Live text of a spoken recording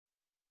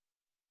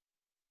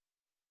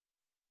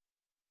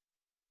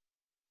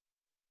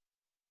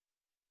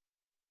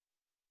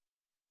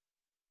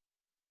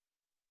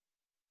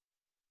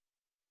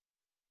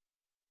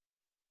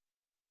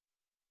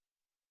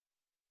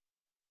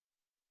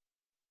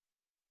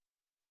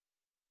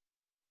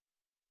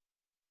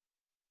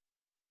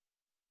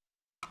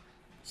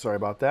Sorry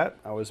about that.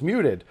 I was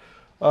muted.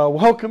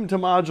 Welcome to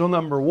module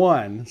number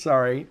 1.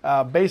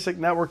 Basic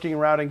networking and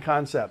routing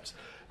concepts.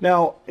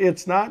 Now,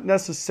 it's not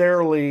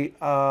necessarily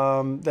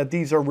that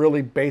these are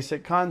really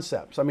basic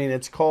concepts. I mean,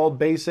 it's called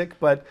basic,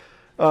 but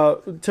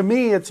to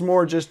me, it's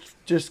more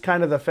just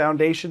kind of the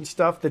foundation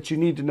stuff that you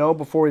need to know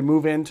before we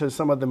move into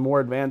some of the more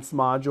advanced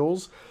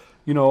modules.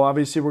 You know,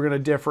 obviously, we're going to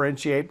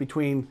differentiate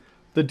between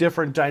the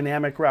different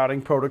dynamic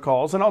routing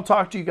protocols, and I'll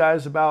talk to you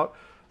guys about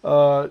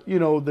you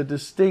know, the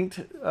distinct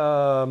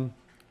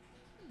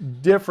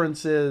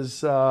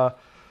differences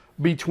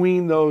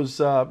between those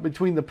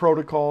between the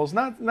protocols.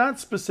 Not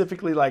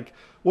specifically like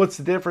what's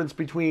the difference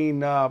between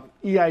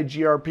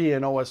EIGRP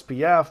and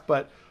OSPF,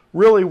 but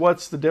really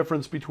what's the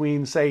difference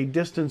between, say,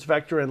 distance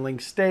vector and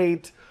link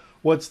state.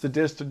 What's the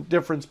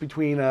difference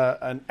between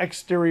an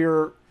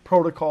exterior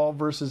protocol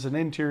versus an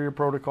interior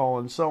protocol,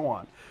 and so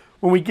on.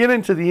 When we get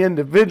into the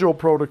individual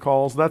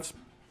protocols, that's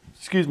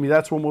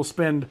when we'll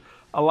spend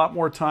a lot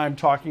more time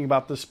talking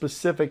about the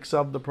specifics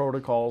of the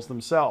protocols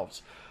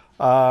themselves.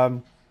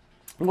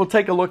 We'll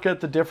take a look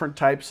at the different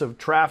types of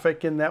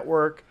traffic in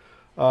network,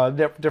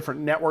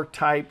 different network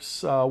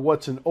types,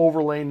 what's an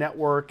overlay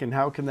network and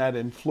how can that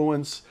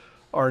influence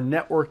our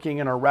networking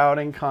and our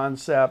routing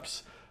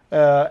concepts.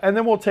 And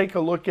then we'll take a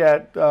look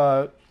at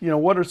you know,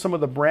 what are some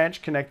of the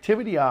branch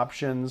connectivity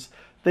options,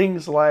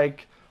 things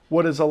like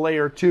what is a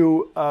layer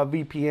 2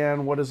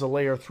 VPN, what is a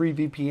layer 3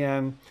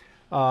 VPN,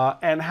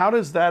 and how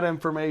does that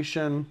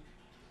information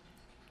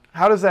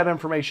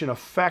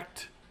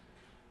affect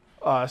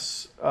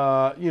us,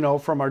 you know,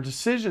 from our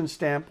decision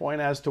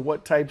standpoint as to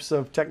what types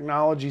of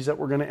technologies that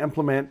we're going to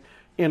implement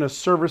in a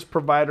service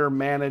provider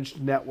managed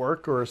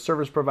network or a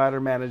service provider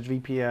managed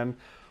VPN.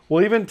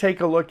 We'll even take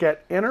a look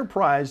at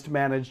enterprise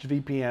managed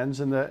VPNs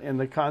in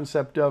the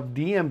concept of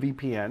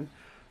DMVPN,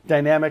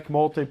 dynamic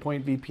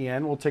multi-point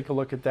VPN. We'll take a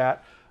look at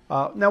that.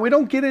 Now, we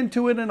don't get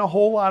into it in a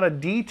whole lot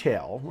of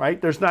detail, right?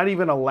 There's not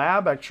even a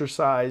lab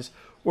exercise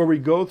where we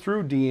go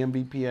through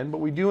DMVPN, but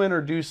we do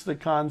introduce the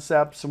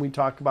concepts and we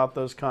talk about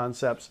those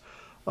concepts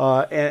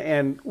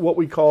and what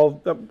we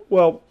call,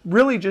 well,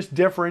 really just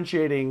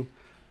differentiating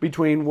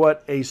between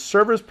what a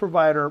service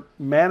provider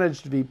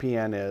managed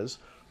VPN is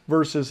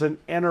versus an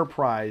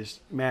enterprise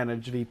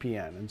managed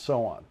VPN, and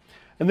so on.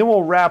 And then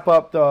we'll wrap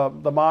up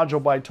the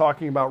module by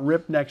talking about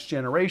RIP next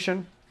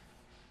generation,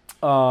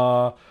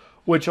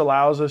 which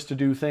allows us to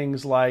do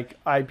things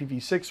like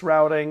IPv6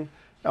 routing.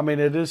 I mean,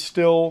 it is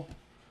still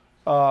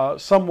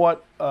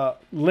somewhat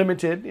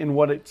limited in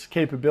what its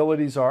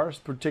capabilities are,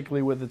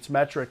 particularly with its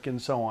metric and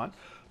so on.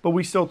 But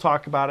we still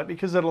talk about it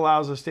because it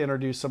allows us to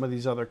introduce some of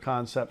these other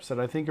concepts that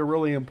I think are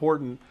really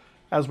important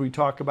as we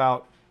talk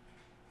about,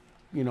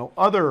 you know,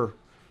 other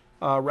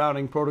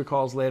routing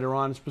protocols later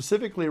on,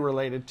 specifically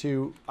related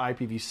to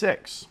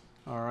IPv6.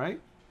 All right.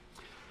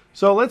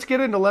 So let's get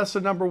into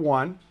lesson number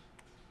 1.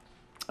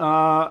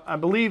 I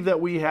believe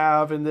that we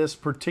have in this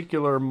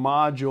particular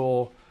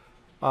module,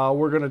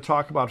 we're going to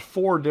talk about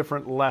 4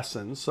 different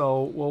lessons.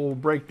 So we'll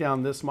break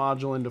down this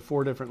module into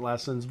 4 different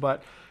lessons.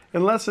 But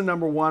in lesson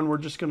number 1, we're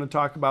just going to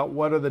talk about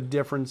what are the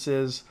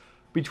differences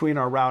between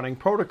our routing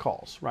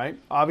protocols, right?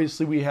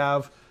 Obviously, we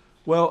have,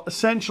 well,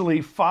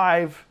 essentially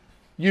 5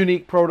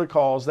 unique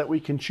protocols that we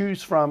can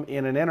choose from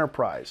in an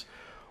enterprise.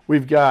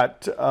 We've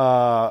got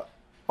our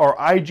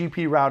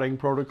IGP routing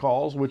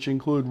protocols, which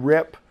include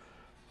RIP,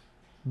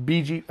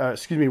 RIP,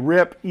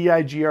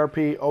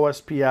 EIGRP,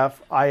 OSPF,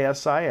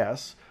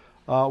 ISIS.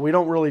 We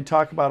don't really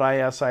talk about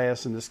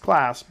ISIS in this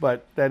class,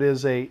 but that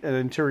is an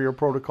interior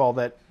protocol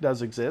that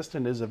does exist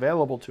and is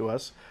available to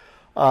us.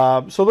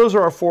 So those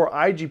are our 4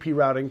 IGP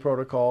routing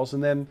protocols.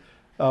 And then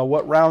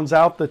what rounds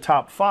out the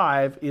top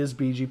 5 is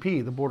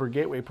BGP, the Border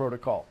Gateway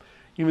Protocol.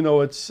 Even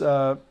though it's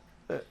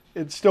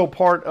still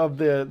part of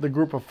the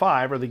group of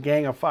 5 or the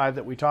gang of 5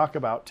 that we talk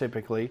about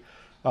typically.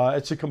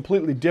 It's a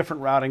completely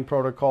different routing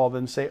protocol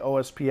than, say,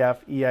 OSPF,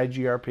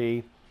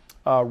 EIGRP,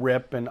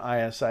 RIP, and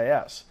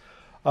ISIS.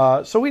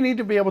 So we need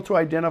to be able to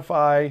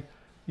identify,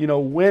 you know,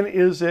 when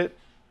is it,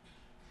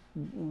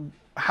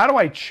 how do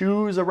I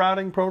choose a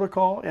routing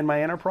protocol in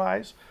my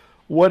enterprise?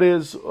 What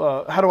is,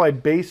 how do I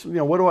base, you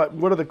know, what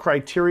are the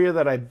criteria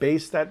that I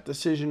base that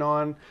decision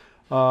on,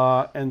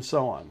 and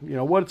so on. You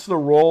know, what's the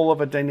role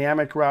of a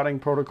dynamic routing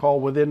protocol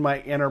within my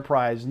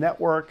enterprise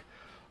network?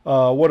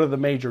 What are the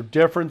major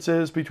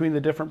differences between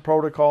the different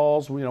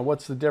protocols? You know,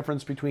 what's the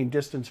difference between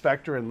distance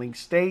vector and link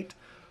state?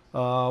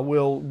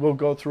 We'll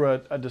go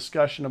through a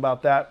discussion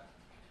about that.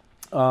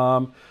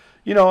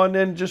 You know, and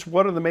then just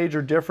what are the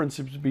major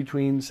differences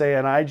between, say,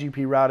 an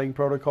IGP routing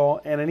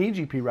protocol and an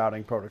EGP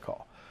routing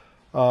protocol,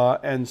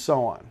 and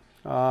so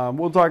on.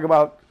 We'll talk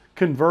about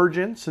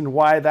convergence and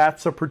why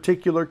that's a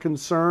particular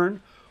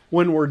concern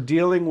when we're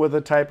dealing with the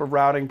type of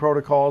routing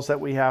protocols that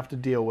we have to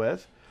deal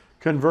with.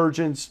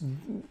 Convergence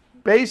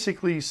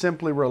basically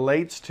simply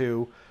relates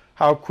to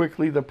how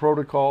quickly the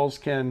protocols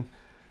can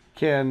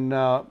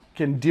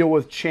deal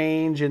with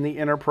change in the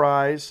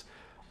enterprise.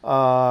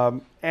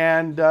 And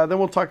then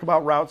we'll talk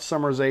about route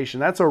summarization.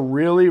 That's a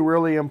really,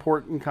 really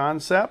important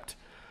concept.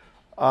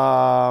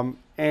 And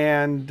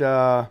and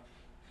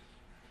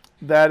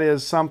that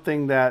is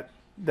something that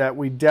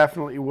we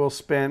definitely will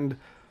spend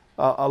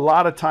a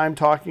lot of time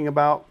talking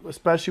about,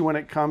 especially when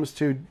it comes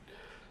to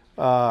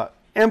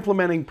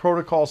implementing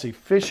protocols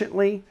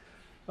efficiently.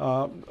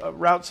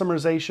 Route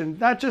summarization,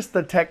 not just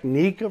the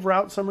technique of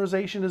route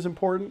summarization is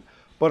important,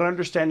 but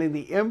understanding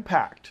the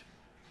impact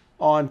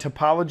on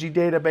topology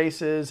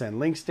databases and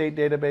link state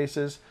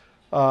databases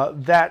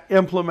that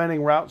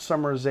implementing route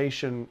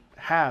summarization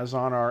has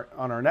on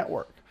our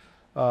network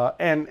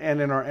and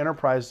in our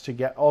enterprise to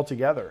get all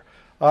together.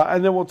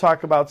 And then we'll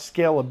talk about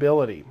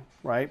scalability,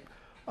 right?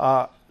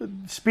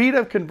 Speed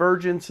of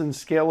convergence and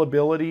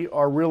scalability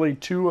are really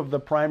two of the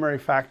primary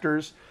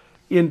factors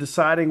in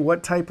deciding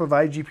what type of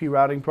IGP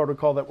routing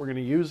protocol that we're going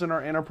to use in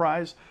our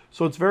enterprise.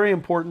 So it's very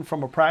important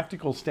from a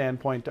practical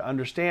standpoint to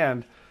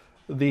understand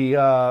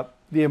the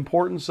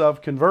importance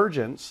of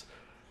convergence.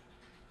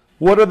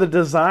 What are the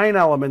design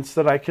elements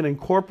that I can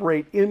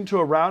incorporate into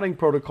a routing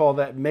protocol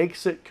that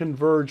makes it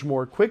converge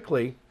more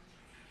quickly?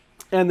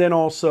 And then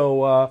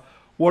also,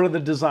 what are the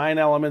design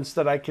elements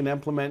that I can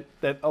implement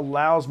that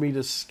allows me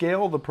to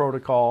scale the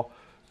protocol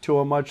to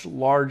a much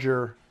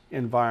larger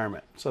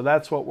environment? So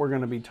that's what we're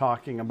going to be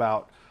talking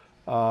about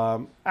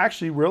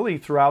actually really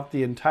throughout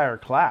the entire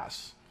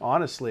class.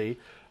 Honestly,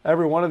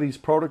 every one of these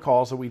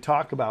protocols that we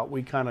talk about,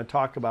 we kind of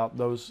talk about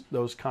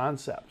those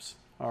concepts.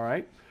 All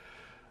right.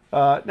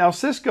 Now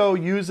Cisco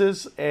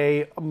uses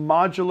a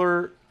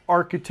modular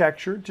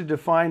architecture to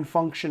define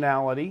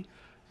functionality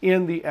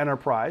in the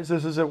enterprise.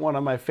 This isn't one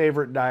of my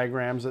favorite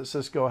diagrams that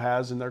Cisco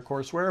has in their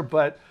courseware,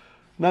 but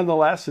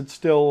nonetheless, it's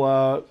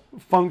still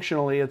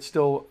functionally, it's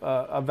still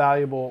a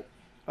valuable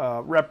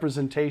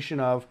representation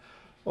of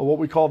what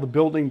we call the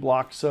building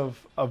blocks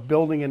of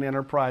building an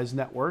enterprise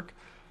network.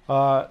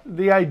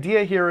 The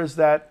idea here is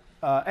that,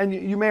 and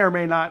you may or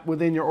may not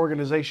within your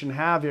organization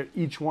have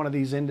each one of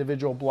these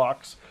individual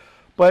blocks,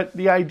 but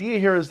the idea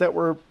here is that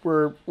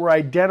we're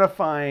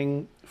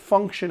identifying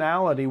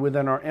functionality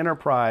within our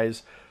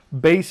enterprise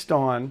based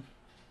on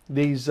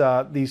these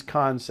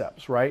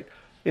concepts, right?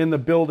 In the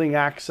building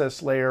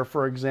access layer,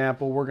 for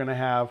example, we're going to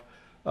have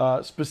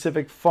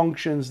specific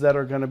functions that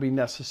are going to be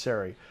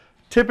necessary.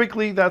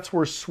 Typically, that's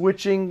where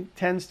switching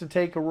tends to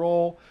take a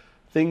role.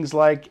 Things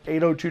like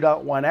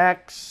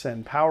 802.1x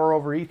and power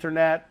over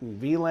Ethernet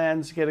and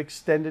VLANs get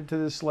extended to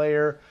this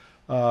layer,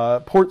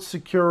 port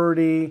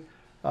security,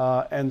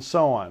 and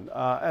so on.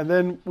 And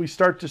then we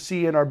start to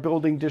see in our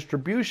building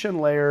distribution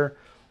layer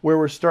where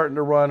we're starting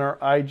to run our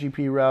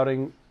IGP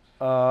routing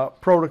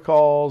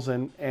protocols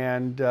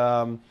and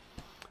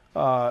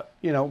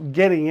you know,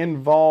 getting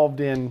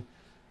involved in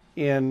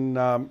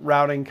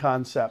routing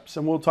concepts,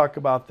 and we'll talk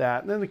about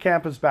that. And then the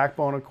campus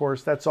backbone, of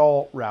course, that's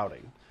all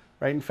routing,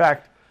 right? In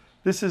fact,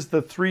 this is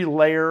the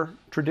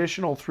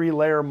traditional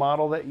three-layer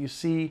model that you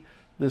see.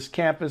 This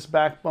campus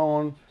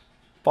backbone,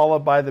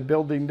 followed by the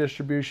building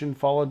distribution,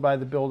 followed by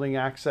the building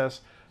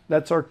access.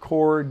 That's our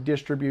core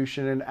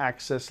distribution and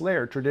access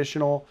layer,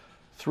 traditional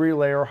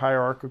three-layer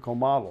hierarchical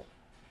model.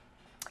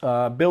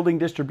 Building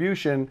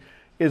distribution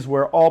is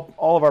where all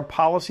of our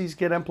policies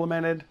get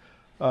implemented.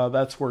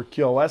 That's where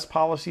QoS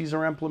policies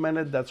are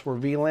implemented. That's where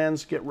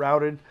VLANs get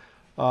routed.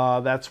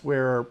 That's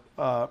where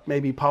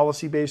maybe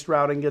policy-based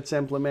routing gets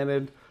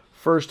implemented.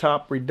 First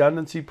hop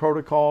redundancy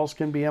protocols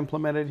can be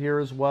implemented here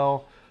as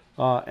well,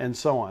 and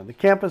so on. The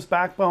campus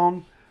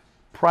backbone,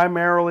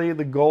 primarily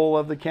the goal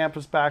of the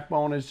campus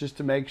backbone is just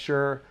to make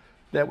sure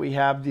that we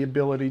have the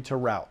ability to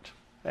route.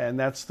 And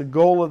that's the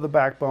goal of the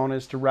backbone,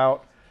 is to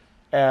route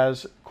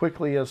as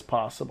quickly as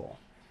possible.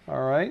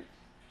 All right.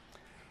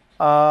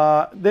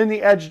 Then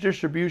the edge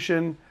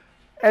distribution.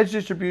 Edge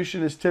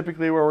distribution is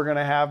typically where we're going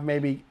to have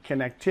maybe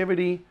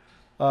connectivity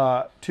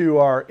to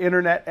our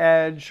internet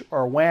edge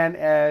or WAN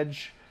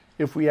edge.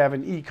 If we have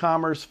an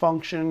e-commerce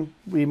function,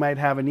 we might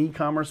have an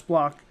e-commerce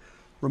block.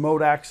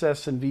 Remote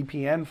access and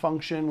VPN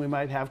function, we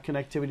might have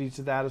connectivity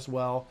to that as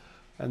well,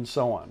 and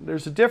so on.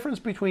 There's a difference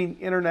between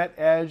internet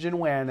edge and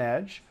WAN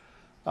edge.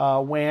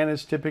 WAN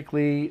is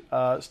typically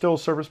still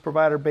service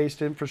provider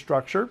based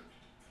infrastructure,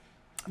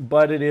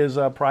 but it is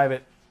a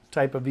private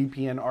type of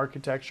VPN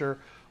architecture,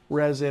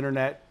 whereas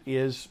internet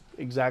is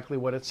exactly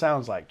what it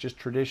sounds like, just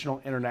traditional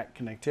internet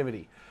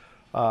connectivity.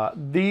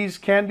 These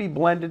can be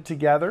blended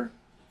together.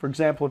 For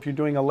example, if you're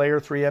doing a layer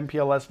 3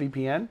 MPLS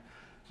VPN,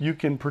 you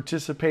can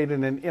participate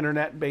in an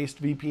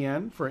internet-based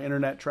VPN for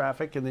internet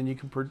traffic, and then you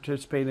can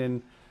participate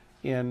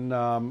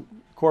in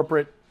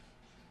corporate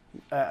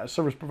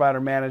service provider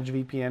managed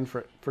VPN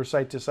for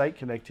site-to-site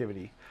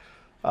connectivity.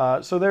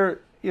 So there,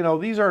 you know,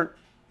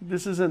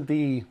 this isn't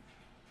the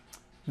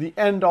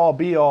end-all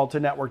be-all to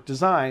network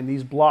design.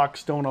 These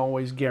blocks don't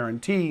always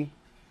guarantee.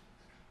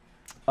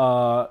 You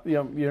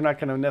know, you're not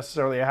going to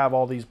necessarily have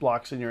all these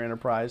blocks in your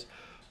enterprise,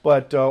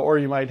 but or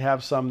you might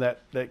have some that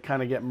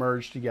kind of get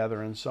merged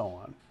together and so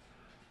on.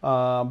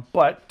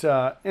 But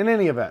in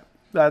any event,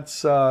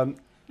 that's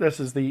this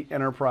is the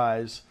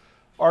enterprise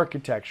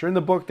architecture. In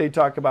the book, they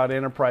talk about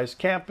enterprise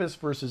campus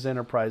versus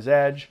enterprise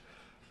edge.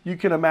 you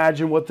can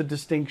imagine what the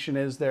distinction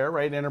is there,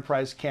 right?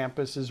 Enterprise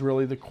Campus is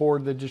really the core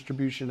of the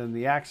distribution and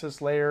the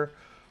access layer,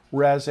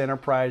 whereas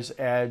Enterprise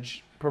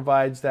Edge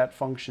provides that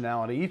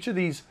functionality. Each of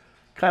these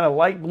kind of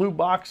light blue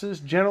boxes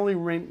generally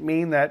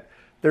mean that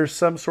there's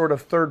some sort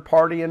of third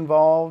party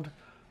involved,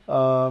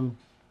 third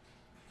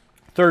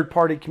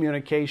party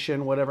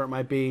communication, whatever it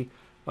might be,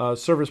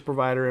 service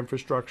provider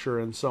infrastructure,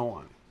 and so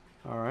on.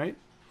 All right.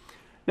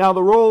 Now,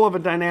 the role of a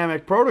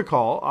dynamic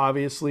protocol,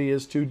 obviously,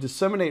 is to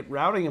disseminate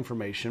routing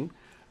information,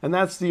 and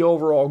that's the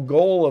overall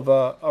goal of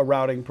a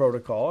routing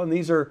protocol. And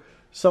these are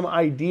some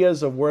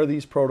ideas of where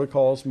these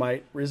protocols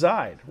might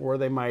reside, where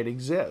they might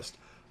exist.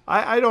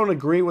 I don't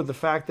agree with the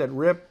fact that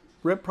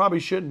RIP probably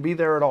shouldn't be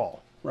there at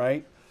all,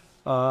 right?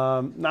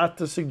 Not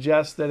to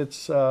suggest that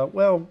it's,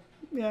 well,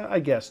 yeah, I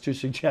guess to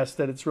suggest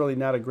that it's really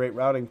not a great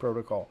routing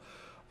protocol.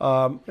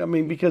 I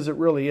mean, because it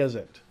really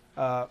isn't.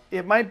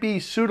 It might be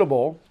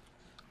suitable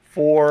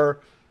for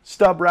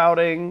stub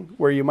routing,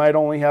 where you might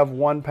only have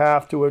one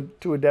path to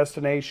a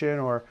destination,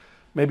 or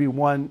maybe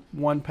one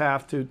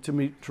path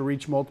to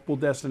reach multiple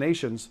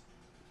destinations.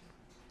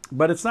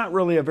 But it's not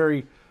really a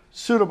very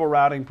suitable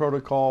routing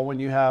protocol when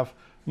you have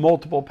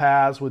multiple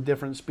paths with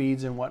different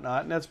speeds and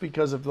whatnot, and that's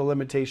because of the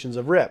limitations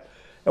of RIP.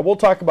 And we'll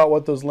talk about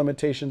what those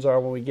limitations are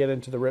when we get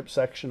into the RIP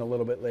section a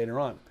little bit later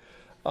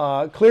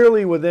on.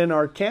 Clearly, within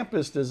our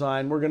campus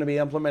design, we're going to be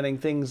implementing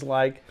things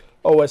like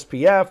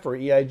OSPF or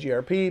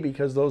EIGRP,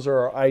 because those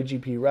are our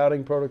IGP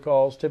routing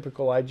protocols,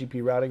 typical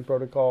IGP routing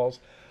protocols.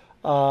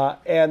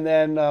 And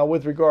then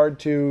with regard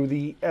to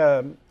the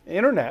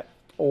internet,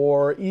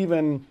 or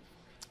even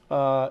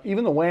the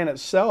WAN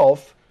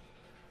itself,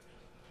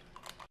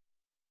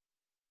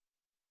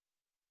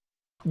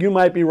 you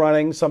might be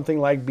running something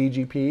like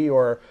BGP,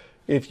 or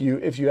if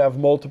you have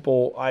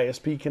multiple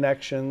ISP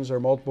connections or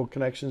multiple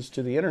connections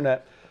to the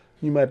internet,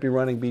 you might be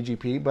running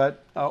BGP,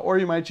 but or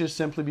you might just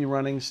simply be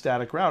running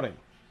static routing.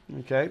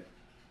 Okay,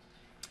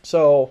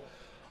 so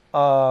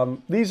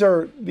these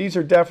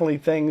are definitely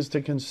things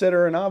to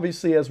consider, and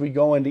obviously as we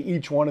go into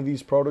each one of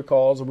these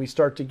protocols and we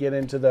start to get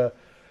into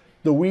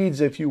the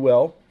weeds, if you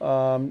will,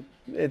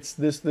 it's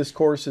this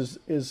course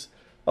is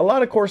a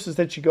lot of courses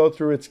that you go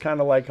through. It's kind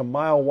of like a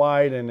mile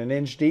wide and an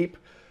inch deep.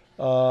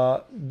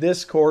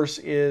 This course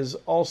is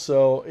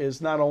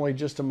not only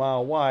just a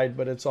mile wide,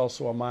 but it's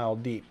also a mile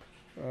deep.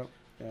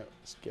 Yeah,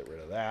 let's get rid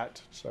of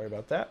that. Sorry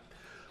about that.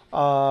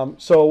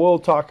 So we'll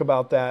talk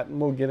about that,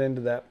 and we'll get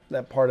into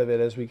that part of it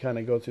as we kind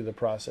of go through the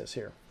process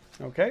here.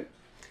 Okay.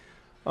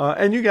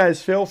 And you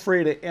guys feel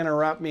free to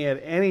interrupt me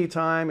at any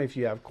time if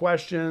you have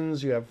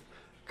questions, you have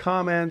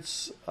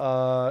comments.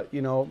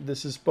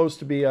 This is supposed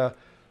to be a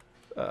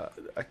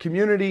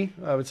community.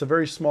 It's a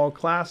very small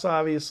class,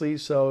 obviously,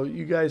 so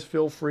you guys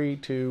feel free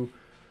to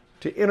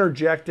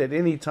interject at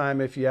any time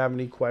if you have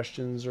any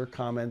questions or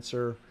comments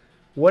or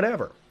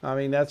whatever. I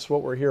mean, that's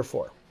what we're here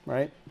for,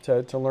 right?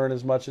 To learn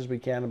as much as we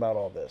can about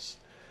all this.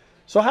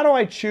 So how do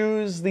I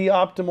choose the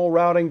optimal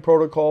routing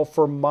protocol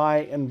for my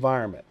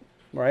environment,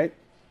 right?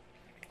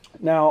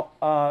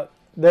 Now,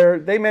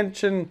 they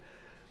mention,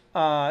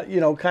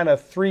 kind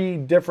of three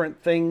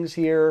different things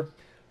here.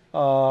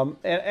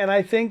 And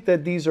I think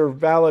that these are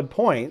valid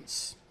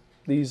points.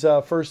 These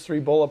first three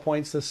bullet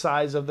points: the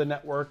size of the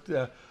network,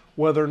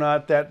 whether or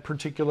not that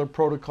particular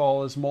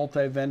protocol is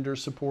multi-vendor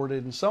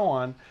supported, and so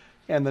on,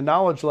 and the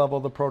knowledge level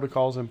of the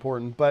protocol is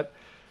important. But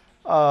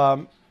there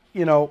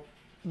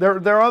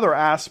are other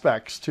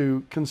aspects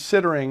to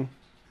considering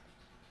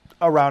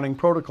a routing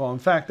protocol. In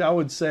fact, I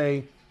would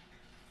say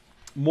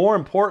more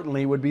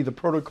importantly would be the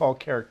protocol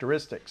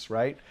characteristics,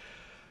 right?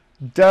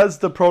 Does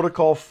the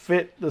protocol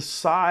fit the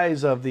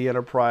size of the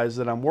enterprise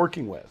that I'm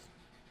working with?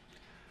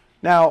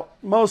 Now,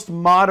 most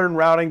modern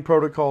routing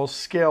protocols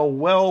scale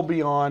well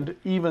beyond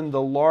even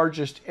the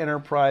largest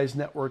enterprise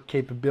network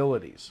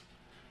capabilities,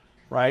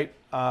 right?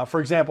 For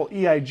example,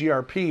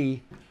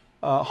 EIGRP,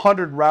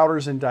 100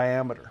 routers in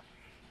diameter.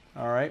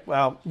 All right,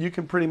 well, you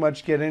can pretty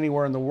much get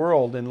anywhere in the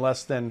world in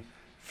less than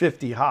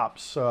 50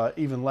 hops,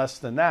 even less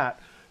than that.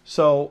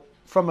 So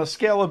from a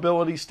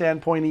scalability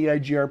standpoint,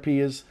 EIGRP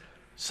is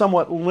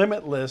somewhat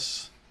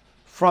limitless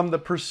from the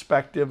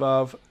perspective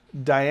of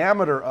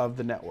diameter of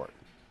the network.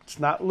 It's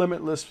not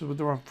limitless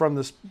from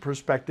the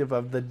perspective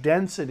of the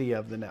density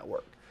of the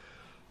network.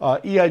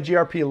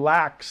 EIGRP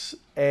lacks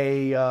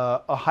a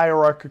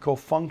hierarchical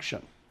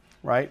function,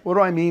 right? What do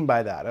I mean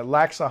by that? It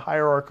lacks a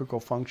hierarchical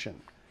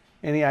function.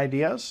 Any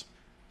ideas?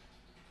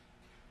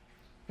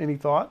 Any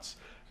thoughts?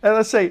 And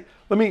let's say,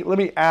 let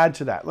me add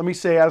to that. Let me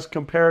say, as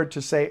compared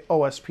to, say,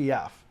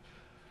 OSPF.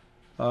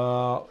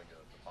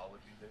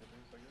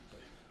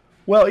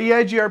 Well,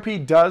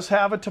 EIGRP does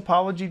have a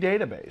topology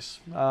database,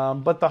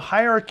 but the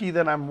hierarchy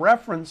that I'm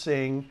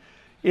referencing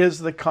is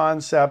the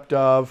concept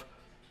of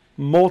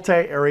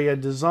multi-area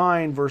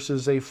design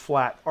versus a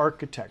flat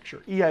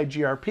architecture.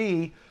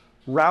 EIGRP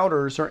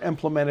routers are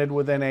implemented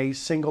within a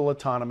single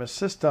autonomous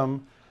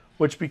system,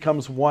 which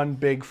becomes one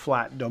big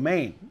flat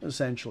domain,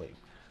 essentially.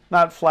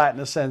 Not flat in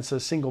the sense of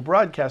a single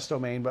broadcast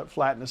domain, but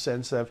flat in the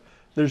sense of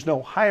there's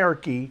no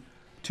hierarchy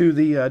to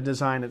the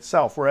design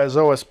itself, whereas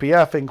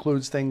OSPF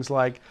includes things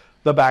like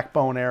the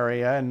backbone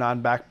area and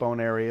non-backbone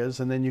areas,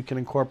 and then you can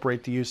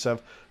incorporate the use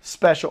of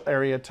special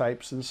area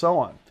types and so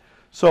on.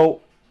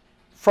 So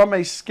from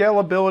a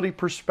scalability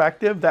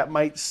perspective, that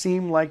might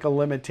seem like a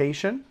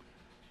limitation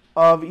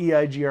of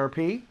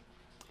EIGRP,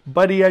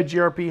 but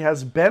EIGRP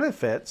has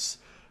benefits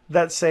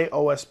that, say,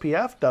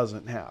 OSPF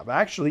doesn't have.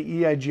 Actually,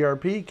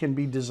 EIGRP can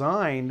be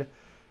designed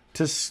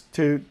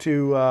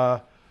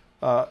to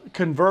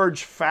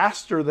converge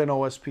faster than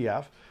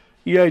OSPF.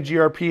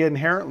 EIGRP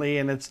inherently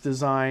in its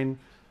design,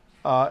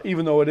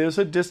 even though it is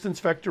a distance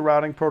vector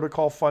routing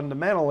protocol,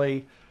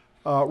 fundamentally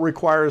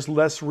requires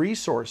less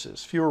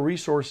resources, fewer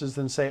resources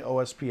than, say,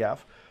 OSPF.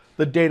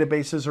 The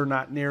databases are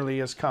not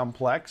nearly as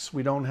complex.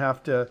 We don't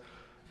have to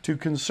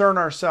concern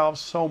ourselves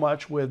so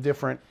much with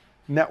different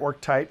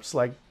network types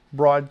like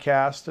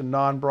broadcast and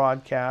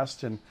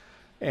non-broadcast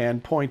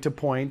and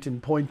point-to-point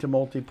and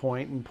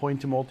point-to-multipoint and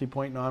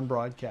point-to-multipoint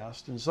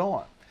non-broadcast and so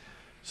on.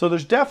 So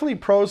there's definitely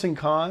pros and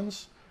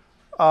cons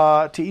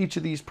to each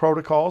of these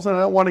protocols, and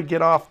I don't want to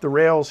get off the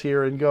rails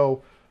here and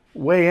go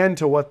way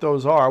into what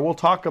those are. We'll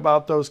talk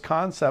about those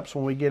concepts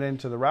when we get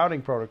into the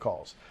routing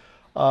protocols.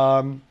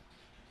 That's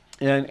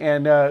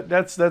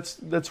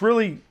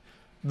really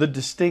the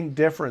distinct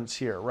difference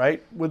here,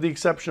 right? With the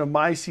exception of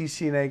my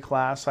CCNA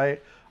class, I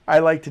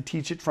like to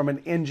teach it from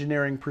an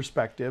engineering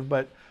perspective,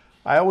 but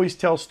I always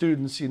tell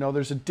students, you know,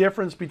 there's a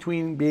difference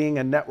between being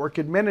a network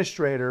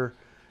administrator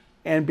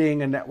and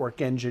being a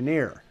network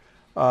engineer.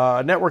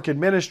 A network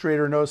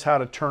administrator knows how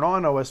to turn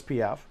on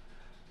OSPF,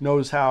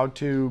 knows how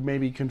to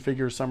maybe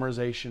configure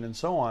summarization and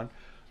so on.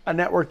 A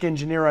network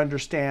engineer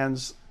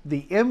understands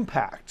the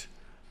impact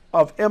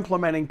of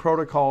implementing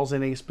protocols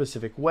in a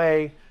specific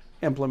way,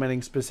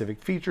 implementing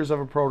specific features of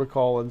a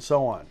protocol, and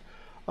so on.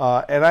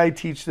 And I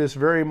teach this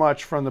very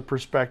much from the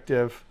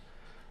perspective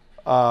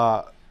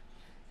of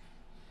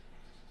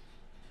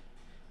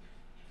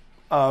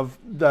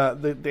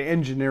the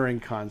engineering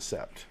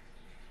concept.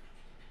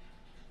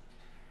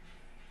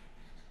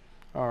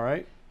 All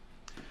right.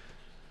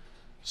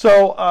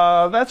 So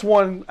that's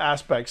one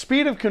aspect.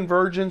 Speed of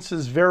convergence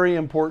is very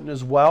important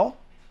as well.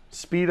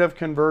 Speed of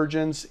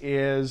convergence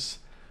has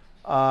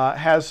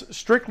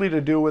strictly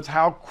to do with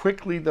how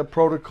quickly the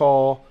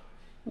protocol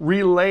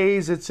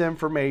relays its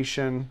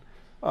information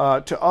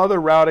to other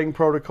routing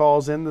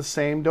protocols in the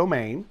same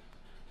domain,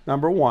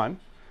 number one.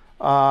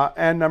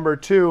 And number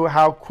two,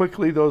 how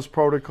quickly those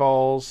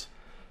protocols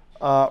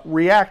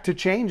react to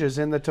changes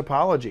in the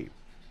topology,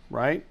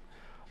 right?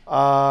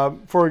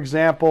 For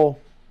example,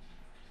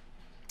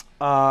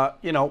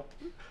 you know,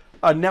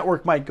 a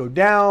network might go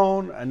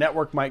down, a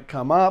network might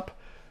come up.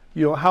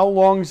 You know, how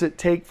long does it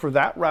take for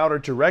that router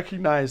to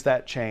recognize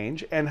that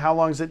change, and how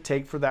long does it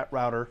take for that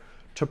router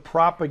to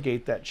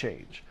propagate that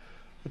change?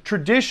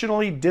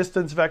 Traditionally,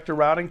 distance vector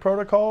routing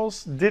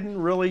protocols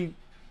didn't really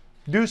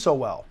do so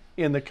well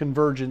in the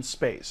convergence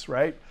space,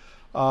 right?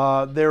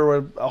 There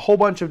were a whole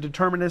bunch of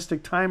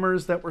deterministic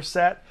timers that were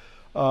set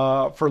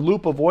for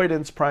loop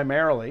avoidance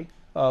primarily,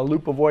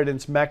 loop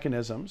avoidance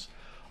mechanisms.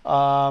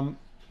 And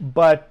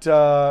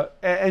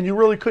you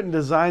really couldn't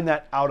design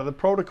that out of the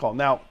protocol.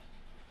 Now,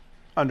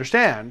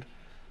 understand,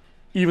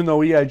 even though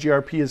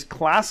EIGRP is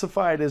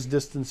classified as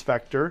distance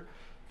vector,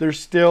 there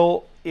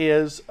still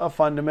is a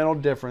fundamental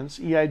difference.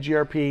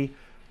 EIGRP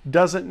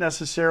doesn't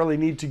necessarily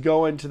need to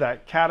go into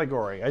that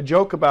category. I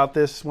joke about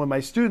this with my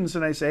students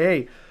and I say,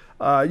 hey,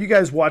 you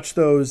guys watch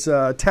those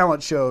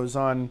talent shows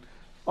on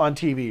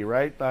TV,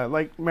 right?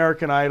 Like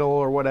American Idol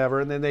or whatever,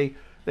 and then they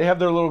have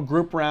their little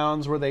group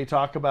rounds where they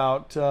talk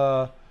about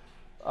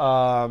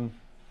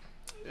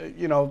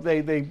you know,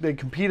 they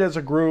compete as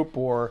a group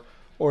or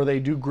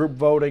they do group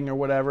voting or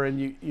whatever,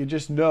 and you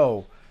just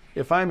know,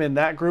 if I'm in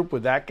that group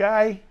with that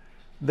guy,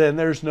 then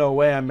there's no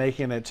way I'm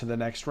making it to the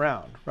next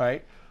round,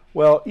 right?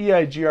 Well,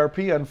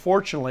 EIGRP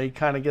unfortunately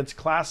kind of gets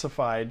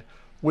classified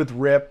with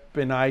RIP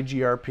and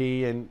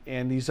IGRP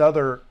and these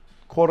other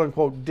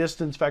quote-unquote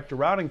distance vector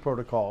routing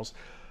protocols.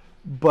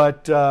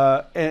 But,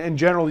 and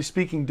generally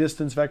speaking,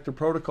 distance vector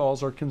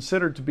protocols are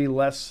considered to be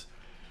less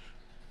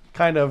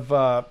kind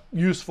of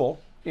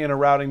useful in a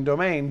routing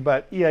domain,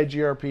 but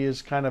EIGRP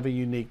is kind of a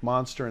unique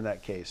monster in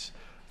that case.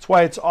 That's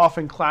why it's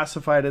often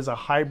classified as a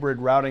hybrid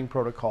routing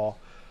protocol,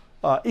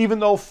 even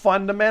though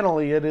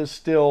fundamentally it is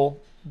still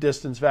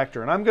distance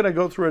vector. And I'm going to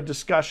go through a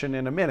discussion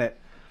in a minute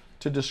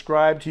to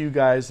describe to you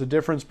guys the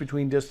difference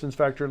between distance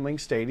vector and link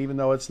state, even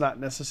though it's not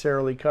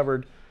necessarily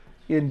covered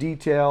in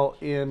detail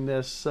in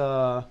this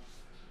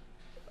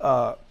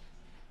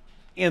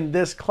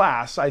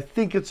class. I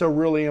think it's a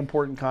really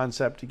important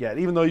concept to get,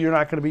 even though you're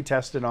not going to be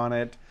tested on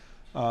it.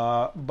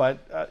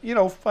 You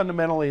know,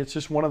 fundamentally, it's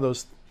just one of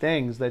those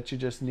things that you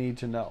just need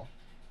to know.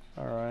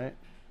 All right.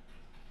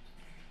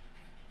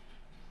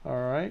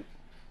 All right.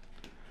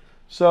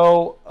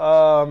 So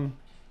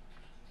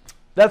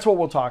that's what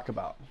we'll talk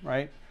about,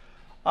 right?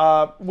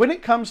 When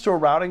it comes to a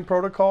routing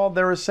protocol,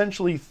 there are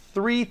essentially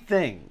three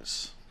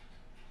things.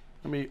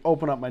 Let me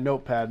open up my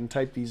notepad and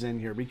type these in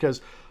here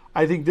because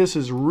I think this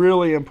is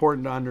really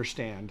important to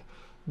understand.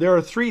 there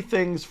are three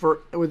things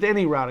with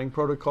any routing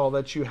protocol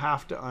that you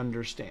have to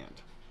understand.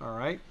 All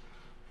right.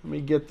 Let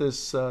me get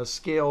this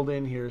scaled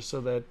in here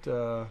so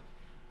that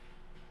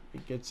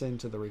it gets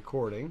into the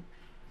recording.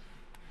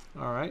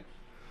 All right.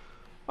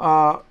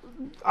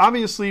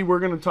 Obviously, we're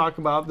going to talk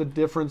about the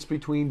difference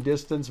between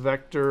distance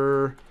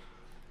vector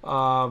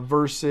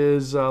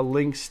versus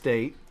link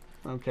state.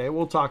 Okay,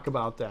 we'll talk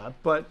about that.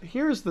 But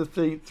here's the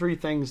three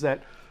things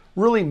that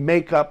really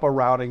make up a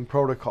routing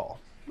protocol.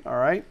 All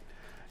right.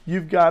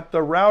 You've got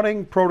the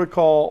routing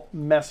protocol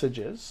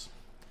messages.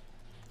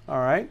 All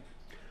right.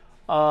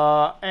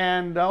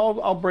 And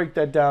I'll break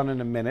that down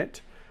in a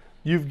minute.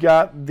 You've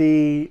got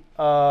the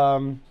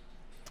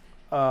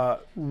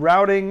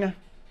routing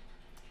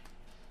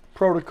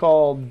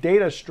protocol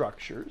data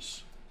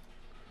structures.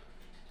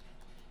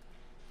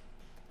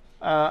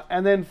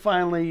 And then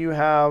finally, you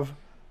have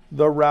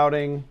the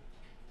routing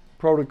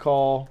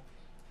protocol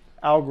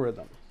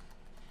algorithm.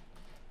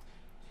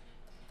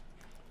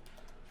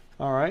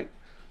 All right.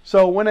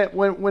 So when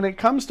it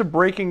comes to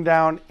breaking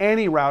down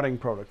any routing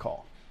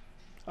protocol,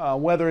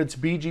 whether it's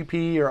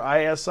BGP or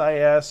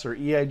ISIS or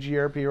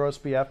EIGRP or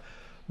OSPF,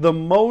 the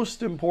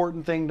most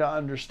important thing to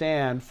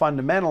understand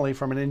fundamentally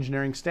from an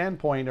engineering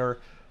standpoint are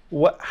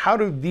how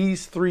do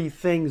these three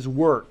things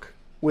work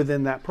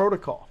within that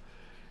protocol.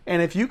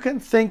 And if you can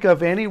think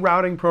of any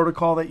routing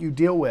protocol that you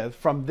deal with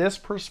from this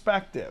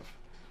perspective,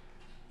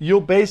 you'll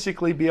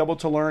basically be able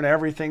to learn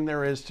everything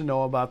there is to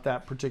know about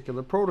that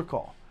particular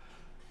protocol.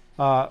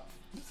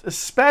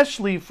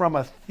 Especially from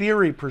a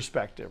theory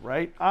perspective,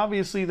 right?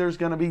 Obviously, there's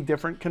going to be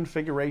different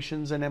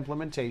configurations and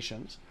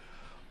implementations.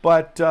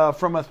 But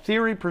from a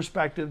theory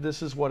perspective,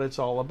 this is what it's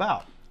all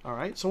about. All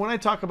right. So when I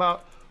talk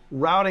about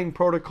routing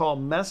protocol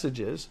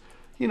messages,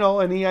 you know,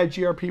 an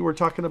EIGRP, we're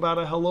talking about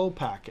a hello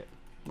packet,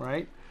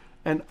 right?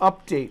 An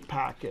update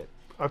packet,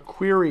 a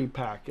query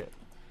packet,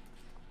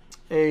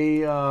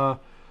 a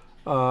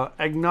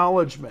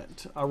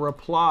acknowledgement, a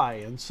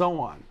reply, and so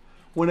on.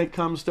 When it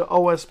comes to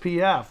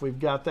OSPF, we've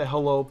got the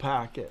hello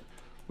packet.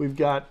 We've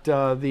got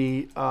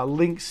the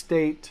link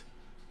state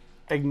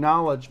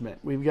acknowledgement.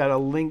 We've got a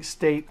link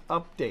state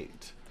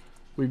update.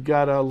 We've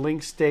got a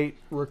link state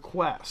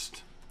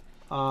request.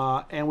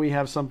 And we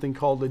have something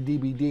called a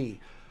DBD.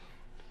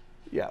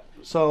 Yeah.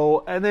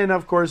 So, and then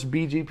of course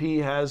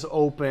BGP has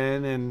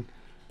open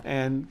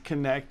and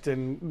connect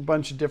and a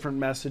bunch of different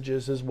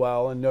messages as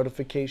well, and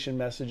notification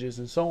messages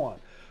and so on.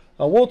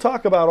 We'll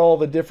talk about all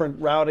the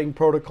different routing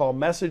protocol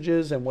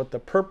messages and what the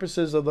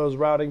purposes of those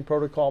routing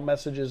protocol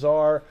messages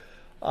are,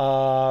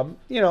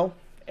 you know,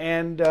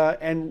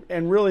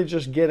 and really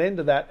just get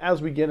into that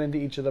as we get into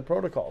each of the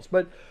protocols.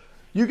 But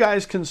you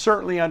guys can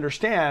certainly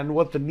understand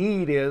what the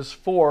need is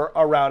for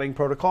a routing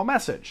protocol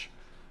message.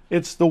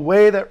 It's the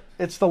way that,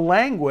 it's the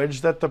language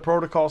that the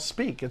protocols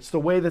speak. It's the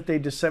way that they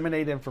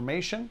disseminate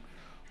information,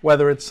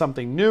 whether it's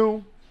something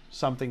new,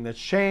 something that's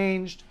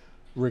changed,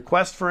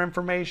 request for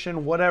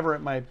information, whatever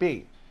it might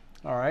be.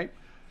 All right.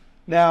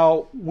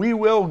 Now, we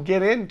will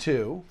get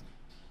into,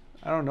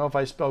 I don't know if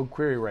I spelled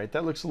query right.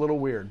 That looks a little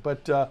weird,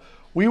 but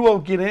we will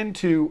get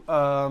into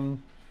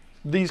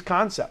these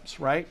concepts,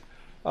 right?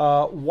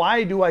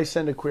 Why do I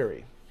send a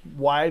query?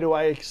 Why do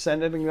I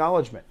send an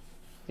acknowledgement?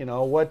 You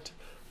know,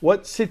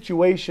 what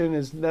situation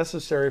is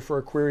necessary for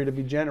a query to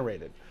be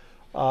generated?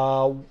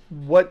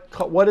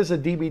 What is a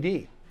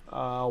DBD?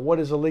 What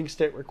is a link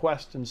state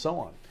request, and so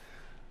on.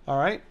 All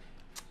right.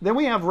 Then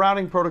we have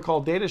routing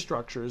protocol data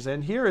structures,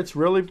 and here it's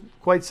really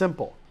quite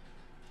simple.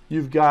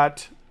 You've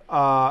got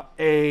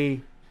a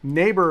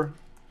neighbor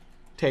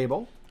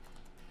table,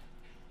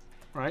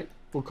 right?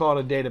 We'll call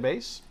it a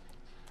database.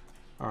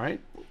 All right.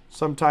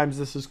 Sometimes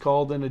this is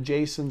called an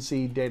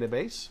adjacency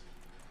database.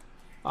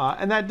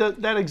 And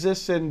that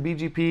exists in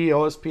BGP,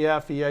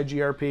 OSPF,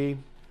 EIGRP,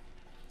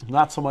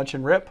 not so much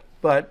in RIP,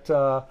 but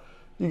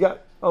you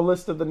got a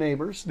list of the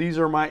neighbors. These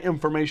are my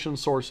information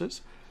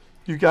sources.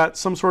 You've got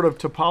some sort of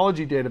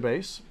topology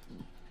database.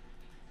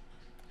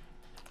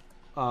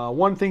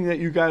 One thing that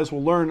you guys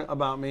will learn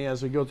about me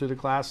as we go through the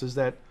class is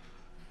that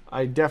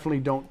I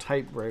definitely don't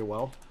type very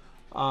well,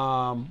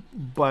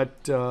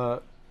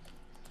 but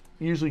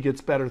usually gets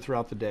better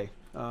throughout the day.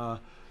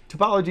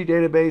 Topology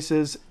database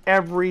is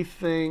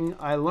everything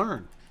I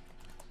learn.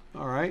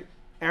 All right,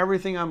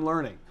 everything I'm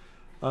learning,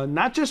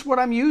 not just what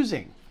I'm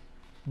using,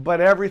 but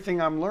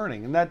everything I'm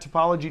learning. And that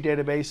topology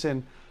database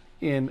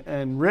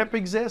in RIP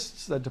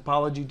exists. The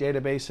topology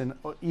database in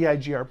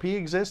EIGRP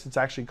exists. It's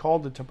actually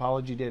called the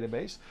topology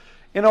database.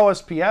 In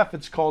OSPF,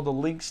 it's called the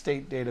link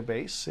state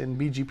database. In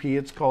BGP,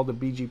 it's called the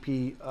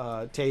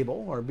BGP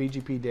table or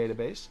BGP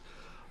database.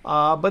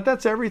 But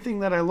that's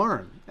everything that I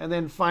learn. And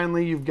then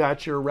finally, you've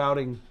got your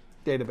routing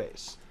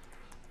database,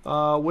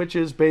 which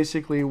is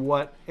basically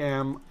what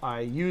am I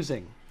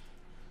using,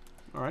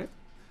 all right?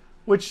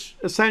 Which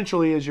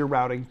essentially is your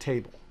routing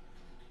table,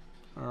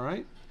 all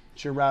right?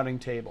 It's your routing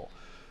table.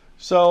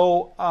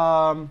 So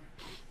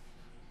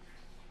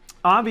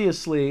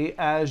obviously,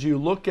 as you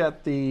look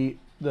at the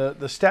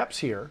steps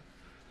here,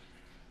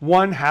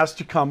 one has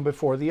to come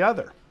before the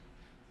other,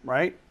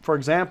 right? For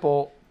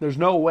example, There's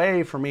no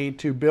way for me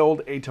to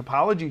build a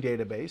topology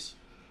database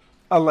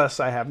unless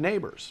I have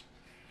neighbors,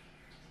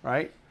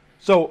 right?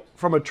 So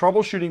from a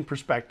troubleshooting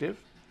perspective,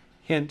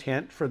 hint,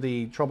 hint for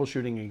the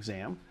troubleshooting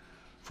exam,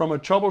 from a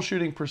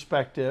troubleshooting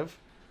perspective,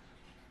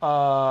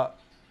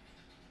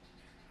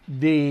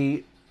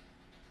 the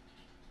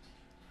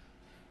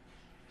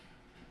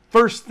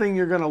first thing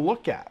you're going to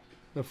look at,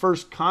 the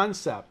first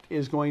concept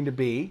is going to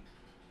be,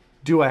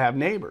 do I have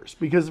neighbors?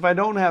 Because if I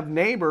don't have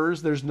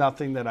neighbors, there's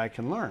nothing that I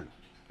can learn.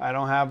 I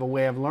don't have a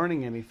way of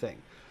learning anything.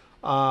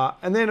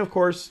 And then, of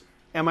course,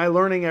 am I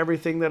learning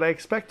everything that I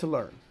expect to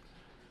learn?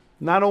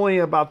 Not only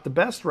about the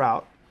best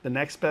route, the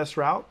next best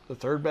route, the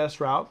third best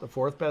route, the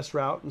fourth best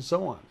route, and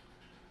so on.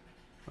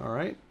 All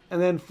right.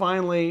 And then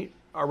finally,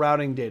 a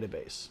routing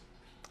database,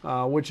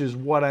 which is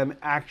what I'm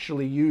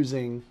actually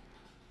using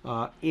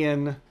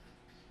in,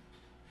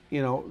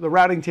 the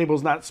routing table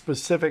is not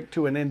specific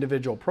to an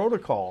individual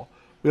protocol.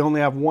 We only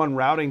have one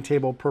routing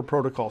table per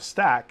protocol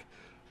stack,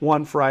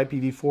 one for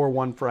IPv4,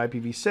 one for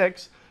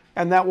IPv6,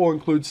 and that will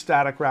include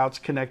static routes,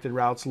 connected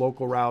routes,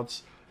 local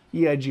routes,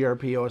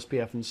 EIGRP,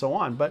 OSPF, and so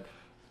on. But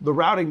the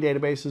routing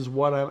database is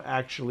what I'm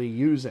actually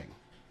using.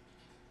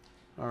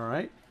 All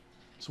right,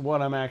 it's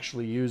what I'm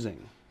actually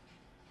using.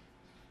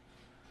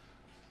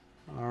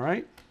 All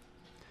right.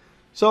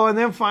 So, and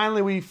then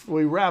finally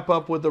we wrap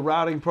up with the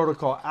routing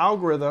protocol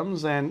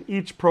algorithms, and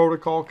each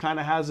protocol kind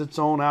of has its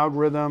own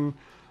algorithm.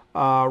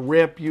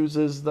 RIP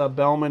uses the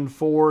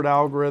Bellman-Ford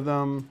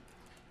algorithm,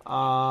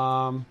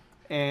 and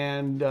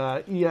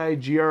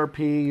EIGRP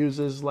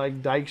uses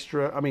like the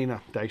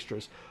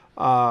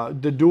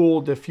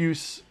dual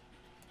diffuse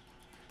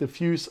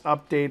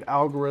update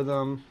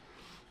algorithm,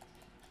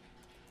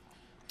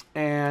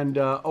 and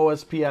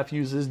OSPF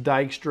uses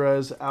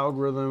Dijkstra's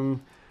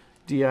algorithm,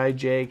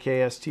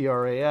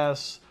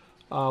 DIJKSTRAS,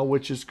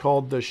 which is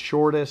called the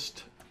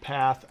shortest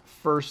path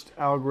first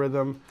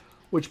algorithm,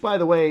 which, by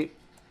the way,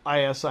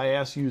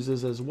 ISIS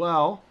uses as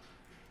well.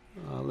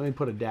 Let me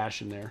put a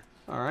dash in there.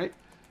 All right.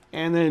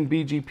 And then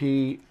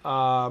BGP.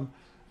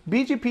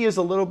 BGP is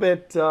a little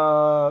bit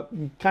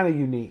kind of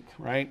unique,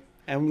 right?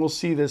 And we'll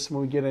see this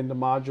when we get into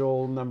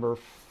module number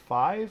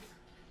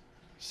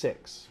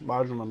 6.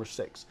 Module number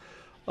 6.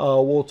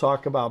 We'll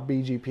talk about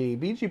BGP.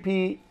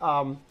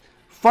 BGP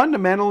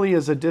fundamentally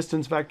is a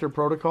distance vector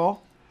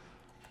protocol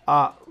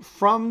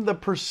from the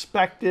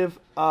perspective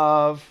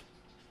of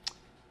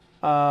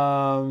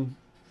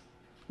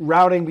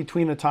routing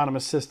between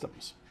autonomous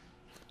systems.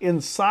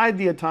 Inside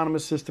the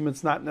autonomous system,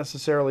 it's not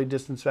necessarily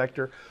distance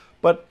vector,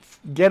 but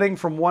getting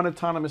from one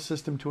autonomous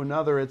system to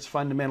another, it's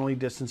fundamentally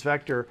distance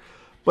vector.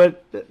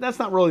 But that's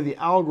not really the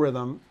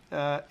algorithm.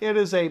 It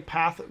is a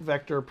path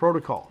vector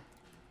protocol.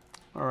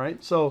 All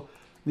right, so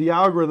the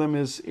algorithm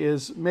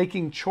is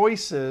making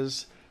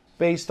choices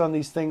based on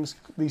these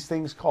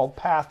things called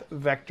path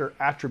vector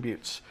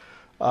attributes.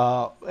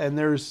 And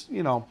there's,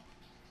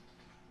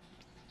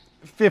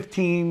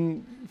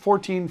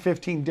 14,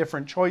 15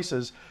 different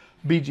choices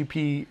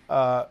BGP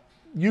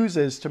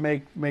uses to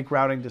make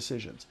routing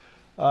decisions.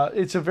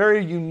 It's a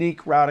very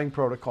unique routing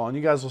protocol, and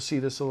you guys will see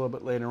this a little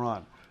bit later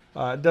on.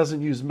 It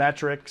doesn't use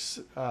metrics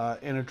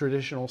in a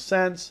traditional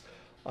sense.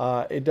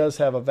 It does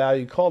have a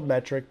value called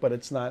metric, but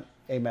it's not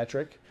a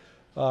metric,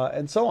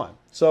 and so on.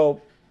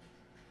 So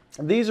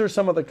these are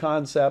some of the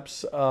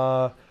concepts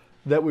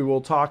that we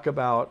will talk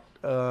about,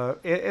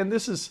 and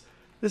this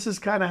is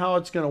kind of how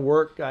it's going to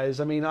work, guys.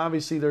 I mean,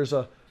 obviously there's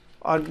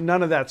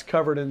none of that's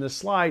covered in this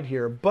slide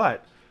here,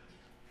 but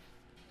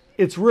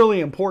it's really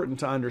important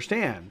to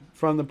understand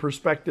from the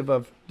perspective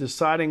of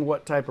deciding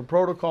what type of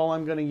protocol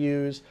I'm going to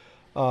use,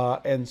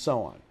 and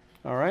so on.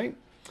 All right.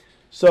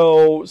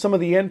 So some of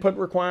the input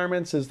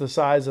requirements is the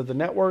size of the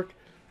network.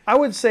 I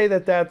would say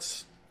that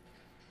that's,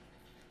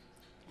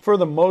 for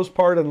the most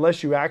part,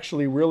 unless you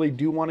actually really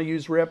do want to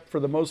use RIP, for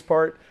the most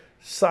part,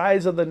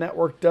 size of the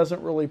network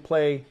doesn't really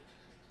play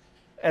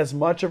as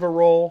much of a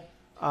role,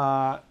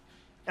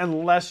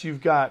 unless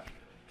you've got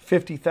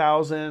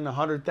 50,000,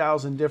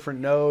 100,000 different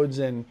nodes,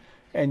 and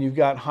you've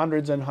got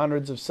hundreds and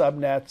hundreds of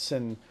subnets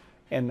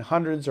and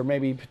hundreds or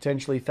maybe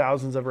potentially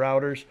thousands of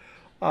routers.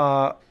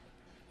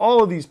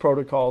 All of these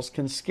protocols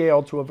can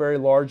scale to a very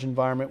large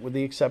environment with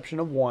the exception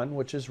of one,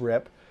 which is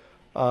RIP.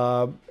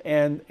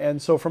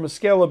 And so from a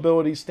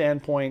scalability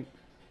standpoint,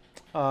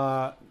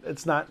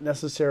 it's not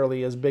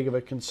necessarily as big of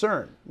a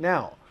concern.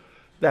 Now,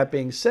 that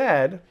being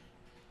said,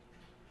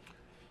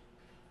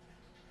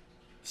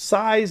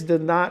 size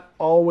did not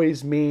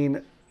always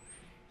mean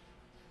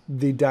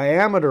the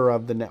diameter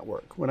of the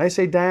network. When I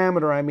say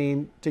diameter, I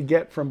mean to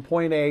get from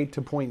point A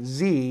to point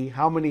Z,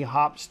 how many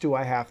hops do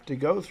I have to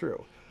go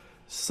through?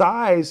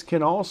 Size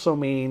can also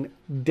mean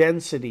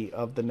density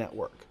of the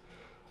network.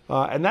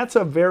 And that's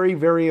a very,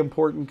 very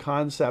important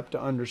concept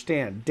to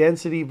understand.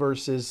 Density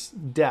versus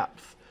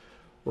depth,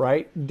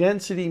 right?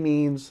 Density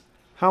means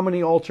how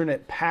many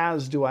alternate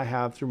paths do I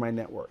have through my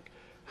network?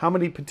 How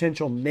many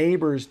potential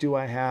neighbors do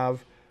I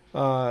have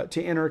to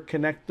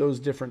interconnect those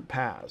different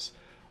paths?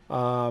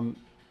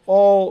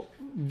 All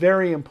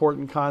very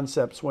important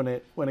concepts when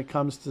it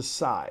comes to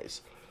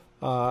size.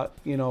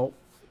 You know,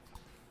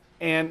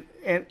 and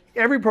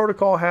every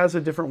protocol has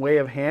a different way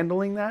of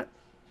handling that.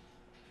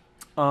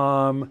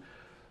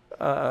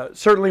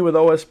 Certainly with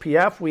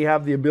OSPF, we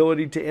have the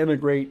ability to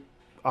integrate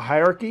a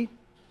hierarchy.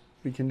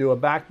 We can do a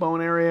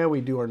backbone area.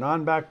 We do our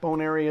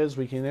non-backbone areas.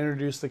 We can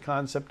introduce the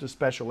concept of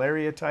special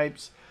area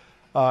types,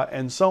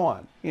 and so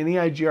on. In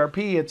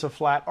EIGRP, it's a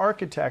flat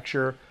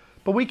architecture,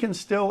 but we can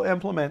still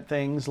implement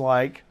things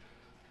like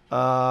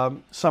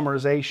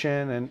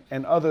summarization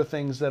and other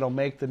things that'll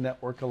make the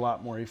network a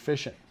lot more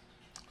efficient.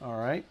 All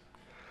right.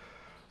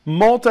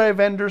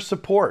 Multi-vendor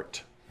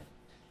support.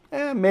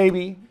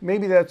 Maybe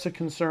that's a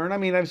concern. I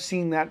mean, I've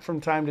seen that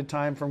from time to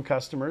time from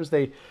customers.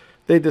 They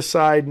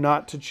decide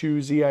not to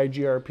choose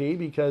EIGRP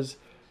because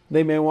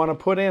they may want to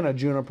put in a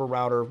Juniper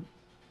router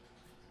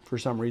for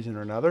some reason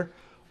or another,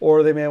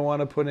 or they may want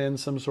to put in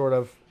some sort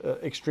of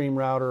extreme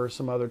router or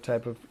some other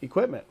type of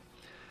equipment.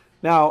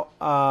 Now,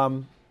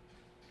 all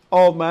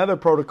of my other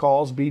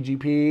protocols,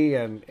 BGP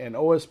and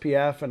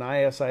OSPF and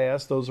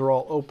ISIS, those are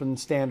all open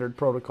standard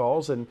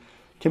protocols and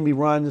can be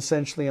run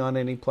essentially on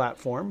any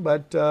platform.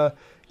 But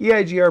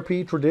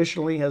EIGRP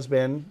traditionally has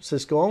been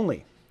Cisco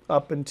only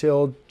up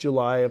until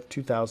July of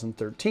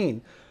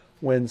 2013,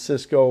 when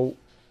Cisco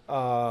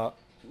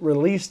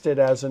released it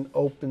as an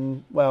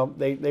open, well,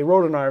 they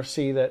wrote an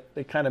RFC that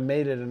they kind of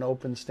made it an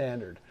open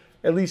standard,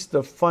 at least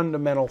the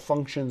fundamental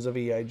functions of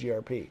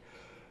EIGRP.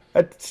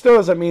 That still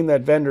doesn't mean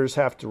that vendors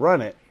have to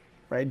run it,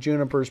 right?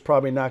 Juniper's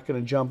probably not going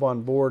to jump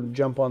on board and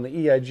jump on the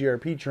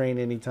EIGRP train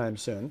anytime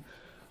soon.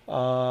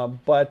 You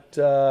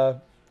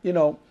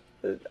know,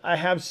 I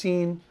have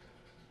seen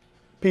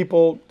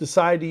people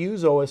decide to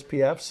use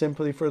OSPF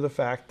simply for the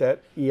fact that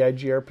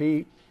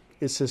EIGRP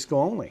is Cisco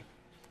only.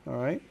 All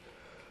right.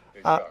 Hey,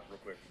 Scott, real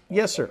quick.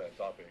 Yes, sir. On that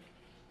topic,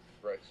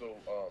 right? So,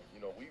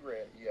 you know, we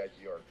ran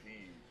EIGRP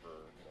for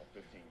 15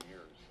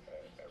 years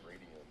at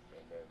Radiant,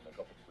 and then a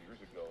couple of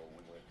years ago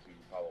we went to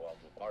Palo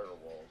Alto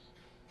firewalls,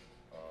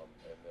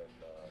 and then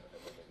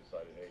they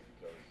decided, hey,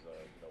 because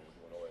you know,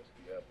 we're doing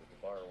OSPF with the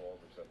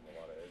firewalls, we're sending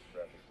a lot of edge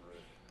traffic through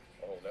it.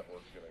 Our whole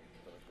network's going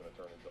to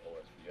turn into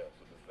OSPF.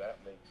 So does that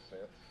make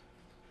sense?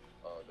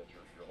 That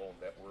your whole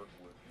network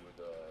would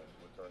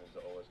turn into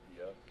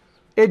OSPF?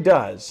 It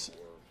does.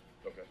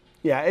 Okay.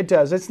 Yeah, it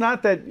does. It's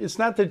not that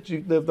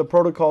the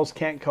protocols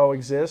can't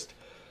coexist.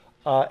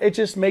 It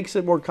just makes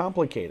it more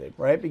complicated,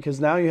 right? Because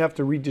now you have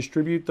to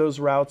redistribute those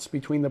routes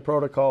between the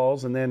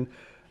protocols, and then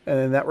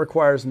that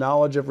requires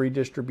knowledge of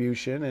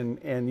redistribution,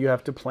 and you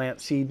have to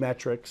plant seed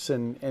metrics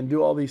and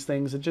do all these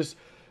things. It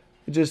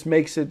just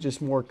makes it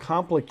just more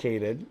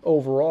complicated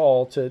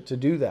overall to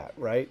do that,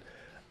 right?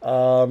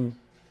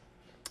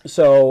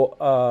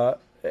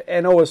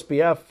 And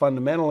OSPF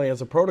fundamentally as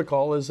a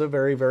protocol is a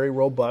very, very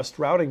robust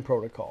routing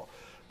protocol.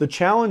 The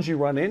challenge you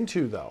run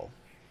into, though,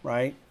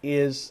 right,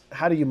 is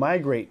how do you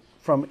migrate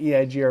from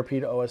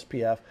EIGRP to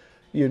OSPF?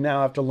 You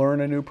now have to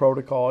learn a new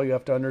protocol. You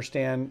have to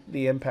understand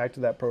the impact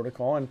of that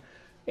protocol,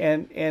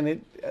 and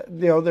it,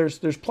 you know, there's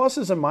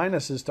pluses and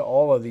minuses to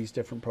all of these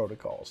different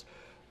protocols.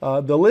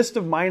 The list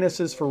of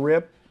minuses for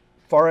RIP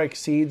far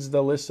exceeds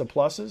the list of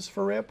pluses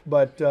for RIP,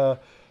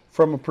 but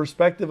from a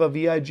perspective of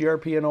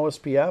EIGRP and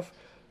OSPF,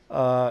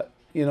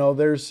 you know,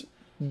 there's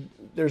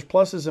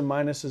pluses and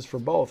minuses for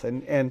both,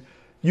 and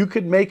you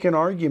could make an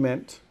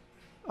argument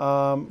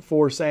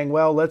for saying,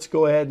 well, let's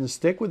go ahead and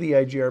stick with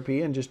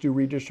EIGRP and just do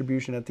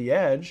redistribution at the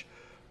edge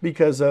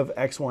because of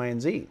X, Y,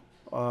 and Z.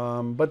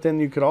 But then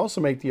you could also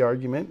make the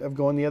argument of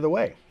going the other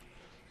way.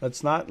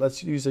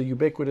 Let's use a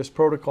ubiquitous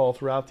protocol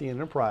throughout the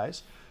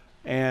enterprise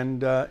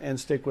and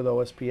stick with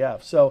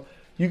OSPF. So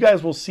you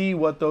guys will see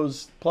what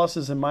those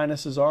pluses and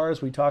minuses are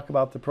as we talk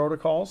about the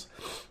protocols.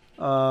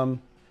 And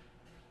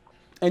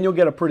you'll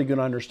get a pretty good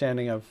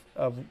understanding of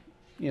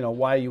you know,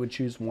 why you would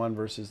choose one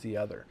versus the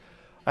other.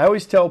 I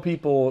always tell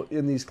people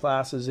in these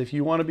classes, if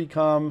you want to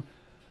become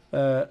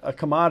a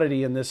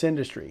commodity in this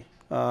industry,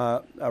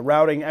 a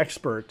routing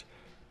expert,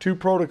 two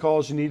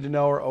protocols you need to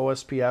know are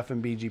OSPF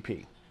and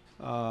BGP.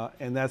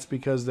 And that's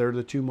because they're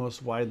the two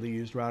most widely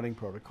used routing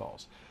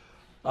protocols.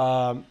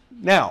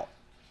 Now,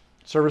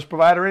 service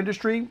provider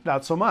industry,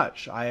 not so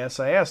much.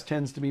 ISIS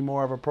tends to be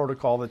more of a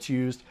protocol that's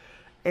used.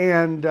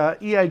 And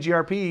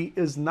EIGRP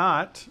is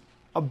not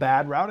a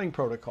bad routing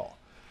protocol.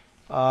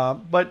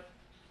 But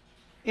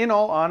in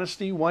all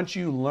honesty, once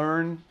you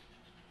learn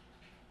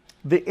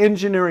the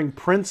engineering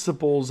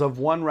principles of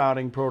one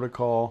routing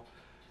protocol,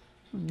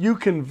 you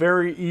can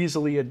very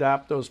easily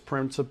adapt those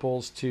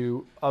principles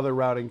to other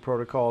routing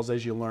protocols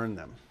as you learn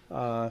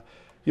them.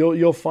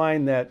 You'll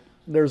find that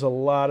there's a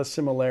lot of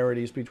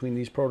similarities between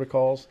these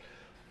protocols.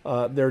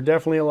 There are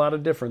definitely a lot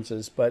of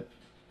differences, but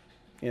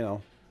you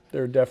know,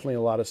 there are definitely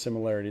a lot of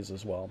similarities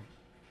as well.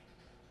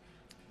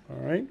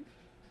 All right.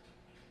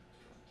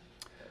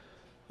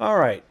 All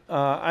right.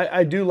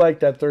 I do like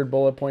that third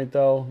bullet point,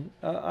 though.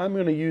 I'm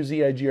going to use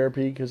EIGRP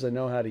because I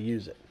know how to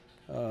use it.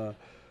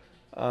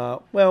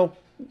 Well,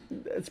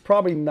 it's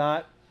probably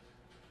not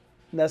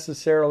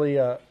necessarily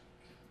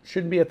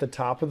shouldn't be at the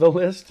top of the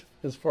list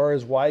as far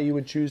as why you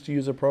would choose to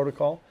use a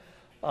protocol.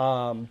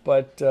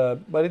 But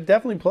it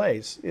definitely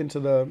plays into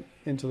the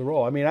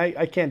role. I mean,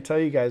 I can't tell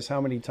you guys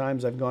how many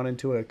times I've gone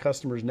into a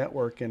customer's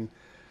network and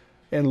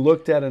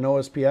looked at an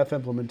OSPF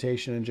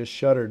implementation and just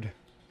shuddered,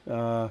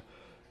 and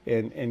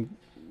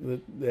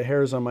the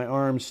hairs on my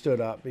arms stood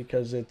up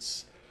because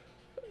it's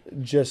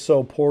just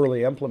so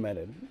poorly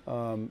implemented.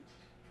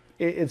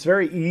 It's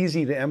very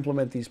easy to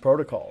implement these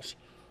protocols.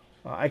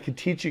 I could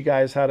teach you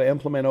guys how to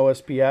implement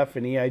OSPF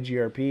and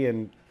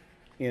EIGRP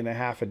in a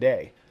half a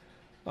day.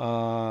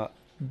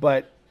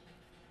 But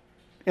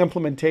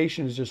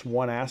implementation is just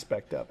one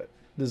aspect of it.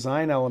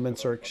 Design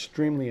elements are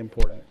extremely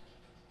important.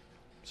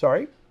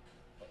 Sorry?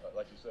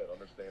 Like you said,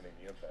 understanding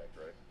the impact,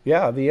 right?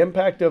 Yeah, the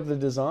impact of the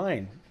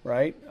design,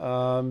 right?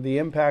 The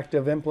impact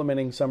of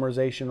implementing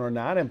summarization or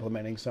not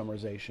implementing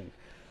summarization.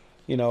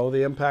 You know,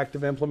 the impact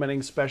of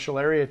implementing special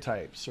area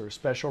types or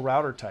special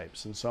router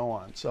types and so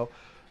on. So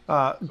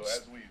as we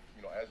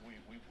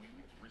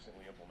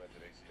recently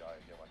implemented ACI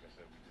again, like I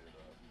said, we did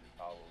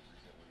Palos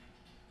recently,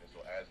 and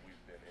so as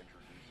we've been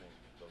introducing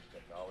those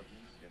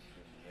technologies, it's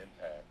been the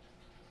impact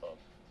of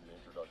the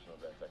introduction of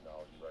that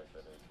technology, right,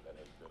 that has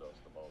bit us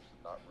the most.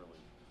 Not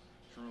really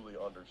truly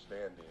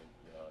understanding,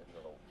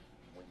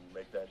 when you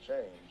make that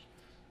change,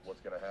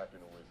 what's going to happen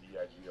with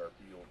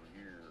EIGRP over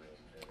here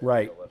and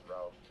right. left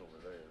routes over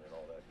there and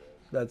all that good.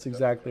 That's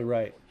exactly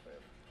right.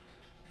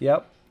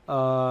 Yep.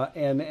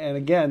 And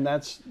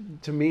again,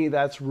 to me,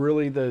 that's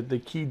really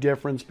the key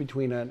difference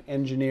between an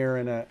engineer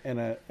and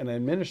an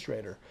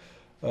administrator.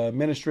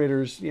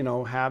 Administrators,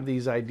 have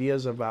these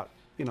ideas about,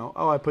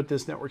 oh, I put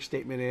this network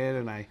statement in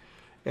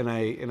and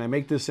I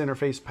make this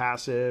interface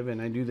passive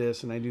and I do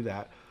this and I do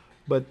that,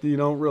 but you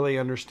don't really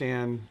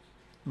understand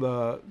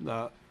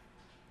the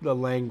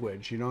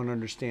language. You don't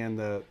understand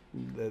the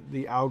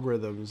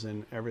algorithms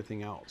and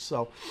everything else.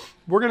 So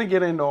we're going to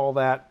get into all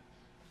that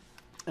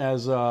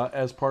as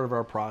part of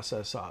our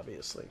process,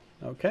 obviously.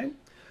 Okay.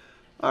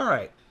 All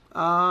right.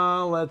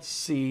 Let's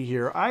see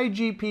here.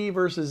 IGP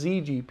versus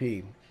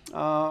EGP.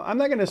 I'm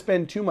not going to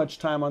spend too much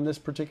time on this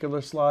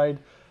particular slide.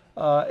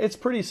 It's a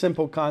pretty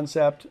simple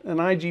concept. An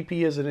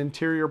IGP is an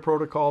interior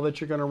protocol that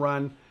you're going to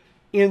run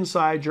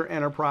inside your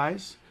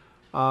enterprise.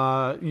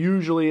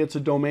 Usually it's a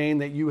domain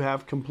that you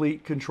have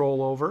complete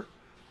control over.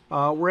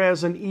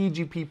 Whereas an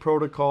EGP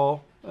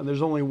protocol, and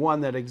there's only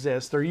one that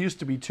exists. There used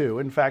to be two.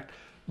 In fact,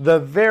 the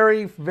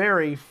very,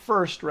 very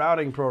first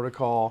routing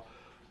protocol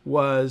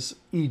was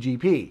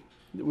EGP.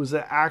 It was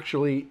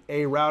actually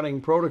a routing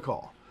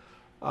protocol.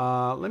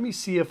 Let me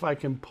see if I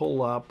can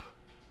pull up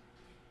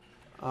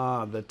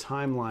the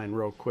timeline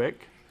real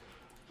quick.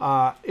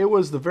 It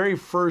was the very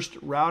first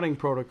routing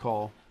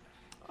protocol,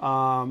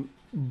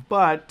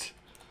 but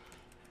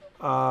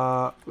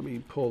let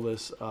me pull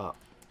this up.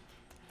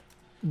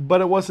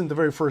 But it wasn't the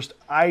very first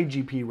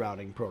IGP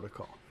routing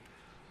protocol.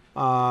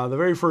 The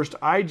very first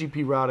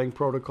IGP routing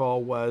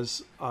protocol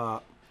was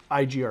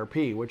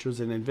IGRP, which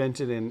was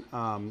invented in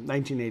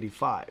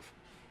 1985.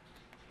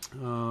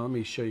 Let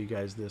me show you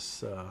guys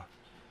this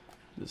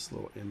this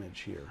little image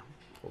here.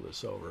 Pull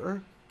this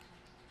over.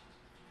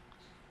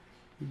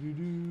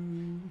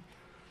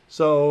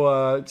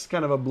 So it's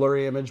kind of a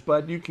blurry image,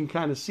 but you can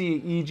kind of see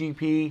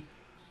EGP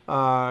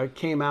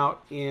came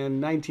out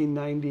in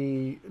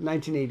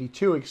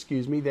 1982,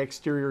 excuse me, the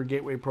Exterior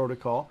Gateway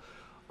Protocol,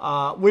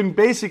 when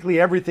basically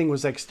everything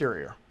was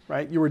exterior,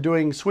 right? You were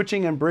doing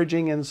switching and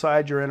bridging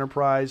inside your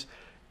enterprise,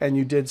 and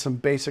you did some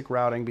basic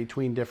routing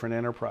between different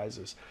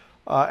enterprises.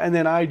 And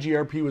then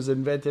IGRP was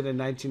invented in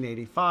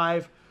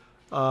 1985.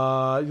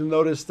 You'll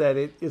notice that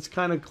it's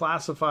kind of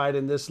classified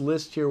in this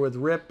list here with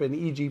RIP and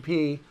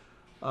EGP,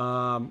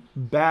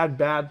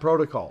 bad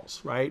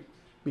protocols, right?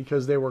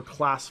 Because they were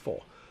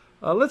classful.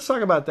 Let's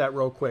talk about that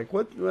real quick.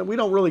 We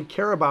don't really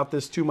care about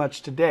this too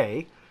much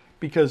today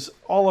because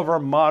all of our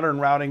modern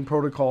routing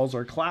protocols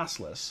are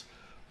classless.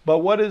 But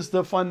what is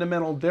the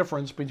fundamental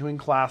difference between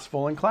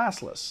classful and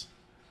classless?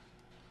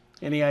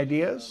 Any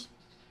ideas?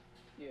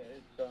 Yeah,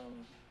 it's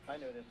I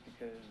know this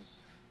because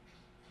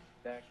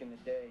back in the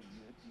day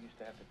you used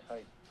to have to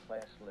type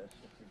classless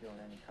if you're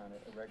doing any kind of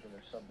irregular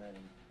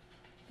subnetting.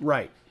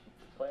 Right.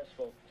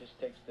 Classful just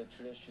takes the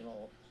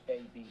traditional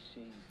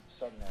ABC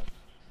subnet.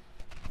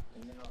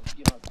 And now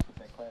you don't have to put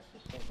that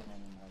classless filter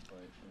anymore,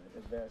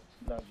 but that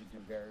allows you to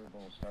do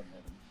variable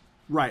subnetting.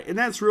 Right, and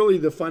that's really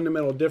the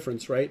fundamental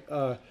difference, right?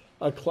 A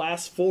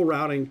classful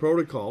routing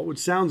protocol, which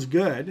sounds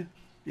good,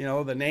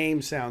 the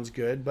name sounds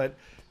good, but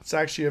it's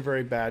actually a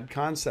very bad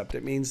concept.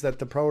 It means that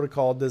the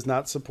protocol does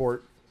not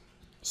support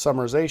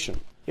summarization.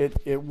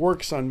 It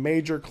works on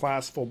major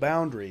classful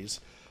boundaries.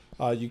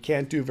 You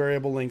can't do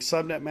variable length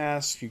subnet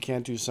masks. You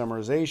can't do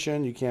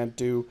summarization. You can't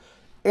do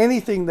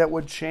anything that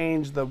would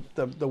change the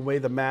way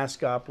the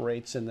mask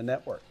operates in the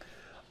network.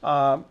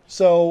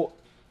 So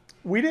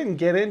we didn't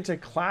get into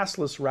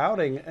classless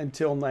routing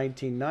until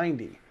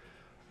 1990.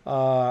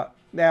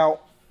 Now,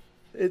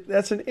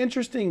 that's an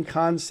interesting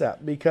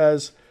concept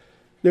because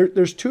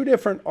there's two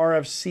different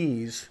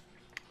RFCs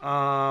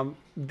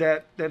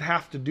that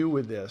have to do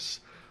with this.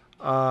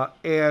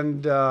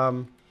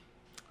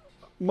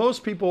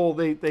 most people,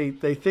 they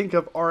think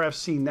of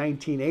RFC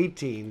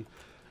 1918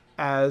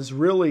 as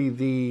really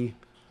the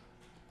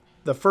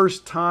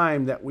first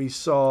time that we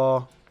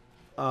saw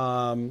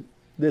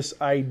this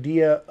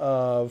idea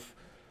of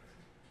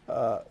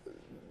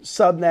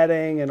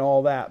subnetting and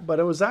all that. But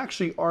it was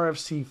actually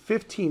RFC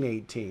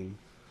 1518,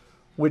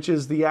 which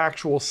is the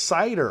actual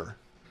CIDR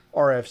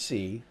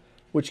RFC,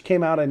 which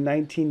came out in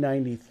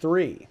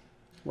 1993,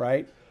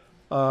 right?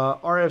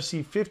 RFC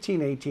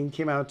 1518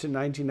 came out in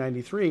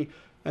 1993,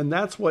 and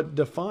that's what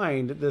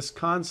defined this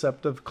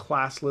concept of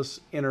classless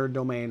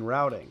inter-domain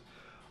routing.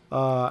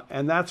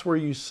 And that's where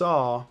you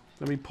saw,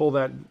 let me pull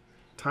that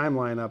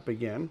timeline up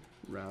again,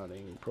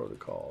 routing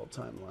protocol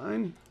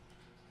timeline.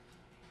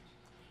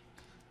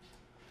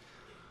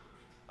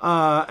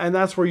 And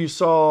that's where you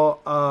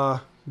saw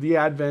the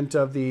advent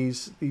of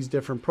these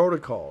different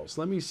protocols.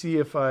 Let me see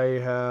if I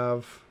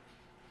have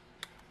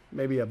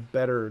maybe a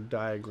better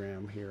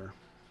diagram here.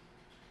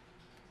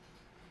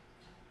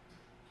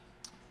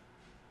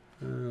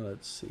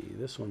 Let's see.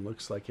 This one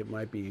looks like it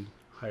might be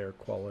higher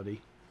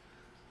quality.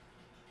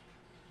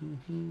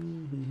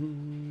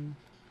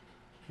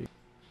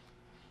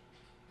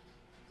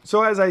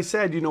 So as I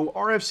said, you know,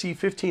 RFC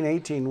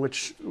 1518,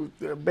 which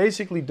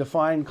basically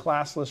defined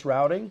classless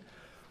routing,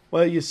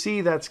 well, you see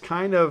that's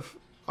kind of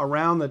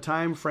around the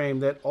time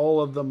frame that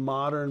all of the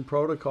modern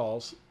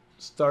protocols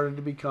started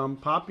to become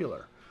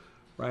popular,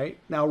 right?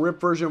 Now, RIP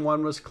version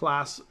 1 was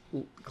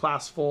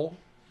classful,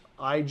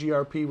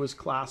 IGRP was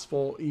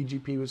classful,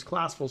 EGP was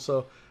classful.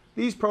 So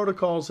these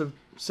protocols have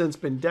since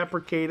been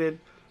deprecated,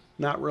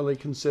 not really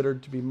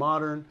considered to be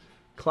modern.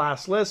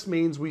 Classless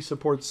means we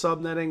support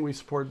subnetting, we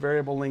support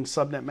variable length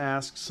subnet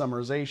masks,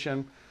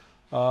 summarization,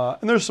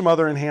 and there's some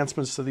other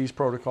enhancements to these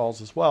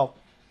protocols as well.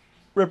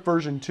 RIP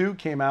version 2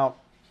 came out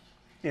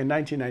in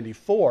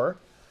 1994.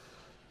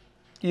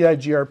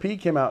 EIGRP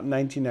came out in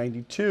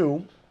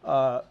 1992,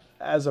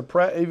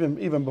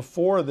 even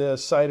before the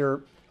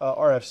CIDR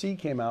RFC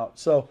came out.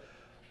 So,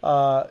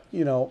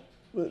 you know,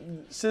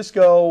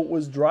 Cisco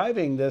was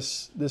driving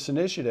this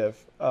initiative.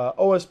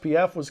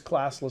 OSPF was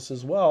classless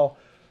as well,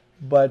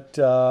 but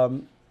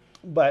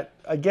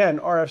again,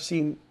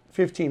 RFC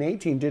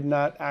 1518 did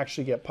not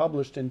actually get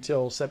published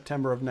until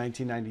September of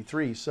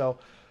 1993. So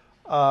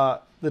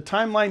the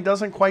timeline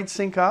doesn't quite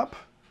sync up,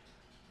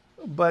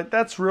 but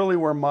that's really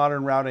where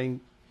modern routing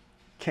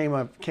came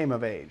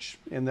of age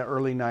in the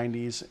early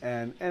 90s,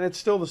 and it's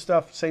still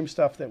the same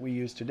stuff that we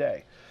use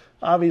today.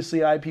 Obviously,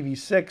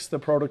 IPv6, the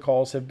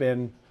protocols have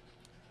been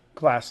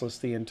classless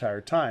the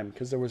entire time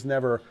because there was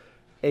never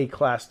a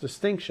class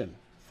distinction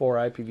for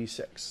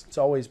IPv6. It's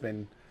always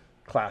been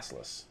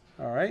classless,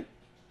 all right?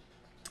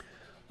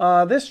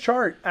 This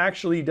chart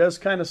actually does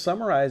kind of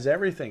summarize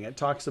everything. It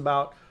talks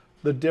about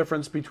the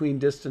difference between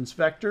distance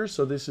vectors.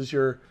 So this is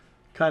your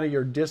kind of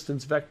your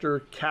distance vector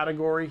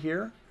category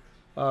here.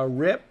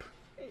 RIP,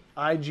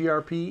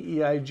 IGRP,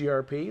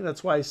 EIGRP.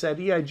 That's why I said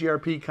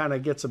EIGRP kind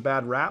of gets a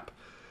bad rap,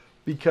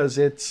 because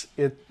it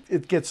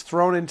gets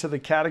thrown into the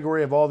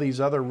category of all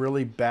these other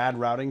really bad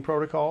routing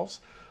protocols.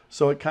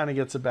 So it kind of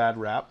gets a bad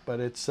rap, but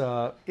it's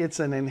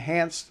an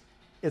enhanced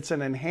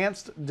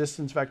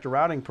distance vector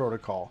routing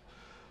protocol.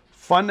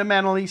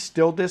 Fundamentally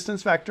still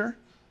distance vector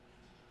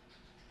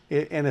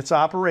in its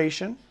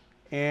operation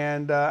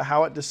and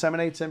how it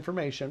disseminates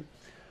information,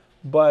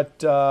 but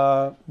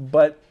does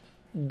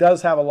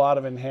have a lot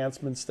of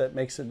enhancements that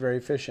makes it very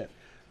efficient.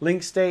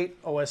 Link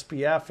state,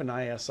 OSPF, and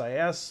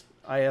ISIS.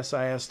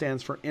 ISIS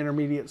stands for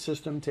intermediate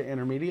system to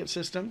intermediate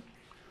system.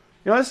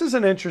 You know, this is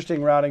an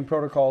interesting routing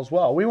protocol as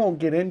well. We won't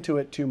get into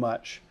it too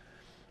much,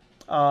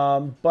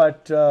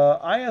 but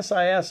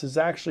ISIS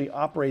actually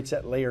operates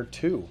at layer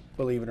 2,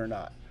 believe it or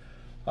not.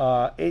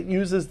 It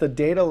uses the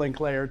data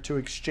link layer to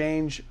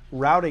exchange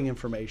routing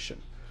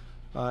information.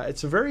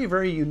 It's a very,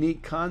 very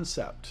unique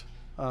concept.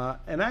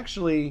 And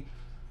actually,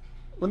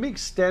 let me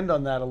extend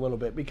on that a little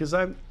bit, because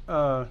I'm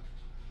a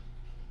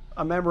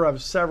member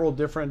of several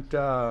different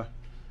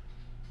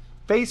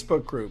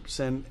Facebook groups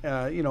and,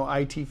 you know,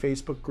 IT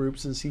Facebook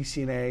groups and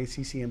CCNA,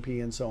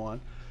 CCNP, and so on.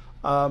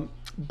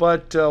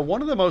 But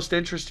one of the most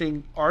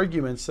interesting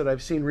arguments that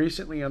I've seen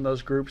recently on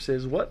those groups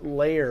is, what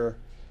layer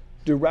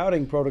do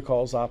routing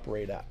protocols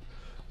operate at?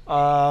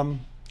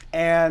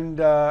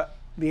 The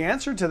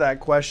answer to that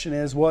question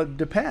is, well, it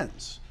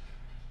depends.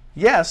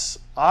 Yes,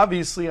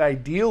 obviously,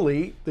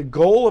 ideally, the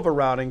goal of a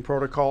routing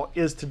protocol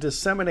is to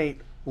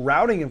disseminate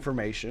routing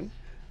information.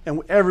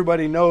 And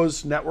everybody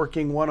knows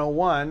networking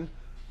 101,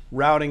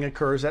 routing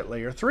occurs at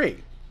layer 3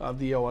 of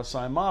the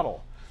OSI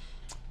model.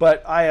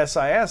 But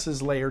ISIS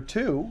is layer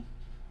 2.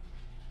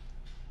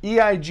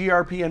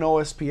 EIGRP and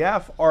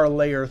OSPF are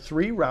layer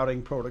 3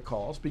 routing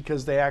protocols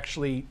because they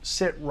actually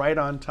sit right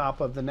on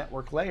top of the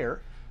network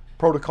layer,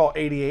 protocol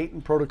 88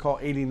 and protocol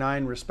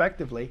 89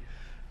 respectively.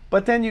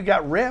 But then you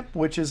got RIP,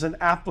 which is an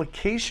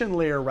application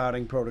layer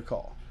routing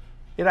protocol.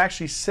 It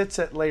actually sits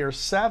at layer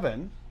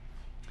 7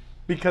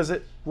 because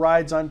it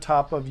rides on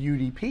top of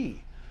UDP.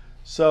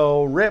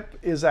 So RIP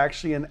is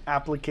actually an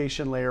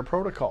application layer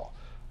protocol.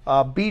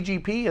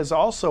 BGP is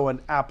also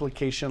an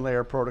application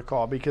layer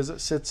protocol because it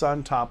sits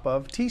on top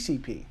of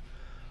TCP.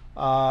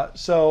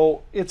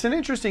 So it's an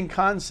interesting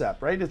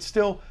concept, right? It's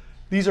still,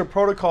 these are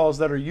protocols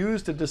that are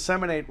used to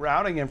disseminate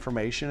routing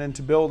information and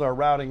to build our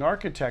routing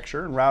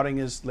architecture, and routing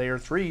is layer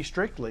 3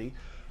 strictly,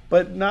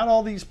 but not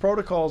all these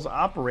protocols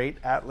operate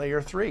at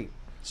layer 3.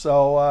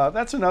 So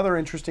that's another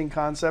interesting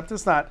concept.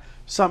 It's not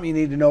something you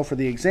need to know for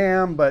the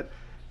exam, but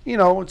you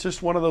know, it's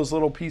just one of those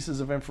little pieces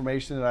of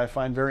information that I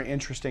find very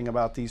interesting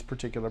about these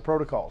particular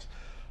protocols.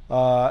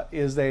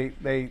 Is they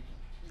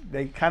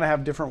kind of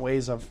have different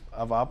ways of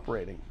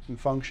operating and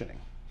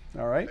functioning.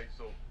 All right. Hey,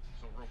 so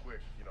real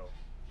quick, you know,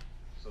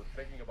 so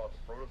thinking about the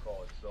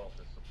protocol itself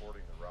that's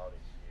supporting the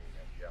routing being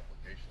at the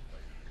application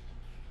layer,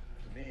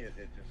 to me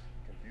it just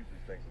confuses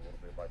things a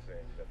little bit by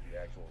saying that the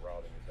actual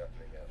routing is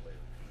happening at layer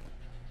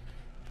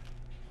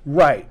 2.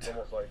 Right. It's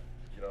almost like,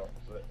 you know,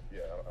 so that, yeah,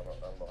 I don't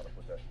know how to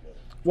put that together.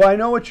 Well, I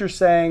know what you're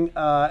saying,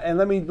 and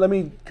let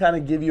me kind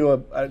of give you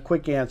a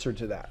quick answer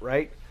to that.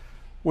 Right.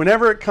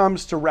 Whenever it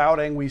comes to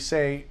routing, we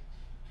say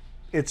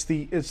it's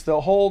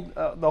the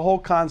whole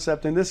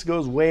concept, and this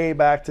goes way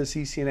back to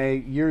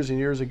CCNA years and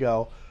years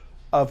ago,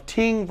 of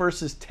ting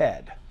versus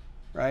ted,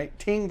 right?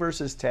 Ting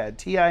versus ted,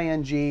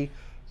 T-I-N-G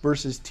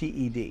versus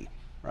T-E-D,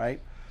 right?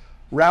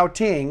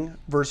 Routing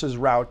versus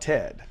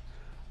routed,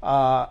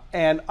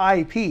 and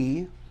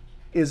IP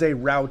is a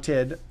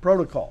routed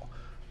protocol.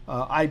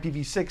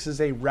 IPv6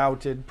 is a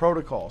routed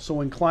protocol. So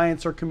when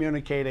clients are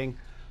communicating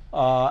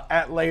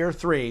at layer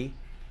 3,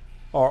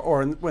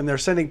 or when they're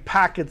sending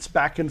packets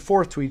back and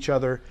forth to each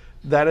other,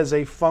 that is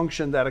a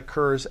function that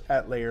occurs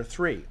at layer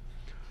 3.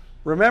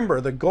 Remember,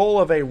 the goal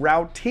of a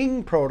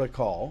routing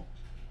protocol,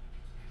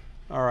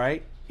 all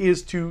right,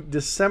 is to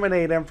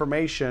disseminate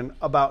information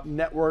about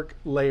network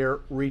layer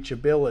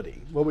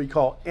reachability, what we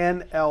call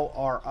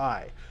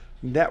NLRI,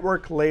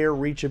 network layer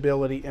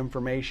reachability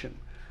information.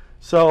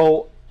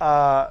 So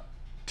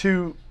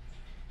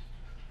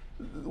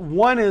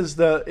one is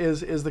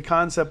the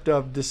concept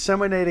of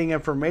disseminating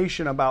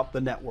information about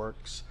the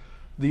networks.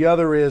 The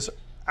other is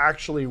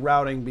actually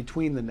routing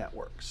between the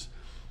networks.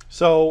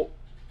 So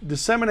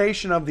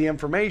dissemination of the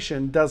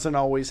information doesn't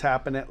always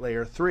happen at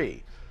layer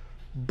 3,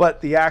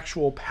 but the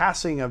actual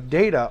passing of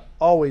data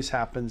always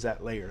happens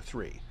at layer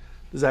 3.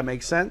 Does that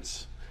make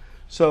sense?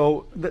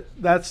 So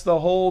that's the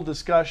whole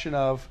discussion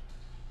of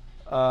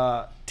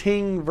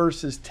ting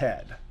versus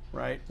ted,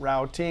 right?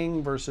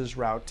 Routing versus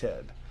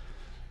routed.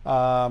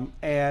 You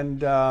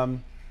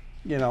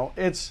know,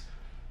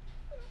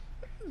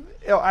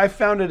 I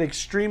found it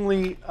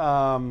extremely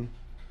kind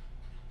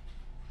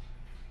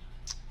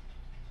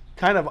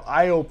of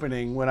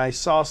eye-opening when I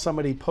saw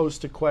somebody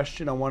post a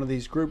question on one of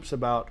these groups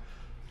about,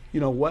 you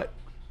know, what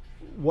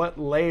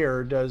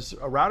layer does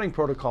a routing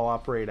protocol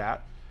operate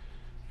at?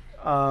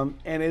 And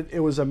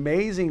it was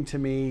amazing to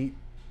me.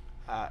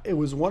 It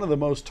was one of the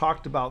most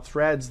talked about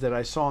threads that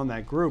I saw in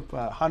that group,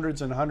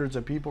 hundreds and hundreds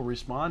of people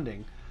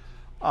responding.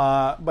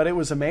 But it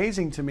was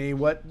amazing to me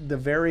what the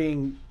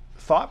varying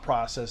thought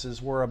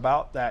processes were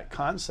about that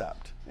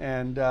concept.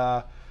 And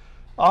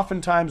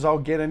oftentimes I'll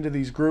get into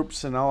these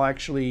groups and I'll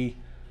actually,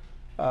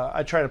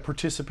 I try to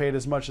participate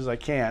as much as I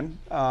can,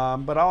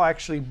 but I'll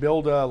actually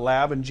build a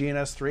lab in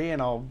GNS3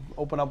 and I'll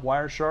open up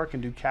Wireshark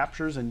and do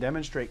captures and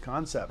demonstrate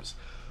concepts.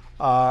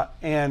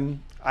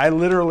 And I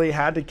literally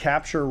had to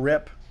capture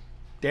RIP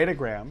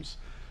datagrams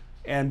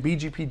and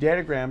BGP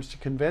datagrams to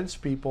convince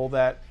people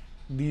that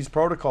these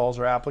protocols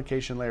are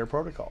application layer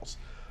protocols,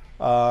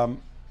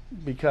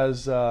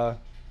 because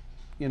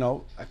you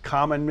know, a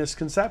common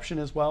misconception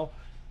is, well,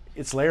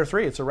 it's layer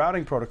 3, it's a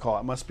routing protocol,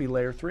 it must be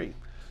layer 3.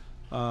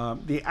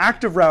 The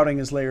act of routing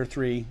is layer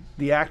 3.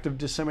 The act of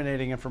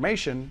disseminating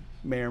information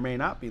may or may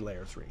not be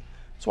layer 3.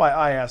 That's why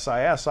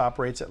ISIS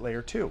operates at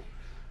layer 2,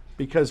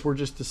 because we're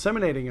just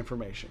disseminating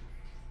information.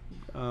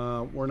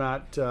 We're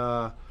not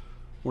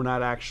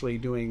actually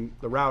doing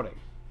the routing,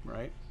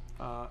 right?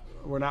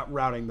 We're not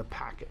routing the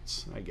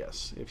packets, I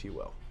guess, if you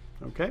will.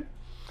 Okay,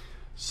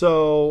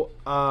 so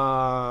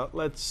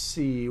let's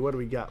see, what do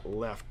we got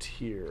left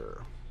here?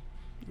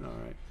 All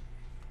right.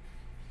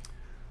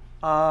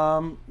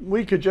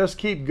 We could just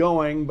keep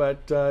going, but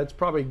it's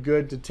probably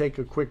good to take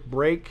a quick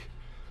break.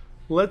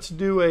 Let's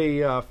do a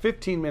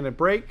 15-minute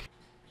break.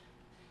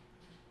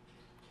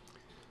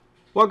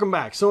 Welcome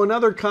back. So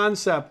another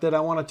concept that I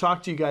want to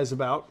talk to you guys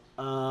about,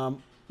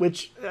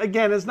 which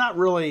again is not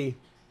really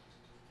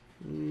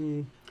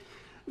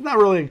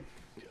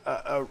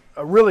a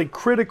really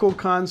critical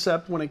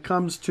concept when it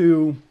comes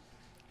to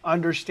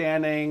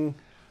understanding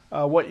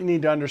what you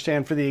need to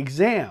understand for the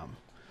exam.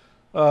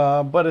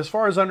 But as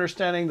far as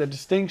understanding the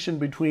distinction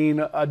between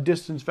a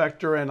distance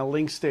vector and a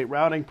link state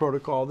routing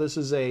protocol, this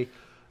is a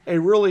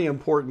really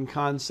important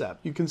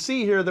concept. You can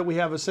see here that we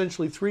have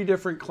essentially 3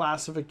 different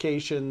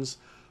classifications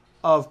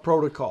of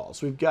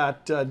protocols. We've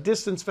got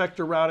distance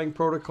vector routing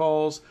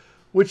protocols,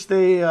 which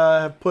they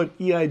have put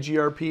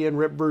EIGRP and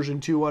RIP version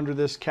 2 under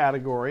this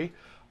category.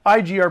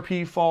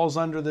 IGRP falls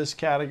under this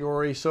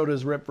category, so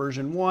does RIP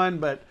version 1,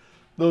 but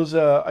Those,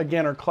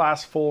 again, are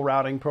class full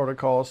routing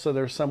protocols, so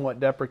they're somewhat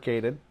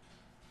deprecated.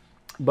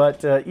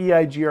 But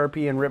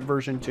EIGRP and RIP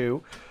version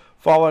 2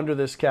 fall under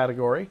this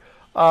category.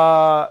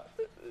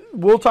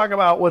 We'll talk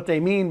about what they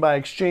mean by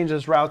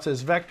exchanges routes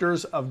as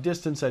vectors of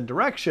distance and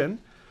direction.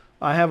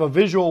 I have a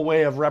visual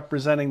way of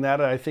representing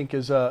that I think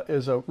is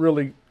a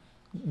really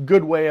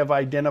good way of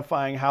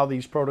identifying how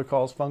these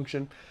protocols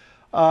function.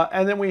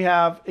 And then we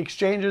have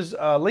exchanges,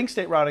 link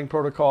state routing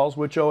protocols,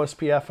 which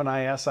OSPF and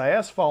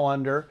ISIS fall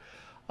under.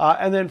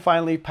 And then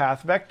finally,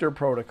 path vector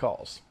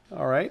protocols.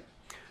 All right.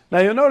 Now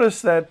you'll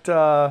notice that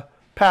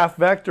path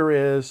vector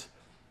is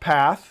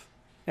path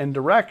and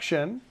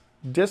direction,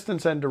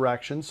 distance and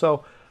direction.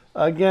 So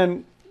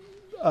again,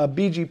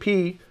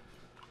 BGP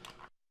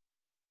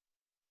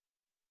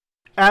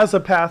as a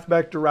path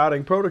vector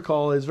routing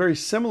protocol is very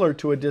similar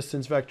to a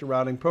distance vector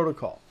routing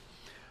protocol.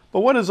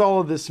 But what does all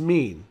of this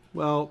mean?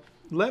 Well,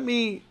 let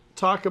me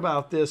talk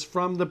about this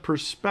from the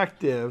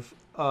perspective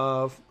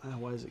of,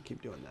 why does it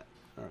keep doing that?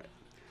 All right.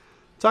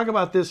 Talk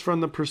about this from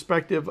the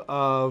perspective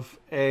of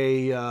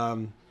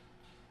a,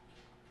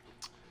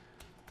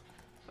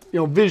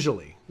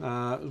 visually,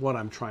 what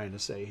I'm trying to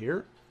say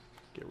here.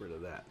 Get rid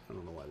of that. I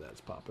don't know why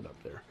that's popping up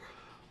there.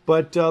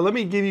 But let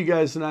me give you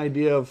guys an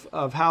idea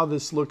of how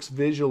this looks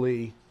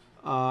visually.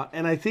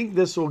 And I think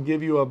this will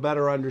give you a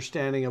better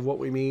understanding of what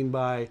we mean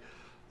by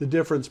the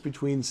difference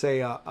between, say,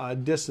 a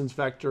distance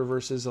vector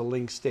versus a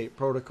link state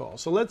protocol.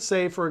 So let's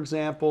say, for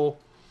example,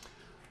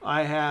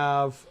 I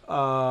have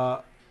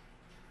a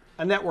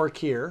network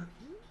here.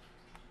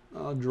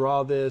 I'll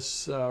draw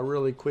this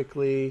really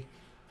quickly.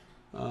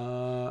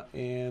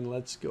 And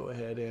let's go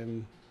ahead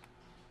and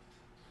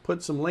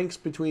put some links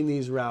between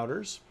these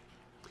routers.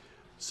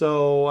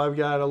 So I've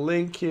got a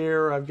link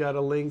here, I've got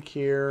a link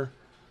here,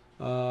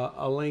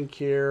 a link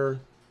here,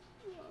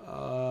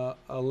 a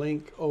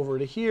link over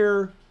to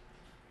here,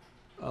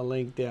 a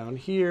link down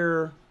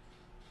here.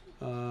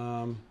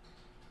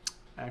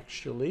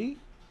 Actually,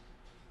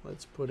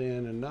 let's put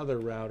in another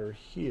router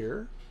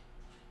here.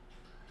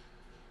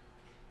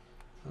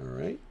 All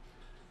right.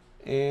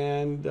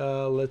 And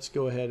let's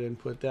go ahead and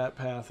put that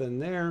path in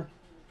there.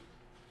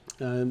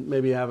 And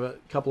maybe have a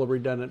couple of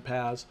redundant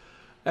paths.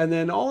 And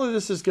then all of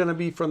this is going to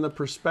be from the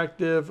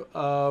perspective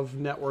of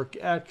network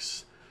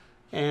X.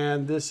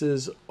 And this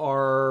is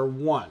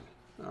R1.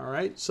 All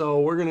right.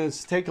 So we're going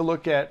to take a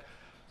look at,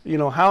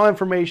 how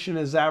information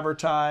is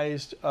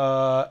advertised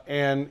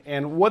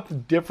and what the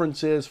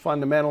difference is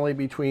fundamentally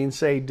between,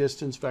 say,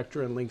 distance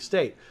vector and link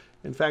state.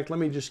 In fact, let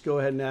me just go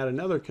ahead and add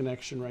another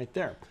connection right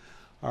there.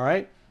 All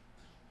right.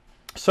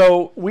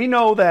 So we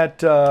know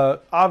that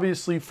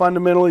obviously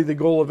fundamentally the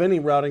goal of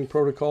any routing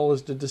protocol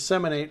is to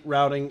disseminate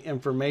routing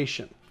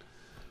information.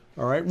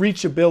 All right,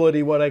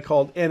 reachability, what I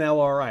called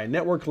NLRI,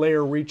 network layer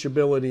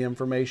reachability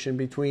information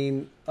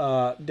between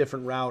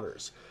different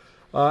routers.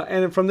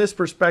 And from this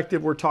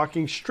perspective, we're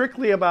talking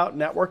strictly about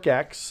network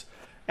X,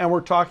 and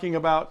we're talking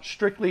about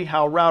strictly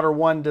how router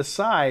 1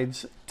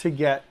 decides to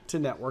get to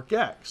network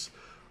X.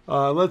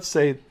 Let's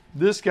say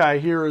this guy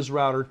here is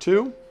router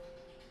 2.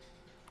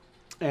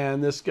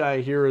 And this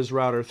guy here is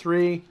router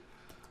 3,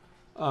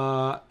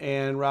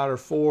 and router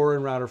 4,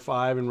 and router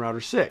 5, and router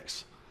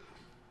 6.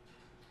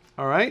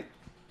 All right.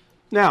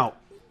 Now,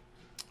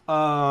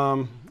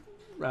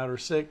 router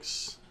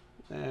 6,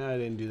 I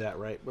didn't do that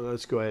right, but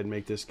let's go ahead and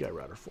make this guy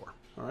router 4.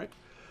 All right.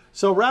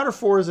 So router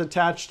 4 is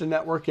attached to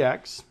network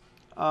X,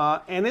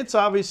 and it's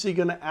obviously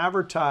going to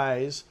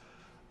advertise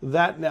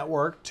that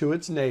network to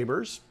its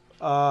neighbors,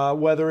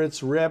 whether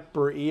it's RIP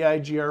or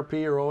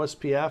EIGRP or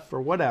OSPF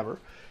or whatever.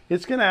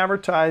 It's going to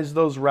advertise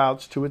those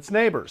routes to its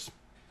neighbors.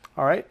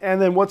 All right.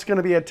 And then what's going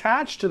to be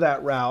attached to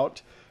that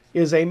route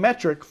is a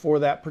metric for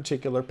that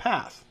particular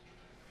path.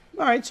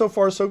 All right. So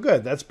far, so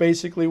good. That's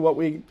basically what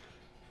we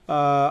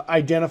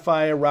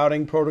identify a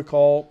routing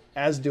protocol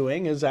as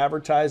doing, is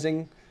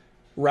advertising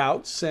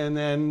routes and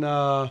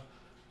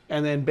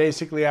then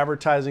basically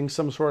advertising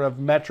some sort of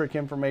metric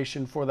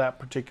information for that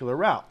particular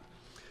route.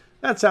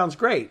 That sounds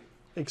great,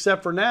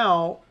 except for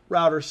now,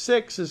 router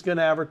 6 is going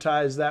to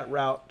advertise that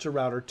route to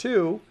router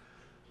 2.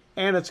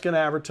 And it's going to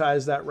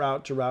advertise that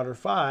route to router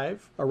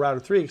 5, or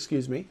router 3,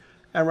 excuse me.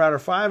 And router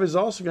 5 is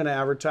also going to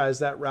advertise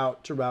that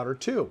route to router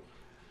 2.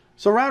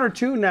 So router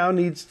 2 now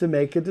needs to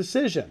make a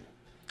decision.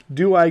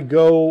 Do I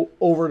go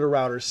over to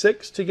router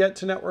 6 to get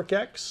to network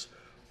X?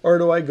 Or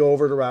do I go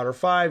over to router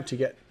 5 to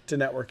get to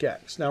network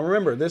X? Now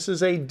remember, this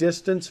is a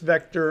distance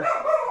vector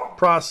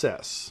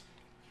process.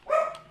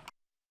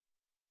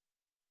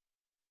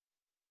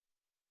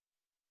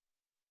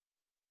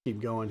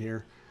 Keep going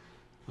here.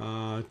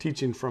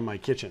 Teaching from my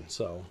kitchen,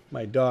 so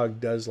my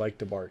dog does like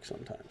to bark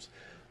sometimes.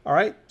 All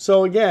right,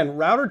 so again,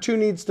 router 2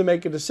 needs to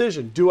make a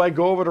decision. Do I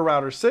go over to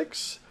router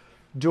 6?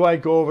 Do I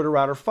go over to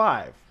router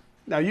 5?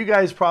 Now, you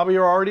guys probably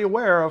are already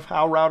aware of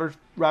how router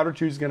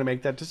 2 is going to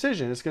make that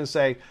decision. It's going to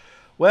say,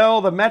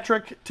 well, the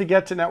metric to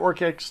get to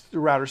network X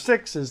through router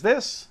 6 is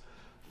this.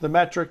 The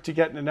metric to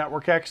get to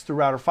network X through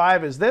router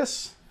 5 is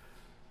this.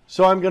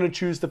 So I'm going to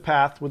choose the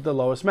path with the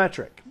lowest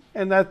metric.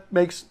 And that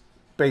makes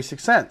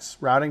basic sense.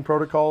 Routing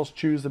protocols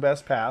choose the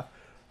best path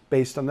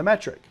based on the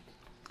metric.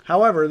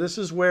 However, this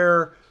is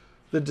where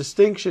the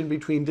distinction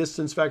between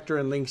distance vector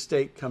and link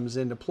state comes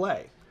into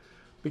play.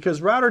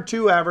 Because router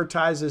 2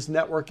 advertises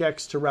network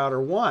X to router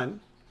 1,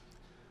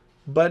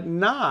 but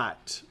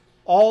not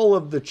all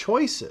of the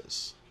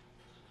choices.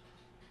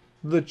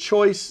 The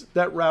choice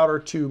that router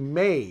 2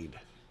 made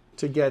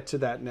to get to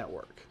that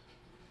network.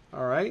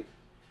 All right?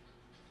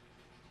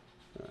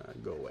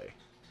 Go away.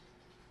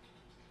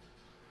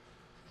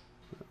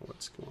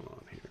 What's going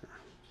on here?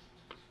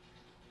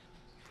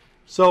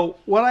 So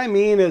what I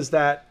mean is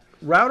that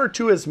router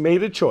 2 has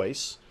made a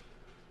choice.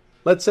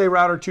 Let's say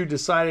router 2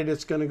 decided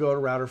it's going to go to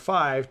router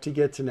 5 to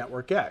get to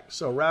network X.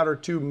 So router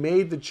 2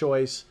 made the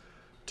choice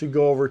to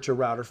go over to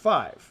router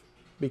 5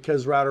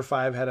 because router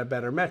 5 had a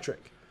better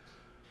metric.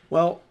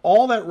 Well,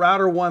 all that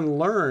router 1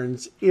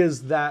 learns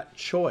is that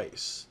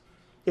choice.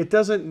 It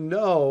doesn't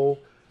know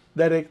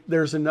that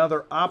there's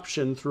another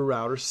option through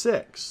router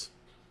 6.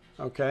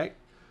 Okay?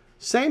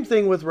 Same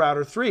thing with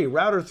router 3.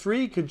 Router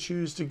 3 could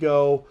choose to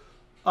go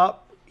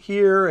up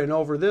here and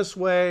over this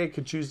way,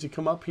 could choose to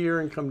come up here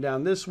and come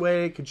down this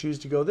way, could choose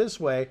to go this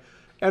way,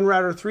 and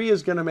router 3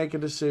 is going to make a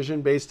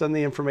decision based on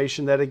the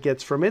information that it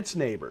gets from its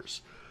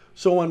neighbors.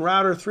 So when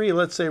router 3,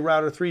 let's say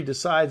router 3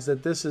 decides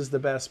that this is the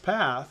best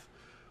path,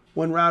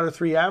 when router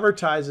 3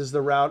 advertises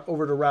the route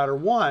over to router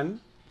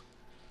 1,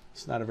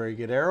 it's not a very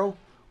good arrow,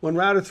 when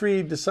router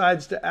 3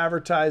 decides to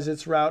advertise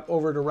its route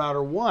over to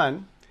router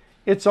 1,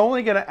 it's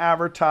only going to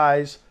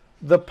advertise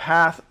the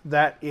path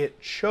that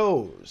it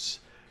chose.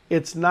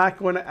 It's not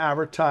going to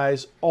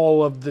advertise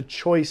all of the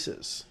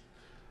choices.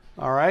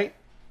 All right?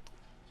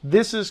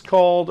 This is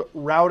called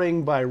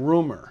routing by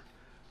rumor,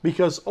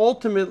 because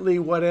ultimately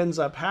what ends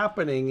up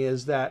happening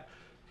is that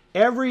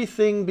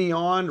everything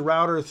beyond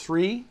router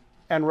 3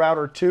 and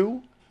router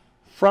 2,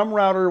 from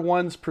router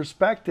 1's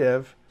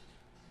perspective,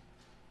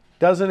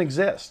 doesn't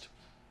exist.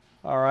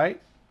 All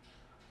right?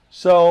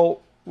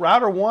 So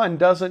router 1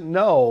 doesn't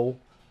know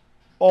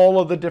all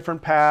of the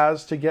different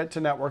paths to get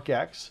to network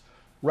X.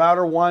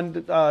 Router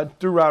 1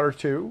 through router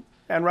 2,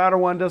 and router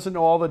 1 doesn't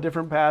know all the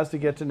different paths to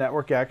get to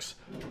network X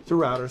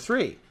through router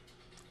 3.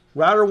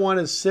 Router 1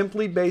 is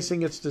simply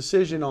basing its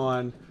decision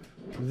on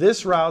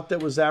this route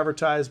that was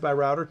advertised by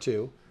router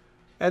 2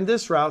 and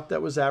this route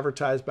that was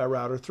advertised by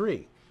router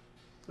 3.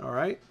 All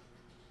right?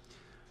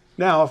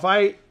 Now, if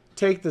I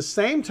take the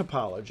same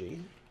topology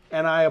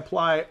and I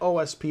apply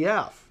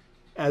OSPF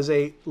as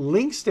a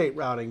link state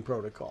routing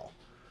protocol,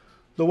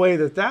 the way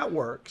that that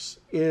works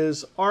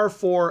is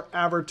R4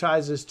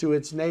 advertises to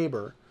its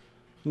neighbor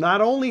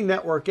not only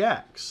network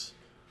X,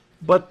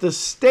 but the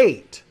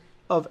state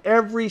of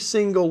every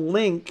single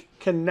link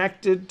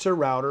connected to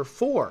router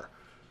 4,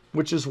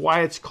 which is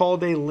why it's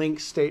called a link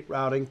state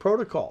routing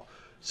protocol.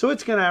 So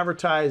it's going to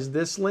advertise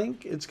this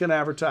link, it's going to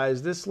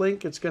advertise this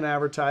link, it's going to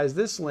advertise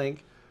this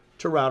link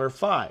to router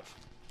 5.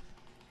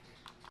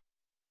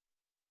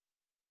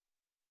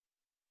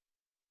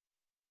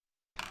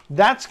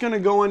 That's going to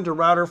go into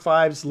router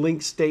 5's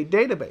link state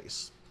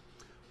database.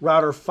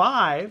 Router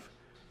 5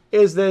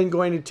 is then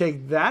going to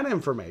take that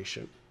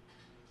information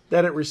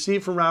that it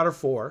received from router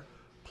 4,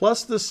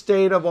 plus the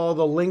state of all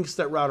the links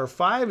that router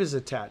 5 is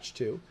attached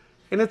to,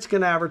 and it's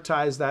going to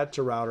advertise that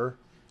to router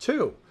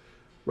 2.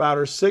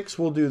 Router 6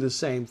 will do the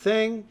same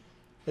thing,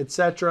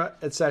 etc.,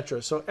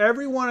 etc. So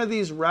every one of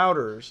these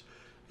routers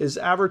is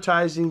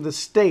advertising the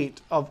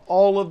state of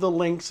all of the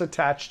links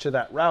attached to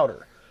that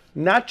router.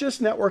 Not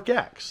just network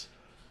X,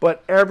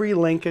 but every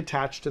link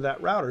attached to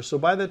that router. So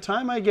by the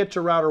time I get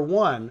to router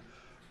 1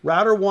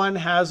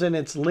 has in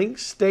its link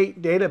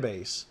state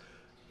database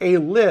a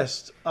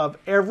list of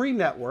every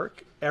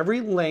network,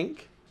 every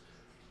link,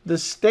 the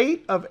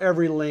state of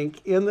every link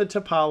in the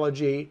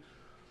topology,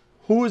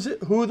 who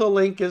the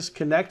link is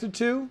connected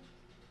to,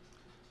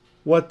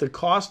 what the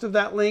cost of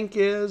that link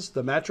is,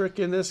 the metric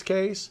in this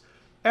case,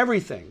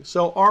 everything.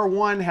 So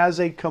R1 has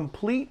a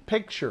complete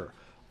picture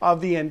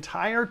of the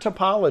entire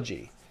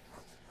topology.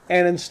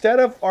 And instead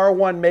of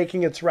R1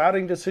 making its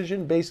routing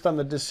decision based on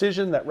the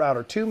decision that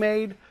router 2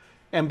 made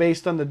and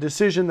based on the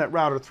decision that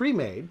router 3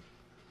 made,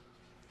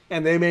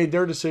 and they made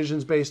their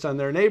decisions based on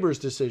their neighbors'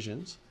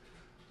 decisions,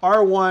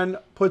 R1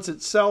 puts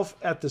itself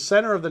at the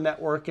center of the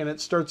network and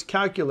it starts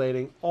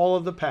calculating all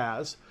of the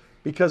paths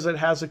because it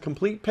has a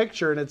complete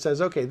picture and it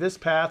says, okay, this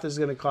path is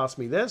going to cost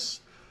me this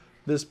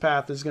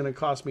path is going to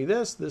cost me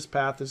this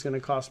path is going to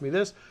cost me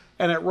this,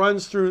 and it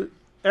runs through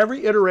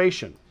every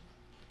iteration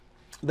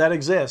that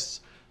exists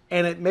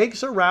and it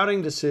makes a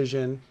routing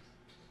decision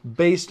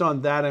based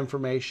on that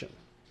information.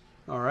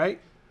 All right?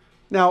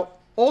 Now,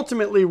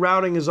 ultimately,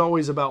 routing is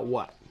always about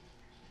what?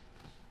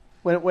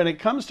 When it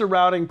comes to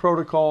routing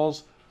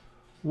protocols,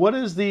 what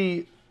is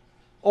the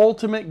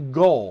ultimate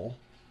goal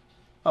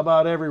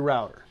about every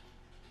router?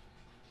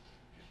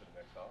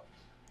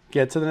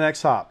 Get to the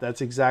next hop.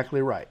 That's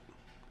exactly right.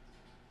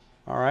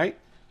 All right?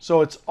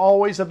 So it's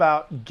always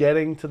about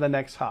getting to the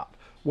next hop.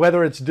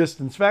 Whether it's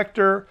distance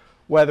vector,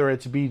 whether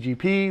it's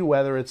BGP,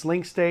 whether it's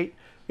link state,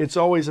 it's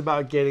always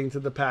about getting to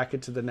the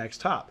packet to the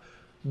next hop.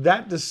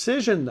 That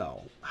decision,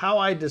 though, how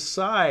I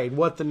decide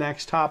what the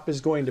next hop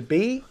is going to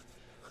be,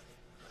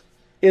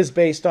 is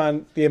based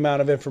on the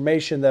amount of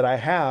information that I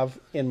have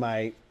in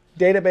my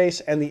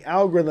database and the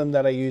algorithm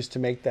that I use to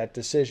make that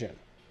decision.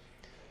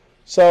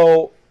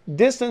 So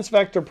distance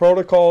vector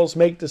protocols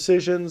make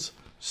decisions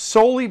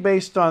solely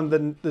based on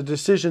the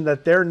decision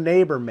that their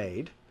neighbor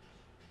made,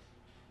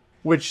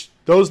 which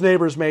those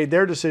neighbors made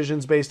their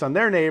decisions based on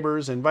their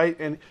neighbors, and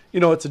you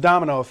know, it's a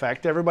domino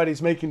effect.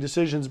 Everybody's making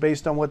decisions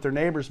based on what their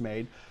neighbors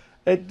made.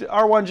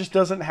 R1 just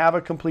doesn't have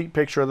a complete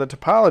picture of the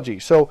topology.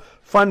 So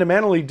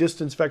fundamentally,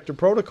 distance vector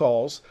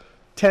protocols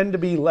tend to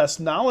be less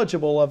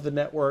knowledgeable of the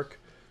network,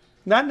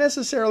 not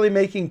necessarily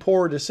making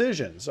poor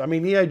decisions. I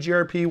mean,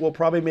 EIGRP will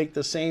probably make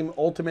the same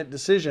ultimate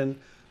decision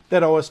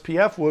that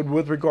OSPF would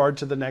with regard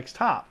to the next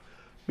hop,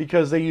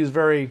 because they use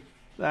very,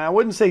 I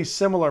wouldn't say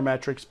similar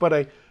metrics,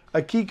 but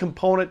a key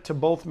component to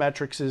both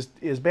metrics is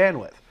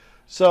bandwidth.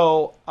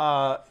 So,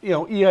 you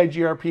know,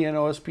 EIGRP and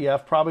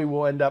OSPF probably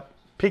will end up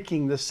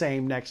picking the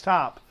same next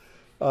hop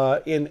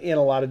in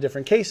a lot of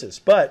different cases.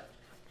 But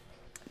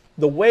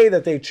the way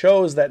that they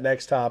chose that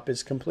next hop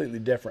is completely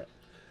different.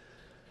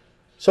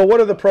 So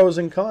what are the pros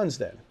and cons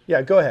then?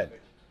 Yeah, go ahead.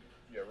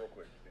 Yeah, real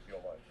quick, if you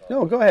don't mind.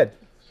 No, go ahead.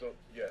 So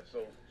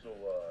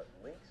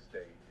link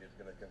state is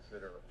going to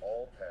consider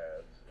all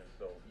paths, and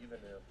so even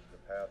if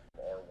the path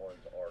from R1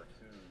 to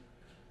R2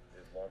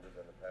 is longer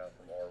than the path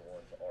from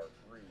R1 to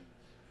R3,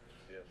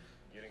 if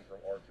getting from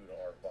R2 to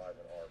R5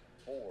 and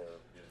R4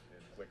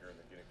 is quicker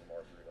than getting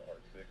from R3 to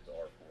R6 to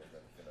R4,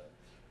 then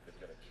it's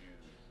gonna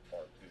choose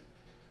R2.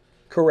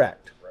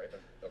 Correct. Right?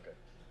 Okay.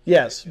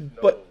 Yes, it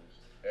knows but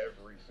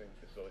every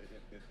single, so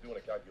it's doing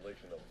a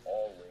calculation of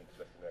all links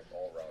that connect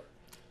all routers.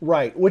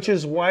 right, which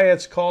is why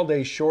it's called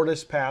a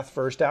shortest path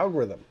first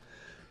algorithm,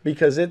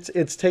 because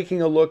it's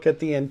taking a look at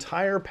the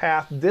entire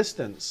path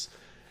distance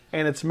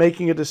and it's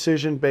making a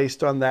decision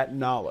based on that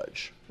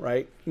knowledge.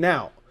 Right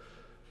now,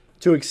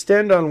 to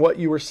extend on what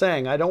you were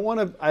saying, I don't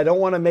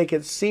want to make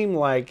it seem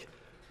like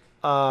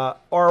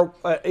our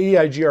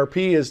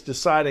EIGRP is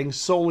deciding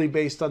solely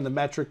based on the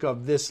metric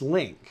of this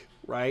link,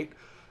 right?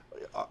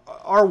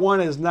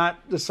 R1 is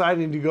not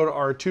deciding to go to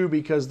R2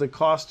 because the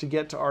cost to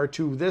get to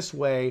R2 this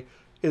way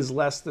is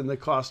less than the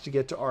cost to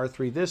get to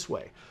R3 this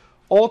way.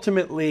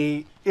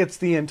 Ultimately, it's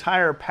the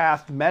entire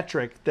path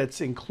metric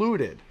that's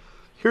included.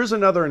 Here's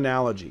another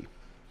analogy,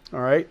 all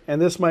right? And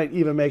this might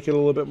even make it a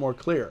little bit more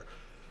clear.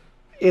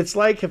 It's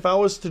like if I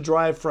was to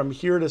drive from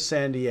here to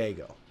San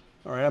Diego.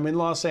 All right, I'm in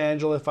Los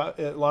Angeles.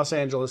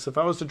 If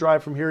I was to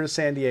drive from here to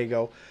San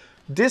Diego,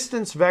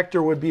 distance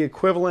vector would be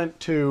equivalent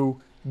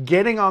to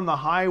getting on the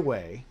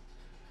highway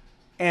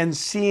and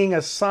seeing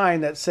a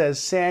sign that says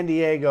San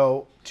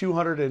Diego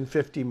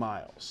 250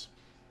 miles.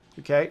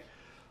 Okay?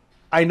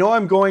 I know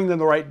I'm going in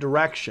the right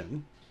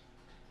direction,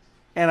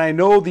 and I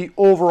know the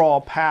overall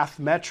path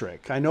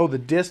metric. I know the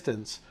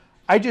distance.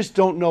 I just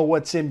don't know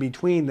what's in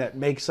between that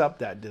makes up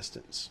that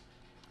distance,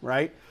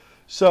 right?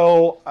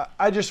 So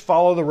I just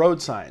follow the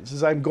road signs.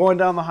 As I'm going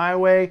down the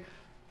highway,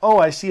 oh,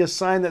 I see a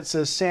sign that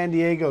says San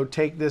Diego,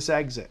 take this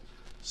exit.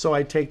 So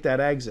I take that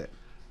exit.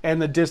 And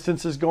the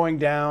distance is going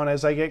down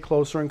as I get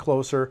closer and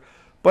closer.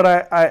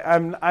 But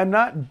I'm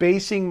not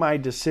basing my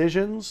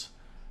decisions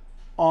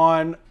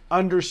on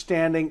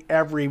understanding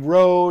every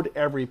road,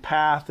 every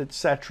path,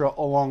 etc.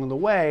 along the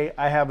way.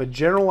 I have a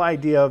general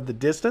idea of the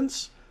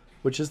distance,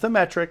 which is the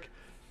metric,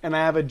 and I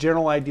have a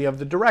general idea of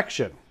the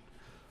direction.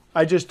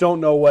 I just don't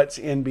know what's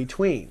in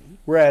between.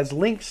 Whereas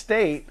link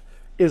state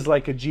is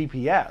like a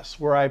GPS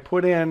where I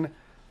put in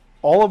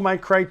all of my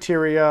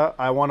criteria.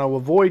 I want to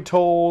avoid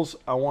tolls.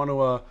 I want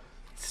to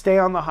stay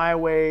on the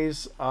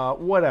highways,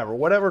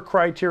 whatever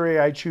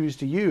criteria I choose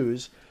to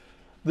use.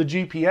 The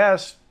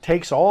GPS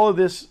takes all of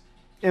this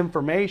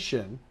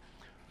information,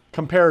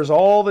 compares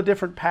all the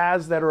different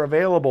paths that are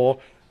available,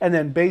 and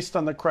then based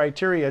on the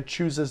criteria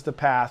chooses the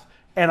path.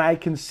 And I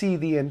can see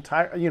the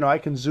entire, I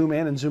can zoom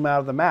in and zoom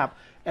out of the map,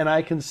 and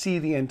I can see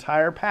the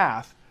entire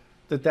path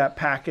that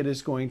packet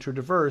is going to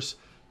traverse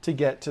to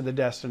get to the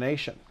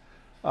destination.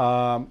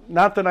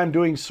 Not that I'm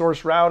doing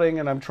source routing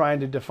and I'm trying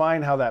to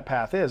define how that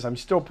path is. I'm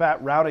still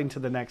routing to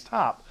the next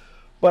hop,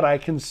 but I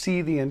can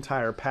see the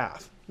entire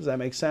path. Does that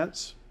make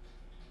sense?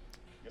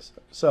 Yes.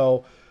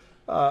 So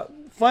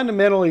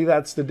fundamentally,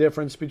 that's the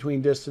difference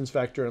between distance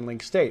vector and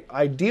link state.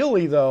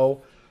 Ideally,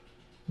 though,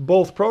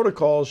 both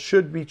protocols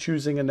should be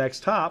choosing a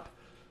next hop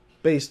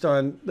based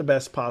on the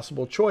best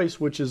possible choice,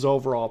 which is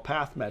overall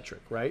path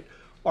metric, right?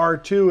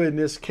 R2 in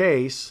this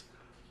case,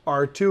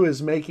 R2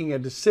 is making a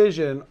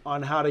decision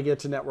on how to get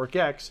to network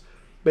X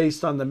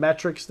based on the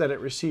metrics that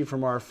it received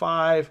from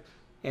R5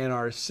 and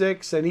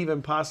R6 and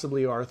even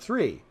possibly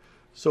R3.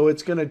 So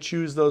it's going to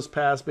choose those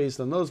paths based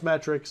on those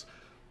metrics.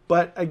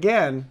 But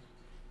again,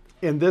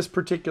 in this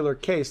particular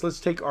case, let's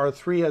take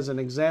R3 as an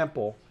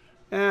example.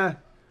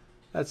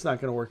 That's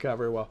not going to work out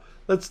very well.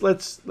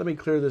 Let me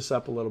clear this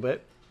up a little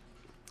bit.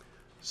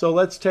 So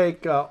let's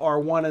take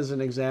R1 as an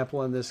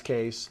example in this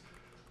case.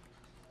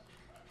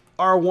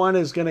 R1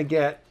 is going to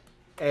get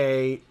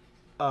a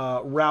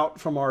a route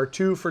from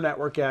R2 for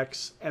network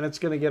X, and it's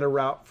going to get a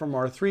route from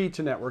R3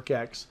 to network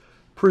X.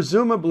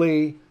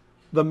 Presumably,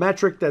 the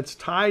metric that's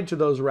tied to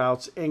those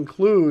routes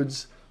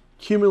includes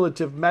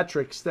cumulative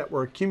metrics that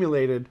were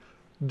accumulated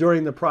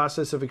during the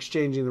process of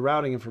exchanging the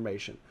routing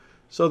information.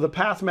 So the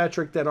path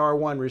metric that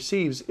R1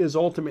 receives is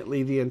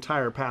ultimately the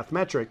entire path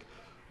metric.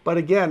 But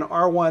again,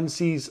 R1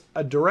 sees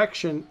a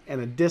direction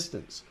and a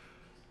distance.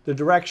 The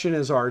direction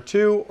is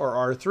R2 or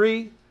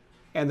R3,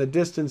 and the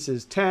distance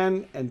is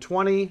 10 and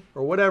 20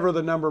 or whatever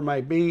the number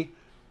might be.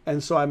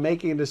 And so I'm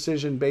making a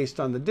decision based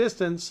on the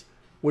distance,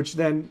 which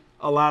then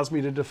allows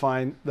me to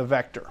define the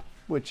vector,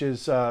 which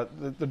is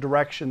the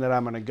direction that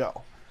I'm going to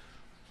go.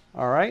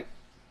 All right.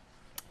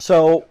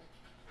 So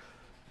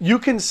you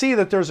can see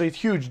that there's a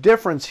huge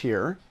difference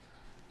here.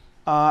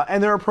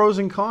 And there are pros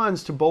and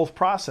cons to both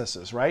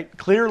processes, right?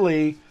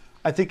 Clearly,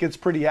 I think it's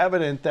pretty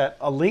evident that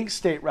a link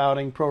state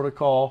routing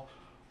protocol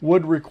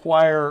would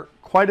require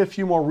quite a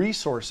few more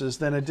resources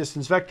than a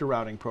distance vector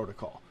routing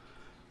protocol,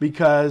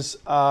 because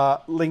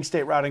link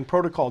state routing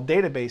protocol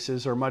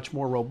databases are much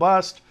more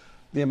robust.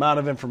 The amount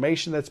of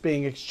information that's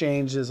being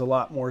exchanged is a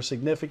lot more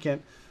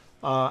significant,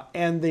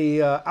 and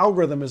the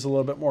algorithm is a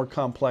little bit more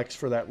complex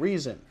for that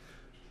reason.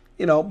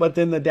 You know, but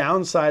then the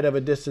downside of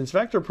a distance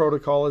vector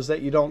protocol is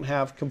that you don't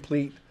have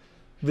complete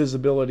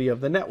visibility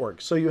of the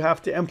network. So you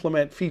have to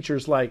implement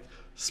features like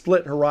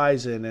split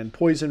horizon and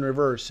poison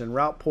reverse and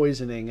route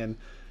poisoning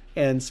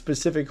and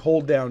specific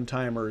hold down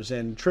timers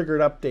and triggered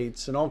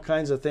updates and all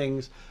kinds of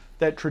things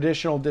that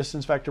traditional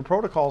distance vector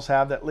protocols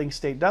have that link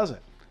state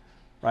doesn't,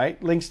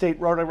 right? Link state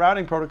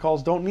routing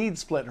protocols don't need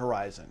split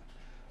horizon.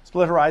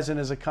 Split horizon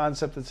is a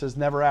concept that says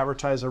never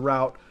advertise a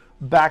route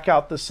back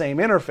out the same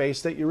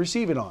interface that you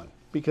receive it on,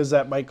 because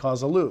that might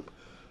cause a loop.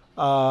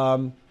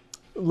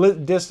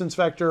 Distance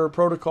vector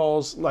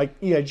protocols like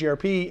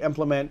EIGRP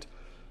implement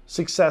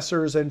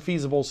successors and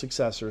feasible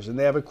successors, and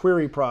they have a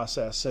query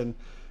process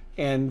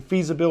and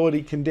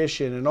feasibility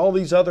condition and all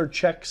these other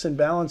checks and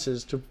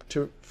balances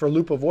for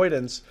loop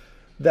avoidance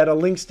that a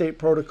link state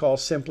protocol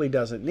simply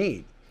doesn't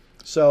need.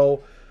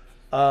 So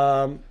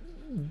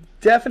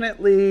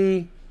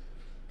definitely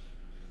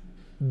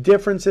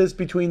differences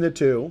between the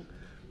two.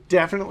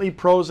 Definitely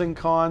pros and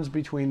cons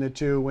between the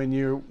two when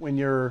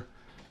you're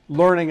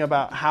learning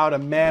about how to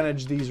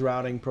manage these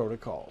routing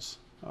protocols.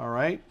 All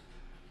right,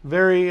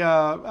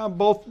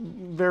 both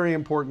very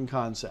important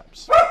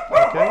concepts.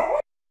 Okay.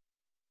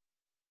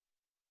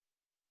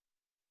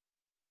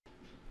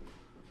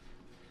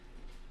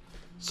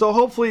 So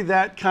hopefully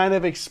that kind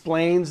of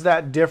explains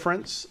that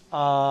difference.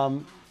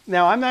 Now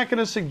I'm not going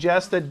to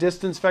suggest that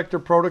distance vector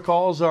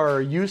protocols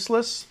are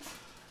useless,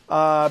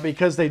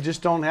 because they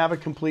just don't have a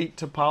complete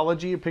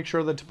topology, a picture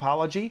of the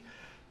topology.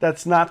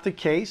 That's not the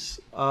case.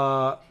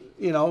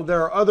 You know,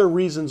 there are other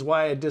reasons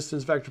why a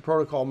distance vector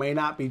protocol may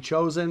not be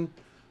chosen,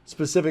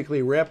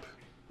 specifically RIP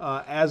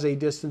as a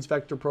distance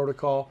vector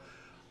protocol.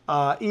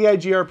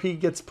 EIGRP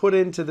gets put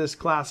into this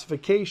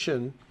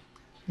classification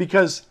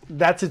because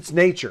that's its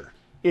nature.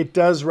 It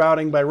does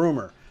routing by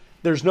rumor.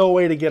 There's no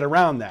way to get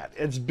around that.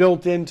 It's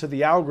built into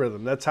the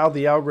algorithm. That's how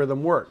the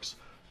algorithm works.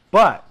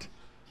 But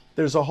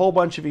there's a whole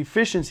bunch of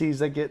efficiencies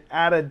that get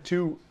added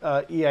to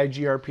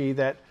EIGRP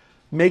that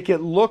make it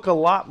look a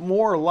lot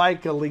more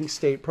like a link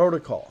state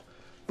protocol.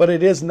 But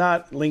it is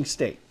not link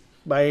state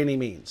by any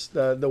means.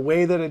 The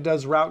way that it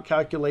does route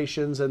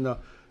calculations and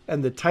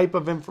the type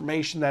of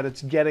information that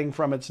it's getting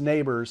from its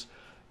neighbors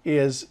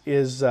is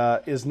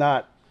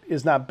not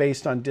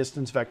based on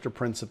distance vector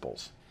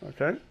principles.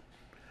 Okay.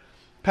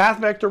 Path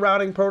vector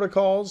routing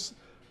protocols,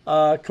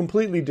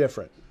 completely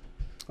different.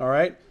 All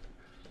right.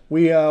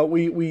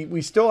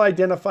 We still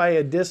identify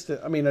a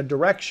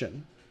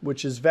direction,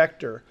 which is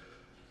vector,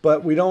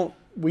 but we don't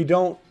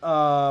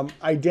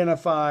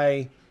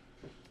identify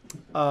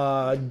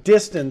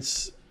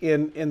distance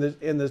in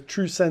the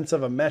true sense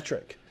of a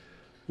metric.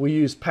 We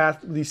use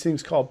these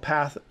things called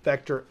path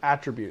vector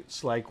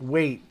attributes like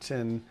weight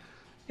and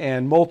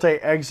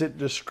multi-exit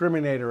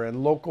discriminator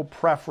and local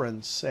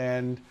preference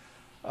and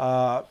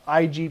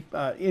IG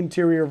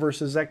interior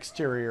versus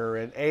exterior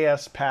and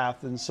AS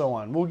path and so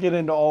on. We'll get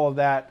into all of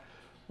that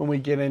when we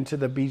get into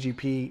the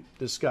BGP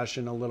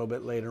discussion a little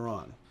bit later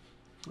on.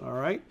 All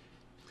right.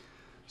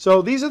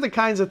 So these are the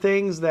kinds of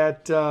things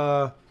that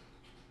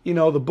you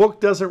know, the book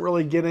doesn't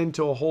really get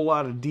into a whole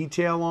lot of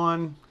detail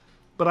on,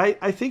 but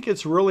I think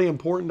it's really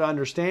important to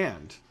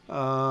understand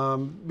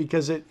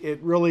because it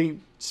really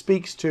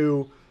speaks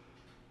to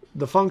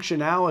the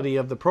functionality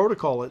of the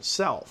protocol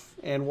itself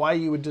and why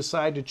you would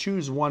decide to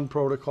choose one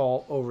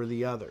protocol over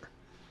the other.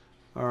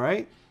 All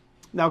right.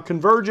 Now,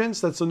 convergence,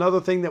 that's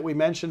another thing that we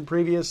mentioned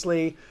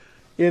previously.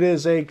 It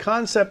is a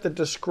concept that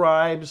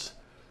describes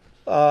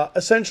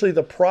essentially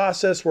the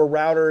process where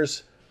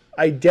routers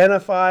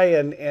identify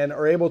and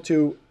are able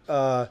to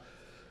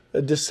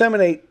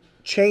disseminate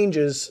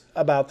changes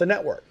about the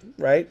network,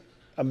 right?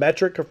 A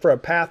metric for a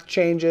path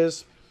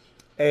changes,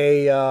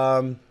 a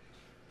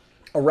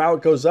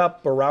route goes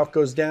up, a route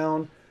goes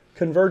down.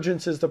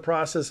 Convergence is the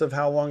process of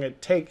how long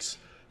it takes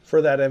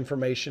for that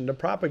information to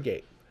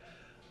propagate.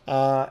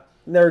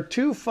 There are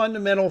two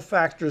fundamental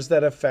factors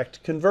that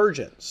affect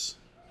convergence.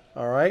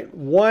 All right,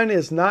 one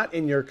is not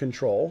in your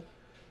control,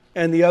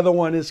 and the other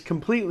one is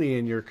completely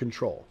in your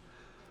control.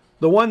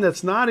 The one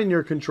that's not in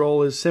your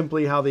control is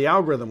simply how the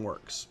algorithm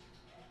works.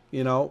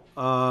 You know,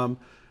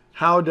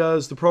 how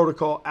does the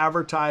protocol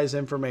advertise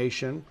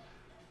information?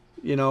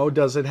 You know,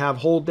 does it have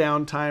hold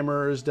down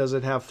timers? Does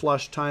it have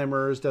flush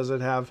timers? Does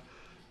it have,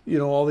 you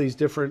know, all these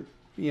different,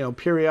 you know,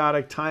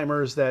 periodic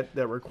timers that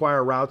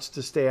require routes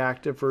to stay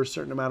active for a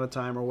certain amount of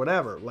time or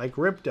whatever, like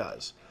RIP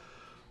does.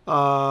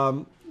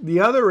 The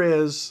other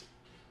is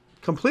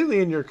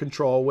completely in your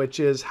control, which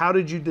is how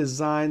did you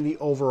design the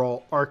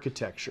overall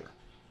architecture?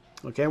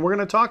 Okay, and we're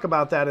going to talk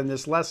about that in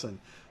this lesson.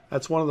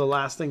 That's one of the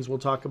last things we'll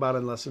talk about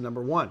in lesson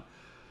number 1,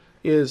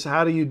 is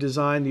how do you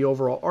design the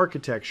overall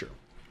architecture?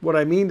 What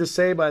I mean to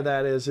say by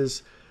that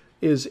is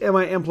am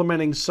I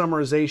implementing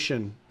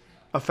summarization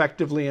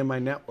effectively in my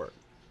network?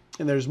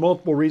 And there's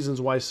multiple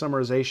reasons why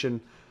summarization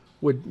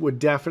would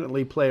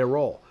definitely play a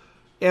role.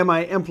 Am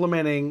I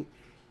implementing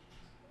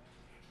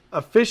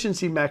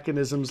efficiency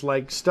mechanisms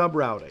like stub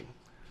routing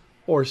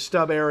or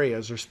stub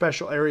areas or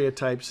special area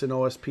types in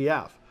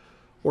OSPF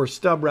or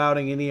stub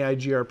routing in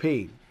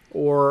EIGRP?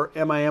 Or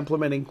am I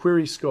implementing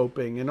query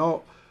scoping and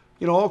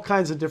all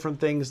kinds of different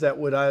things that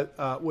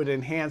would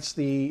enhance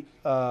the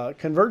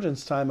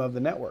convergence time of the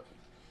network?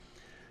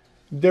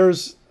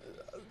 There's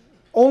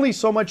only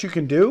so much you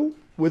can do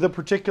with a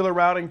particular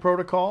routing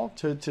protocol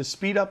to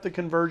speed up the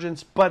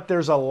convergence, but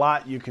there's a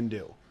lot you can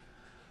do.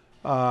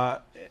 I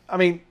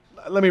mean,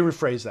 let me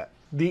rephrase that.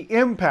 The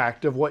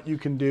impact of what you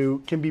can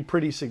do can be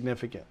pretty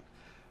significant.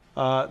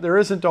 There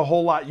isn't a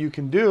whole lot you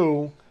can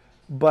do,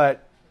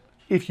 but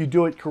if you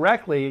do it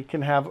correctly, it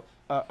can have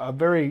a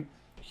very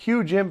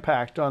huge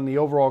impact on the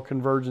overall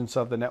convergence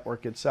of the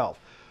network itself.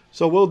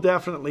 So we'll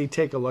definitely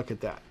take a look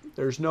at that.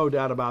 There's no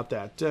doubt about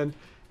that.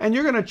 And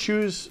you're going to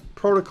choose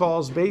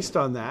protocols based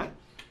on that.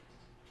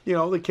 You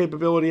know, the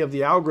capability of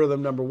the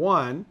algorithm, number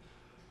one,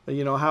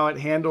 you know, how it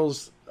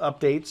handles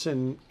updates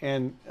and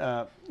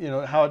you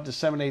know, how it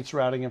disseminates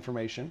routing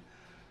information.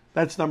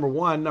 That's number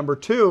one. Number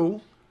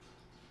two,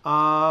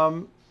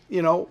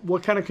 you know,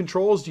 what kind of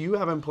controls do you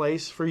have in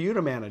place for you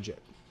to manage it,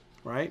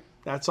 right?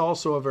 That's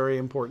also a very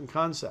important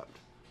concept.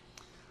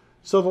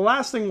 So the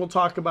last thing we'll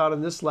talk about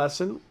in this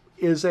lesson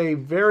is a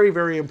very,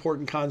 very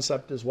important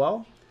concept as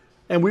well.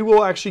 And we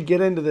will actually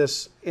get into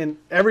this in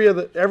every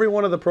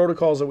one of the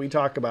protocols that we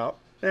talk about,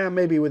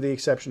 maybe with the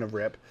exception of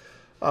RIP.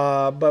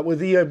 But with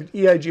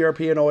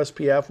EIGRP and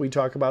OSPF, we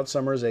talk about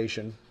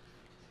summarization.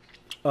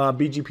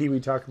 BGP, we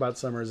talk about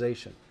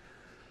summarization.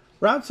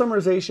 Route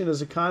summarization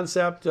is a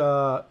concept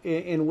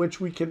in which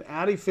we can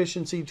add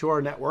efficiency to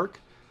our network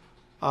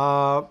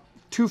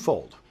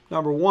twofold.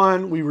 Number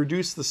one, we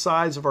reduce the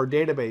size of our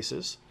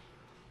databases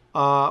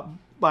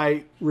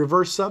by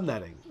reverse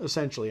subnetting,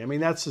 essentially. I mean,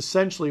 that's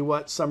essentially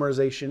what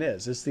summarization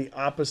is. It's the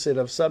opposite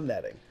of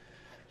subnetting.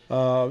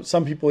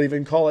 Some people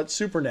even call it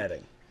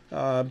supernetting.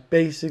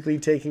 Basically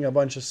taking a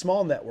bunch of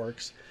small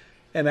networks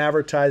and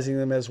advertising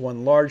them as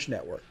one large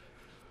network.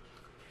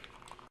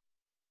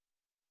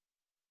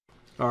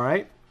 All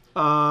right.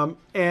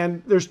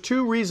 And there's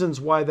two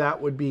reasons why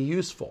that would be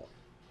useful.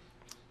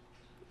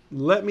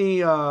 Let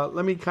me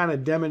kind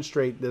of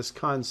demonstrate this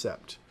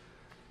concept.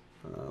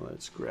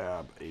 Let's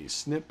grab a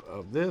snip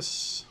of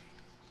this.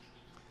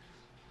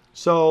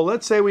 So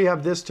let's say we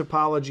have this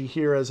topology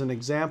here as an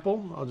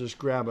example. I'll just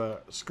grab a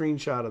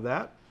screenshot of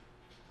that.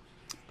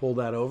 Pull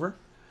that over.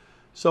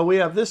 So we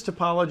have this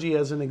topology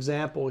as an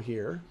example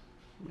here.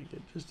 Make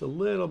it just a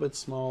little bit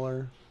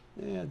smaller.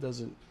 It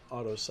doesn't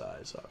auto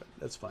size. All right,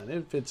 that's fine.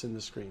 It fits in the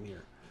screen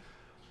here.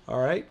 All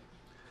right.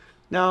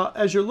 Now,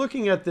 as you're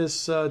looking at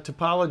this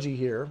topology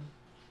here,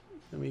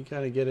 let me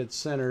kind of get it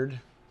centered.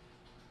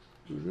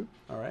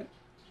 All right.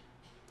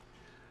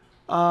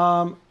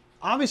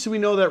 Obviously, we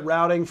know that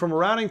routing, from a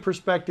routing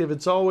perspective,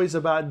 it's always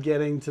about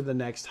getting to the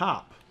next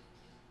hop.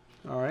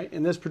 All right.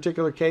 In this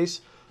particular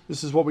case,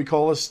 this is what we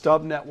call a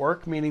stub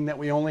network, meaning that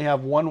we only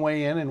have one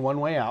way in and one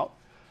way out.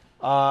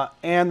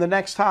 And the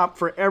next hop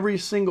for every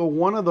single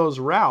one of those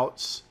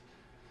routes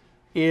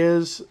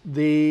is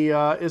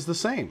the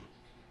same.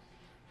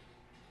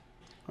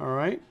 All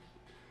right.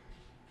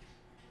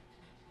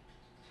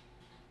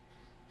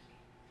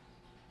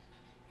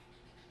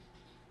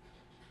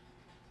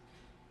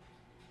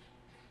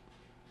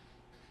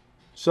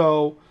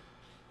 So,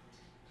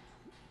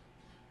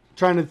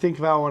 trying to think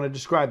of how I want to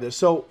describe this.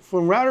 So,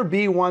 when router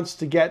B wants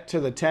to get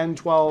to the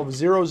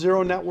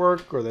 10.12.0.0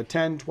 network, or the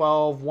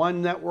 10.12.1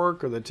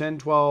 network, or the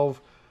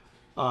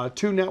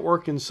 10.12.2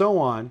 network, and so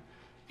on,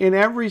 in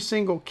every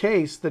single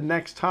case, the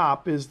next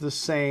hop is the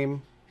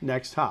same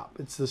next hop.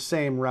 It's the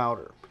same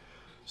router.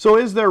 So,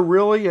 is there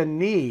really a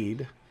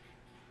need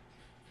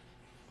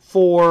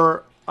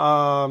for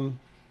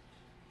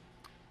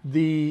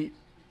the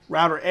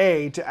router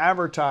A to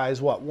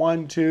advertise, what,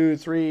 1, 2,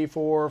 3,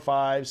 4,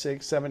 5,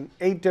 6, 7,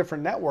 8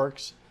 different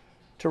networks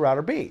to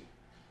router B?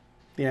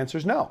 The answer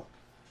is no,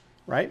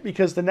 right?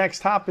 Because the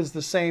next hop is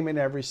the same in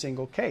every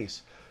single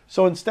case.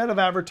 So instead of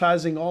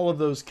advertising all of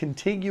those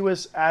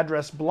contiguous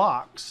address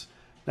blocks,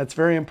 that's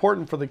very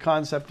important for the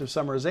concept of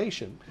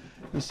summarization.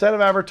 Instead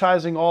of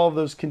advertising all of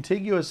those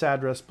contiguous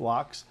address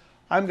blocks,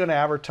 I'm going to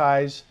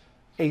advertise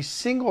a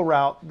single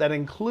route that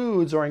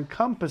includes or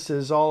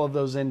encompasses all of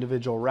those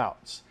individual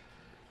routes.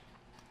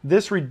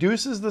 This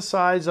reduces the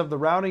size of the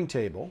routing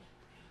table.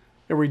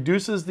 It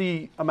reduces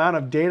the amount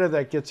of data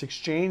that gets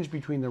exchanged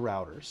between the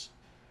routers.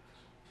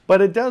 But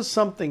it does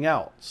something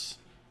else,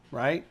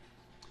 right?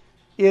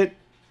 It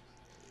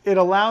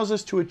allows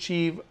us to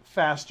achieve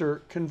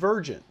faster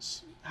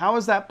convergence. How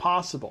is that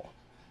possible?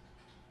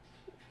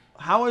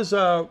 How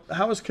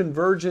is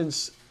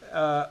convergence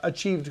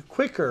achieved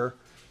quicker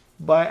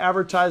by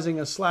advertising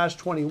a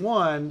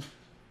 /21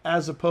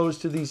 as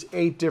opposed to these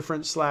 8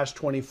 different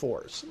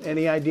 /24s?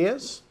 Any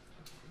ideas?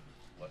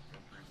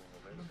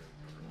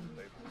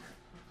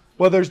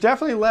 Well, there's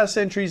definitely less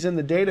entries in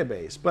the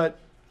database, but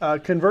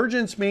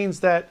convergence means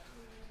that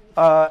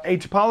a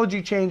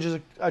topology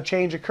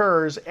change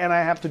occurs and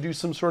I have to do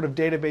some sort of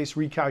database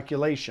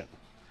recalculation.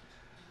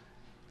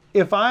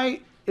 If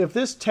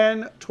this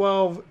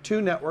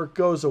 10.12.2 network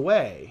goes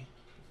away,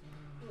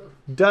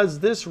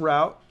 does this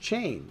route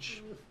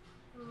change?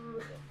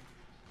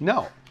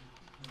 No.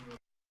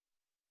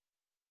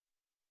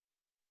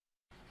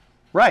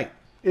 Right,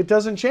 it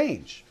doesn't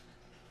change.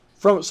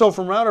 So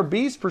from router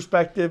B's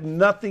perspective,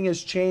 nothing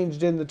has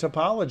changed in the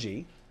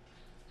topology,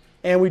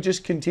 and we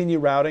just continue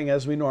routing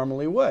as we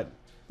normally would.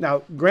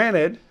 Now,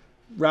 granted,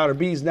 router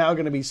B is now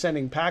going to be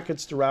sending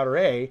packets to router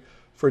A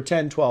for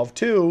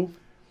 10.12.2.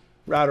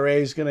 Router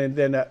A is going to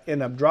then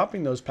end up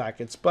dropping those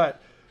packets,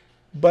 but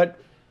the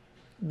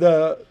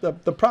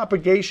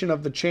propagation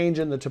of the change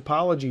in the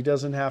topology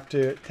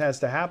has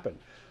to happen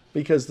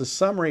because the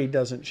summary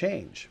doesn't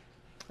change.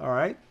 All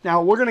right.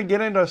 Now we're going to get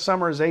into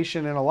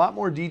summarization in a lot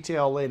more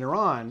detail later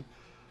on,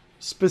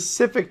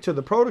 specific to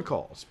the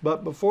protocols.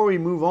 But before we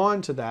move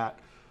on to that,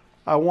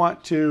 I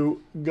want to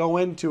go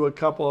into a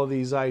couple of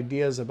these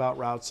ideas about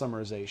route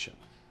summarization.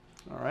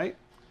 All right.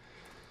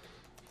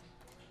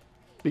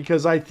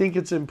 Because I think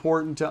it's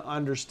important to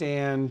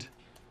understand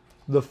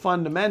the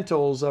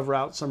fundamentals of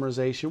route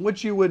summarization,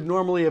 which you would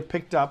normally have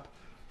picked up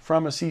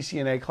from a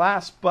CCNA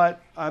class, but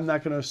I'm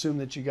not going to assume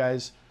that you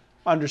guys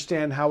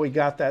understand how we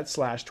got that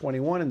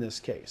 /21 in this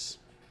case.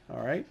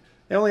 All right.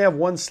 They only have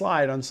one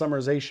slide on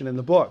summarization in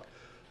the book,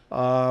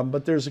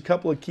 but there's a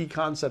couple of key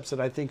concepts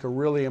that I think are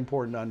really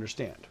important to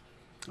understand.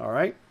 All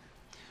right.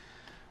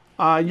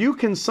 You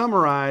can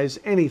summarize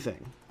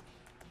anything.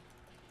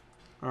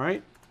 All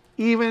right.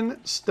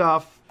 Even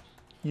stuff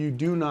you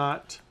do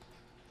not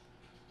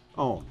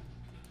own.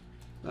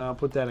 I'll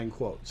put that in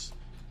quotes.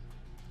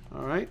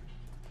 All right.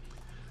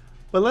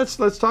 But let's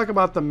talk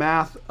about the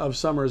math of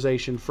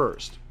summarization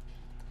first,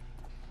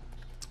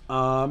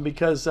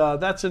 because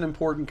that's an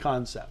important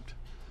concept.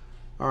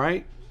 All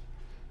right.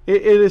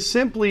 It is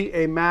simply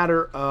a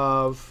matter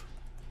of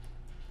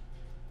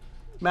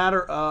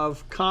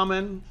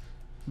common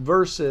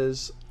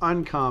versus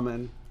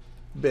uncommon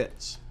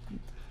bits.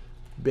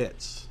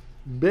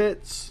 All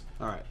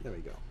right, there we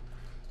go.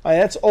 All right,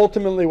 that's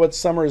ultimately what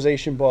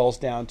summarization boils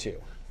down to.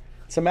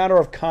 It's a matter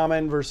of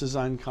common versus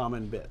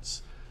uncommon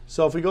bits.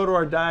 So if we go to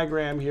our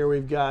diagram here,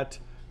 we've got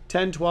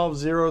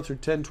 10.12.0 through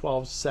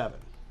 10.12.7.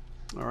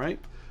 All right,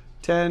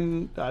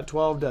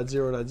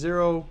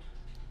 10.12.0.0,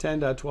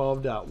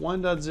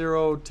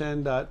 10.12.1.0,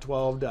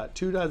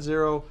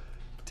 10.12.2.0,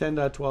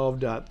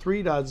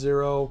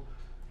 10.12.3.0,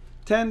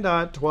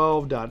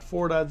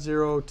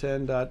 10.12.4.0,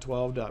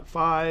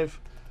 10.12.5,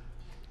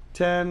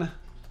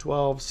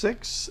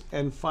 10.12.6,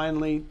 and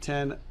finally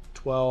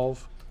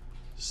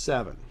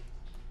 10.12.7.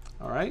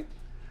 All right.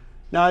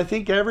 Now I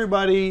think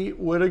everybody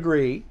would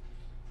agree,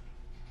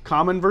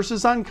 common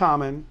versus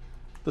uncommon,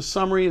 the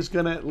summary is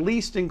going to at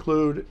least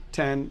include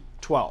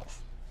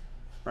 10.12.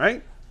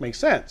 Right? Makes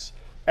sense.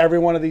 Every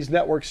one of these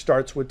networks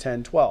starts with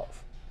 10.12.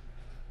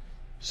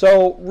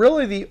 So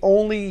really the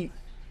only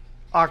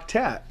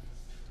octet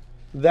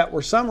that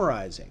we're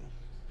summarizing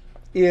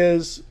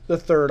is the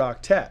third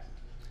octet.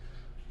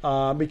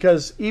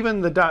 Because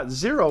even the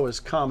 .0 is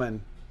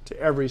common to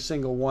every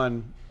single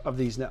one of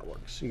these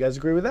networks. You guys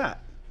agree with that?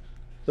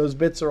 Those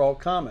bits are all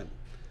common.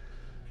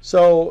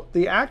 So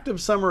the act of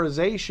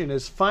summarization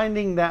is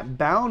finding that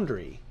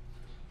boundary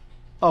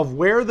of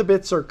where the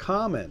bits are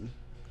common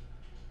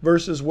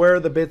versus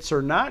where the bits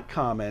are not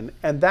common,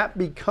 and that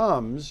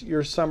becomes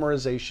your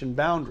summarization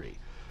boundary.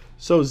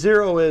 So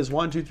 0 is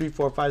 1, 2, 3,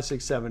 4, 5,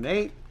 6, 7,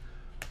 8.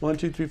 1,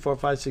 2, 3, 4,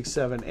 5, 6,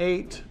 7,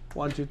 8.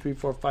 1, 2, 3,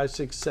 4, 5,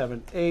 6,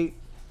 7, 8.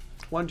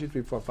 1, 2,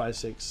 3, 4,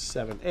 5, 6,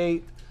 7,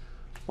 8.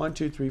 1,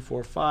 2, 3,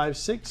 4, 5,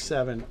 6,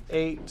 7,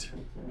 8.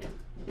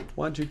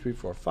 1, 2, 3,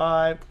 4,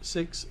 5,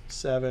 6,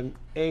 7,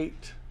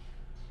 8.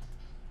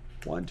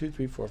 1, 2,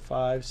 3, 4,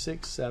 5,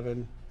 6,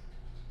 7,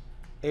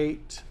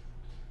 8.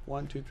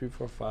 1, 2, 3,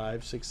 4,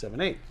 5, 6,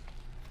 7, 8.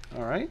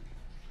 All right.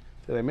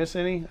 Did I miss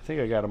any? I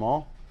think I got them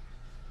all.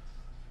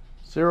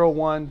 0,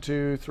 1,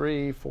 2,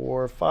 3,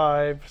 4,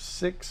 5,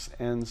 6,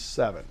 and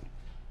 7.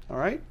 All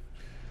right.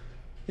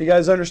 You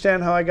guys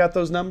understand how I got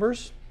those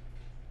numbers?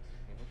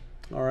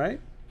 All right.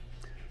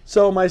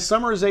 So my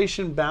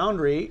summarization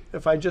boundary,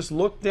 if I just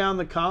look down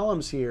the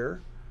columns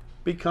here,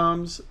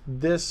 becomes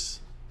these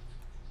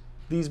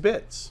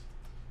bits,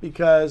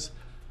 because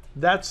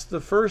that's the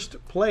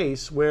first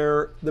place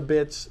where the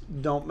bits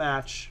don't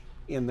match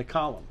in the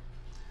column.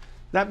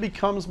 That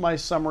becomes my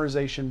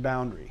summarization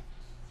boundary.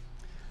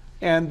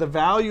 And the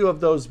value of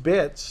those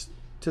bits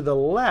to the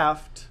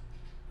left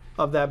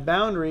of that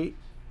boundary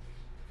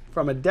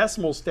from a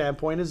decimal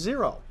standpoint is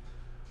 0,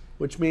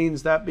 which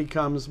means that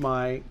becomes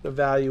the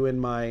value in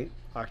my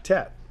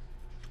octet.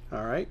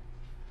 All right.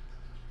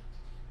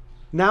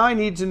 Now I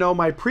need to know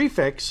my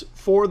prefix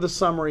for the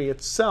summary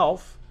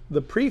itself.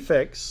 The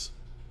prefix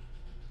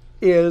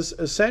is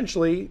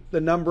essentially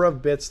the number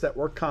of bits that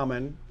were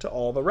common to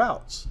all the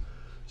routes.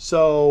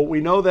 So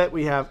we know that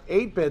we have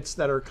 8 bits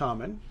that are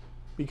common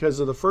because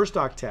of the first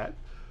octet.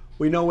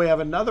 We know we have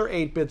another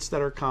 8 bits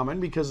that are common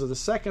because of the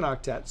second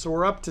octet. So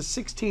we're up to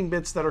 16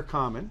 bits that are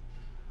common.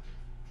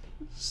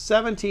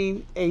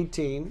 17,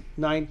 18,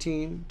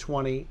 19,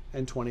 20,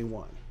 and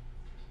 21.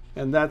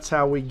 And that's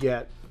how we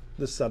get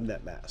the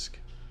subnet mask.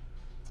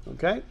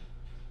 Okay?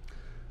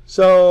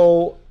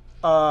 So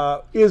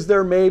is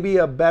there maybe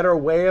a better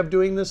way of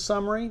doing this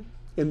summary?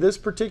 In this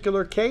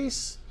particular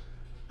case,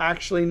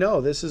 actually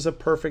no, this is a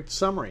perfect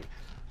summary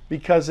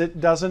because it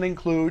doesn't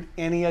include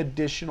any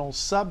additional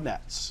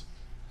subnets.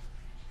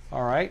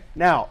 All right,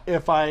 now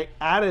if I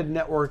added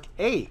network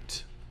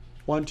 8,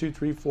 1, 2,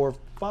 3, 4,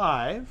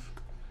 5,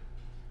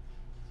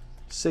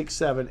 6,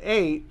 7,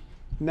 8,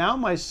 now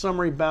my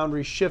summary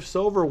boundary shifts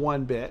over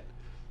 1 bit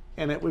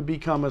and it would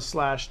become a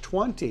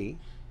 /20.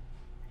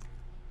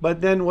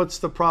 But then what's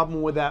the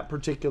problem with that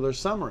particular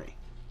summary?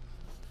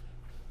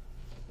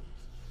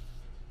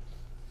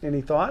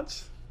 Any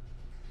thoughts?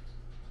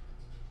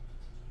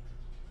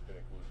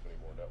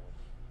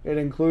 It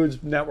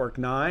includes network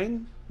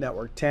 9,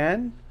 network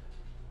 10,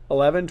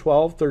 11,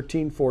 12,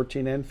 13,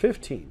 14, and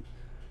 15.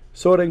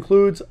 So it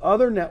includes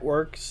other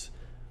networks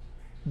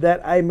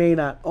that I may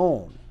not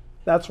own.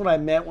 That's what I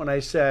meant when I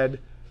said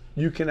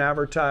you can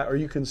advertise or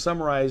you can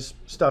summarize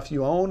stuff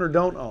you own or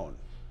don't own.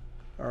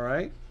 All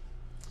right?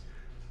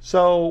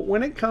 So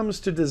when it comes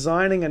to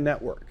designing a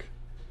network,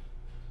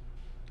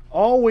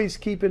 always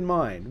keep in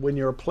mind when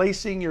you're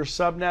placing your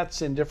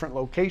subnets in different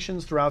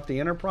locations throughout the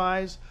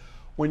enterprise,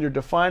 when you're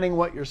defining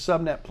what your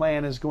subnet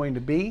plan is going to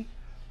be,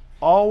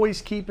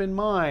 always keep in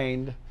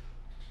mind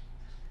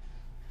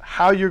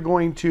how you're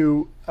going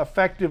to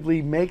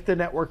effectively make the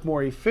network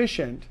more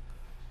efficient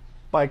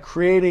by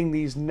creating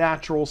these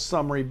natural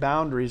summary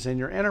boundaries in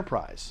your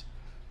enterprise.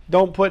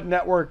 Don't put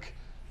network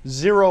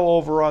 0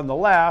 over on the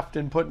left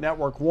and put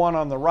network 1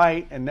 on the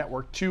right and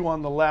network 2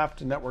 on the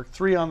left and network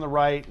 3 on the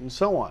right and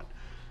so on.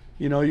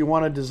 You know, you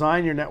want to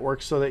design your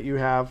network so that you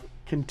have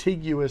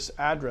contiguous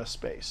address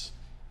space.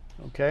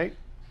 Okay?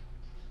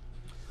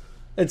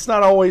 It's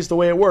not always the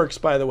way it works,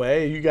 by the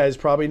way. You guys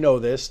probably know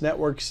this.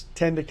 Networks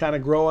tend to kind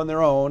of grow on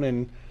their own,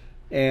 and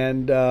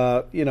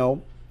you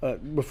know,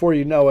 before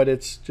you know it,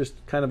 it's just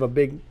kind of a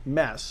big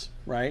mess,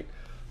 right?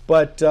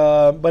 But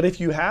if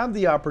you have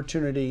the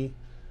opportunity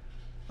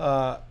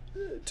to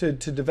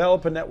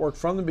develop a network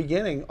from the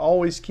beginning,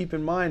 always keep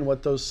in mind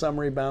what those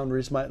summary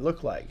boundaries might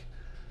look like.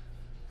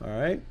 All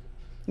right?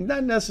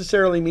 Not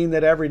necessarily mean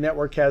that every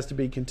network has to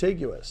be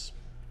contiguous.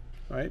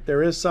 Right?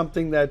 There is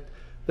something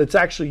that's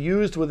actually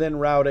used within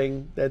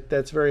routing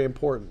that's very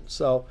important.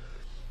 So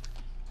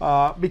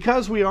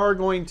because we are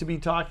going to be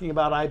talking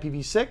about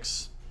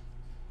IPv6,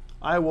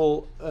 I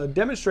will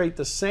demonstrate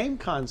the same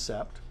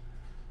concept,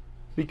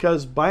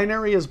 because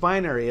binary is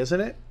binary,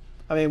 isn't it?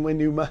 I mean, when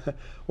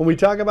we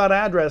talk about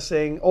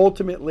addressing,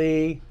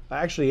 ultimately,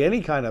 actually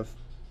any kind of,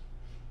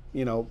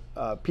 you know,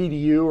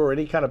 PDU or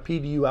any kind of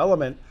PDU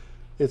element,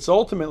 it's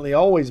ultimately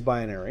always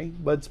binary.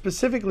 But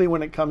specifically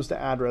when it comes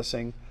to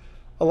addressing,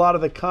 a lot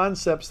of the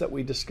concepts that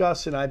we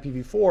discuss in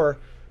IPv4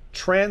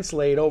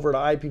 translate over to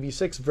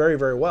IPv6 very,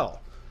 very well.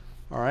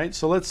 All right,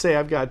 so let's say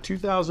I've got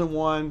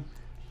 2001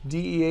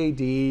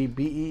 DEAD,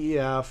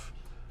 BEEF.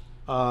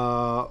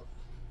 Let's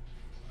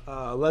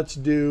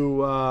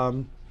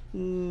do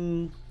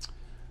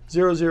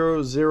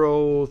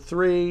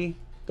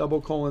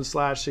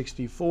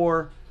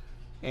 0003:/64.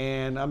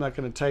 And I'm not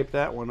going to type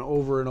that one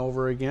over and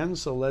over again.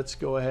 So let's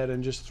go ahead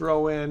and just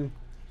throw in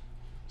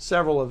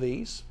several of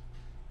these.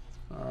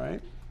 All right.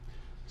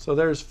 So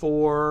there's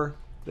 4,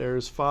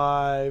 there's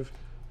 5,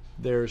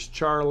 there's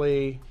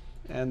Charlie,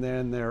 and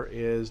then there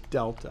is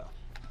Delta.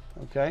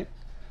 Okay.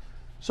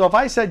 So if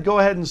I said go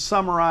ahead and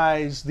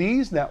summarize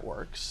these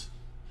networks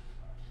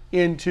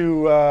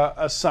into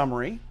a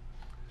summary,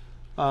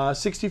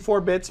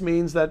 64 bits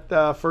means that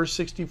the first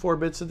 64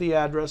 bits of the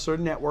address are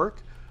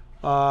network.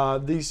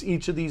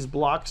 Each of these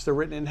blocks, they're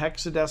written in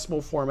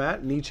hexadecimal format,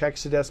 and each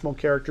hexadecimal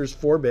character is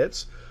 4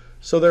 bits.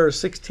 So there are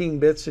 16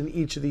 bits in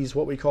each of these,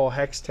 what we call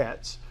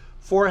hextets.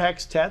 4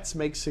 hextets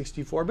make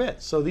 64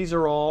 bits. So these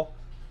are all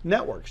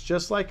networks,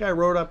 just like I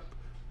wrote up,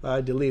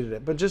 I deleted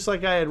it, but just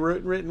like I had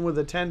written with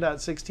the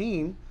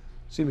 10.16,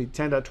 excuse me,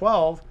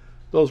 10.12,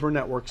 those were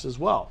networks as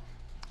well.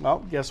 Well,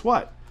 guess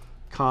what?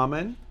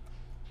 Common,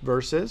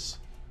 versus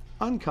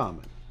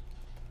uncommon,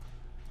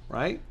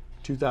 right?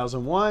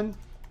 2001,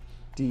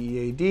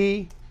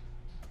 DEAD,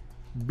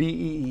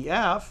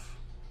 BEEF,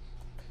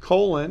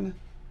 colon,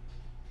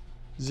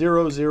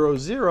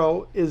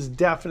 000 is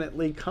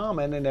definitely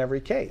common in every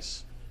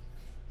case.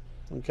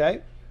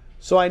 Okay?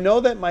 So I know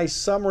that my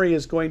summary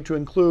is going to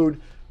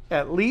include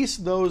at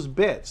least those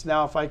bits.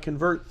 Now, if I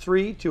convert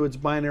 3 to its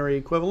binary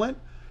equivalent,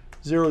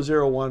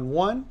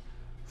 0011,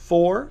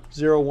 4,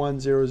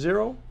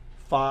 0100,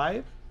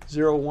 5,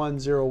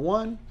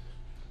 0101,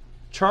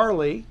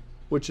 Charlie,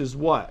 which is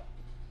what?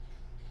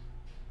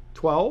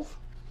 12?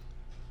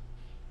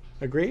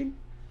 Agreed?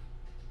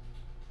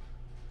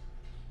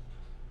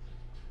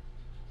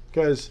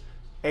 Because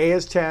A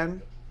is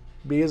 10,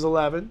 B is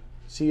 11,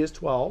 C is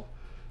 12.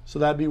 So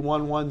that'd be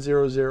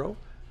 1100.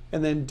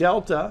 And then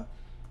delta,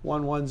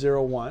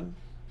 1101.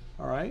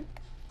 All right.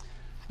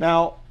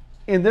 Now,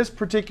 in this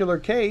particular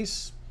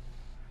case,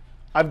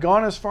 I've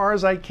gone as far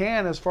as I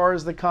can as far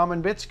as the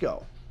common bits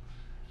go.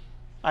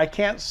 I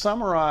can't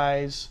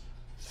summarize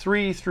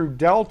 3 through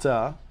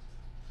delta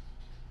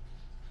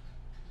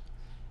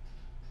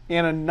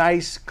in a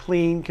nice,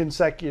 clean,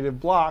 consecutive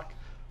block.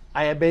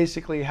 I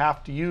basically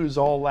have to use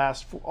the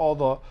last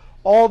 4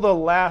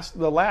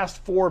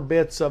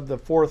 bits of the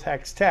 4th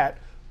hextet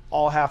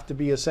all have to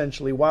be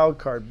essentially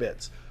wildcard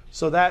bits.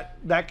 So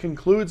that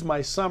concludes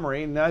my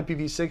summary. In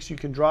IPv6, you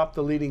can drop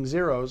the leading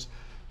zeros.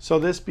 So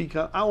this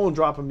becomes, I won't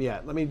drop them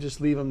yet. Let me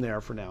just leave them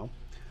there for now.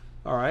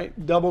 All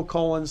right, double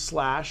colon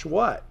slash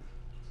what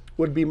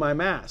would be my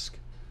mask?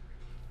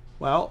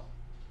 Well,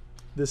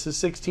 this is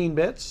 16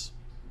 bits.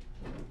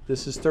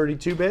 This is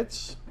 32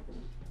 bits.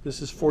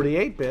 This is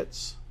 48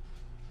 bits.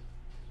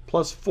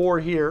 Plus 4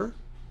 here.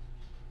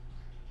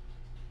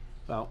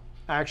 Well,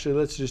 actually,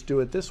 let's just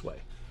do it this way.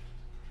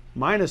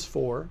 Minus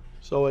 4,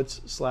 so it's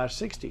slash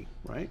 60,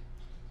 right?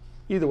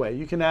 Either way,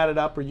 you can add it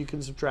up or you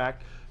can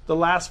subtract. The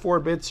last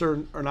 4 bits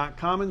are not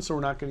common, so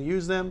we're not going to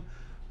use them.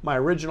 My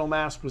original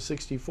mask was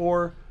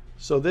 64,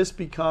 so this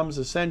becomes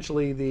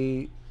essentially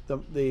the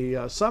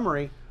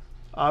summary.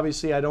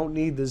 Obviously, I don't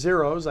need the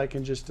zeros. I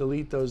can just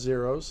delete those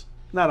zeros.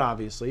 Not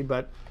obviously,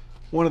 but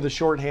one of the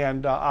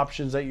shorthand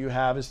options that you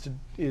have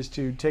is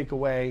to take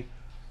away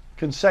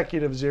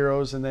consecutive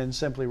zeros and then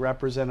simply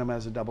represent them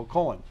as a double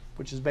colon,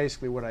 which is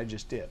basically what I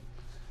just did,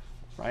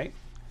 right?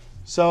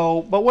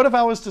 So, but what if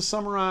I was to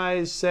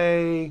summarize,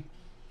 say,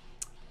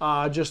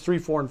 just 3,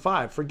 4, and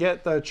 5?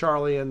 Forget the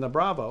Charlie and the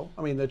Bravo.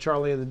 I mean, the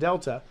Charlie and the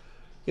Delta.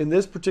 In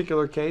this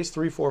particular case,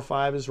 3, 4,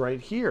 5 is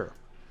right here.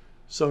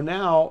 So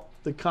now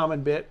the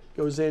common bit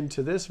goes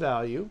into this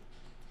value,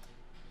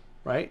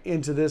 right?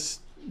 Into this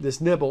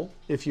nibble,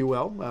 if you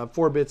will.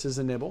 4 bits is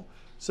a nibble.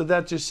 So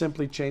that just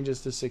simply changes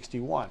to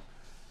 61.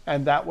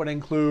 And that would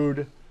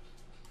include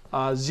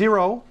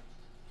 0.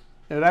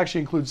 It would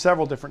actually include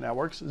several different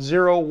networks.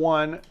 0,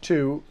 1,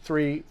 2,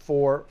 3,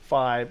 4,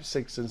 5,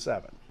 6, and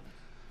 7.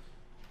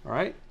 All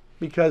right?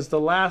 Because the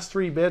last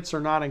 3 bits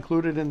are not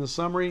included in the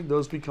summary.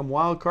 Those become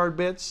wildcard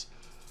bits,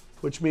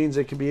 which means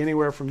it can be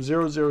anywhere from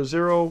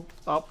 000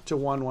 up to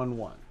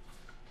 111.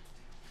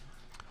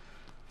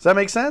 Does that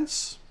make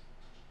sense?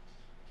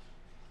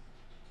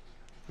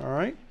 All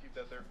right. Keep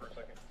that there for a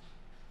second.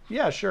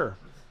 Yeah, sure.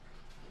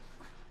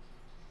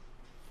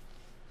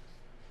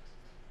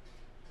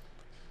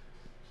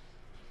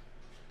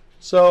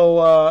 So,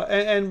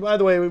 and by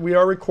the way, we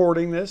are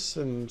recording this,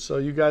 and so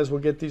you guys will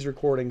get these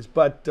recordings.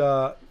 But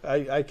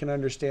I can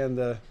understand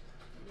the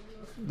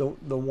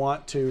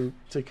want to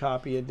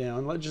copy it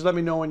down. Just let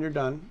me know when you're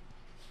done.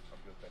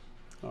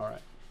 All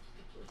right.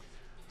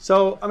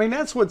 So, I mean,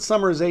 that's what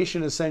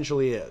summarization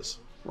essentially is,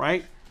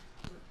 right?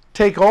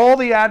 Take all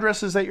the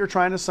addresses that you're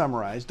trying to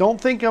summarize. Don't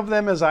think of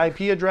them as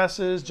IP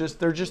addresses.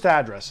 They're just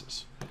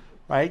addresses,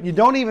 right? You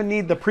don't even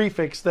need the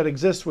prefix that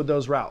exists with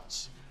those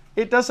routes.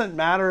 It doesn't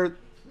matter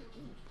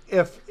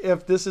if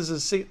this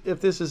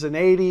is an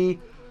 80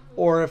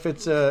 or if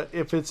it's a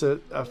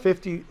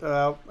 50. It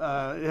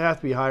has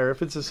to be higher.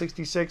 If it's a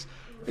 66,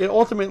 it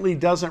ultimately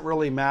doesn't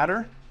really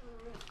matter,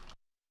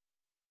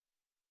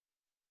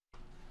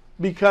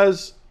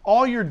 because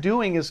all you're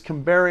doing is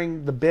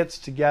comparing the bits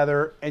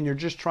together and you're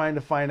just trying to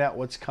find out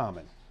what's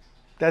common.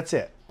 That's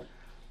it.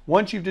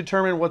 Once you've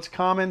determined what's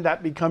common,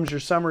 that becomes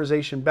your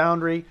summarization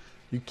boundary.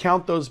 You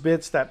count those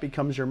bits, that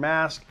becomes your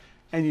mask,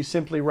 and you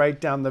simply write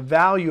down the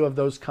value of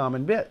those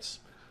common bits,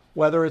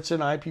 whether it's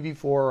in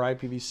IPv4 or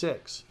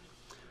IPv6.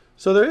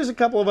 So there is a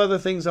couple of other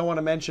things I want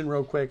to mention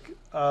real quick.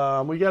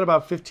 We got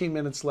about 15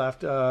 minutes left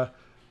to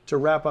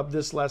wrap up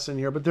this lesson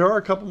here, but there are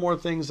a couple more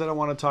things that I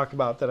want to talk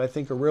about that I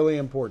think are really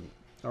important.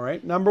 All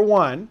right, number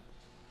one,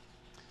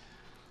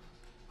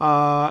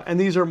 and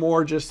these are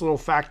more just little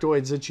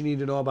factoids that you need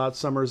to know about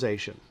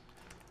summarization.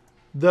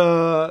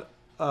 I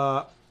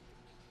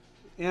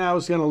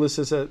was going to list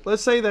this.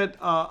 Let's say that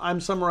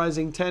I'm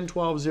summarizing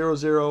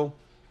 10.12.0.0,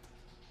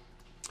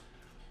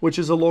 which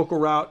is a local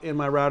route in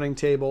my routing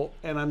table,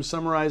 and I'm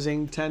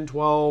summarizing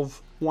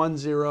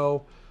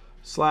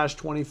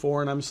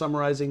 10.12.10/24, and I'm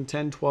summarizing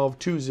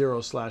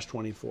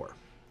 10.12.20/24. All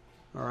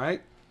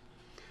right.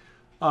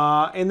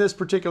 In this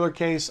particular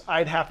case,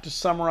 I'd have to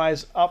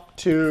summarize up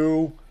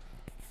to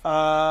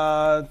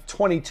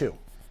 22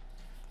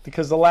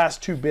 because the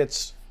last 2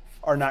 bits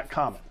are not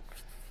common.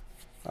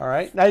 All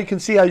right, now you can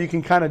see how you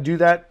can kind of do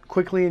that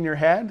quickly in your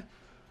head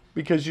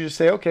because you just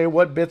say, okay,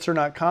 what bits are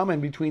not common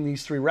between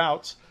these 3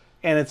 routes?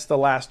 And it's the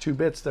last 2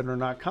 bits that are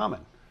not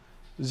common,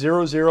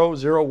 0, 0,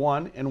 0,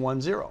 1, and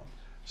 1, 0.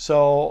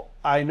 So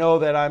I know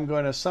that I'm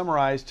going to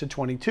summarize to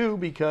 22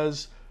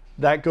 because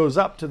that goes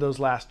up to those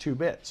last 2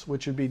 bits,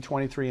 which would be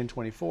 23 and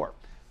 24.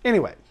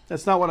 Anyway,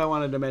 that's not what I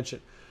wanted to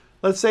mention.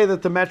 Let's say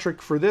that the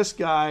metric for this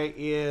guy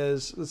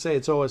is, let's say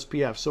it's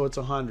OSPF, so it's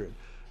 100.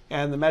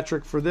 And the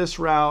metric for this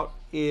route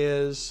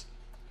is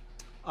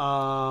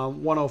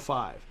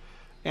 105.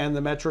 And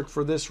the metric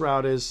for this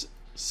route is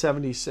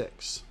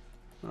 76.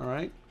 All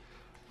right.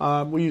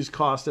 We use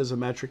cost as a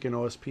metric in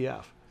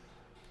OSPF.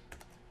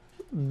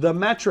 The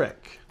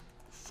metric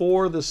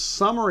for the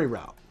summary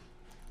route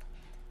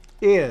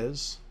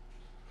is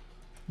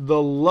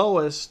the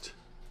lowest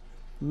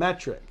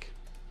metric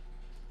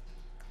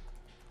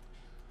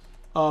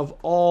of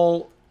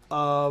all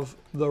of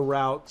the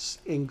routes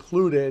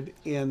included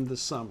in the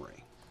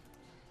summary.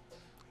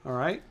 All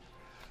right.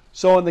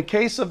 So in the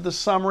case of the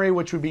summary,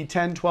 which would be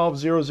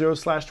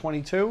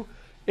 10.12.00/22,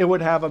 it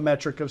would have a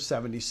metric of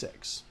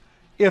 76.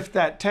 If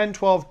that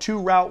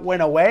 10.12.2 route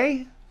went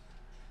away,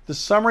 the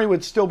summary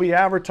would still be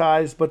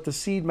advertised, but the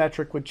seed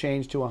metric would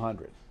change to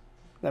 100.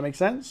 That make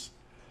sense?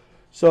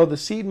 So the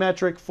seed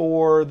metric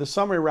for the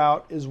summary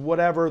route is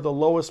whatever the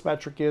lowest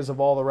metric is of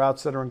all the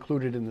routes that are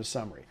included in the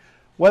summary.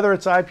 Whether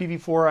it's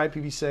IPv4 or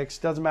IPv6,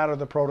 doesn't matter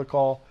the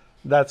protocol,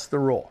 that's the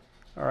rule.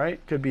 All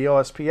right, could be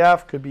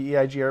OSPF, could be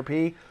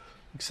EIGRP.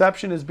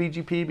 Exception is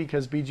BGP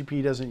because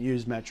BGP doesn't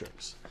use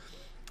metrics.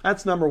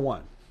 That's number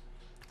 1.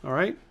 All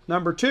right,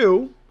 number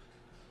 2,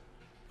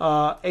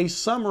 a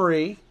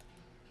summary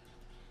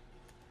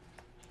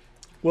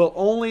will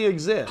only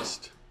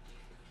exist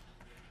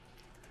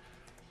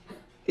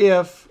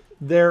if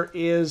there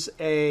is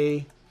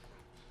a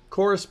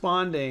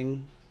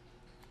corresponding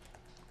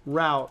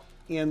route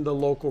in the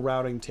local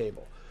routing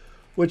table,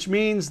 which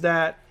means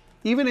that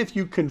even if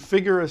you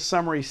configure a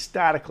summary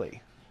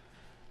statically,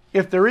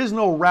 if there is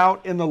no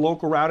route in the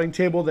local routing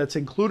table that's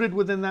included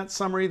within that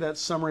summary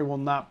will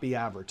not be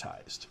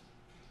advertised.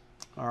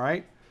 All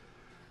right.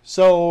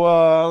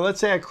 So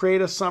let's say I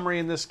create a summary.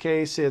 In this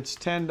case, it's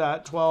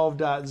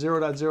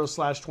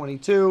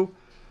 10.12.0.0/22.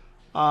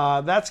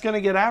 That's going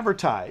to get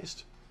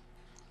advertised.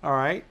 All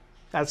right.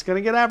 That's going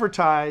to get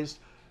advertised.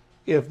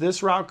 If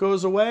this route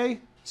goes away,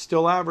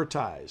 still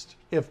advertised.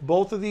 If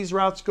both of these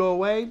routes go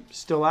away,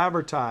 still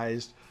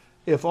advertised.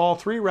 If all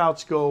 3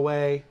 routes go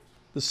away,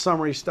 the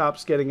summary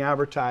stops getting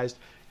advertised,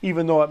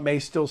 even though it may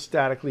still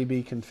statically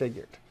be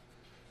configured.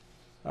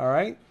 All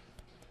right.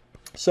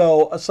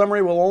 So a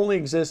summary will only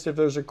exist if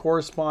there's a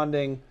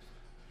corresponding,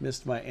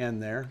 missed my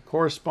N there,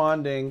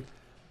 corresponding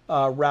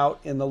route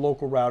in the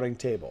local routing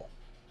table.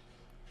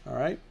 All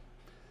right.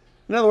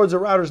 In other words, a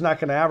router is not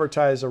going to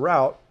advertise a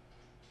route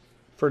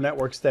for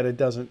networks that it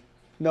doesn't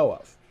know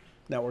of,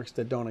 networks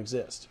that don't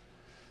exist.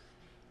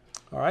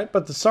 All right,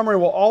 but the summary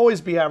will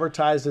always be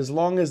advertised as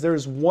long as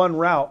there's one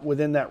route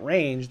within that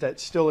range that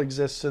still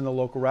exists in the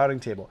local routing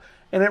table.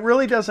 And it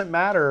really doesn't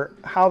matter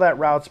how that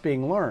route's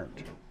being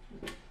learned.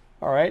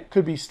 All right,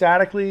 could be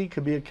statically,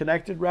 could be a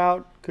connected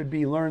route, could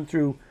be learned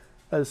through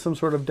some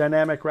sort of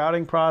dynamic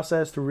routing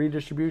process, through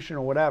redistribution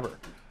or whatever.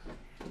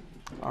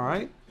 All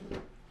right,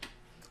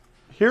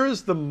 here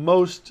is the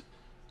most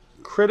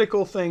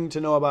critical thing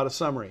to know about a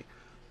summary.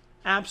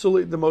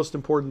 Absolutely the most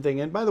important thing.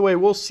 And by the way,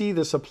 we'll see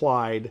this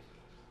applied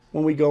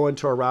when we go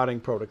into our routing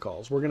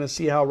protocols. We're going to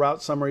see how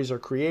route summaries are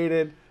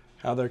created,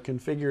 how they're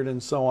configured,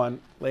 and so on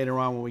later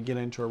on when we get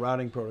into our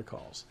routing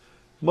protocols.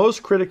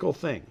 Most critical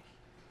thing,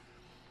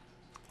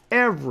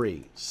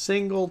 every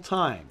single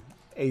time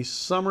a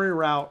summary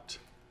route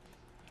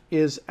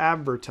is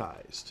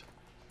advertised,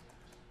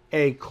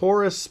 a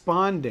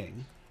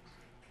corresponding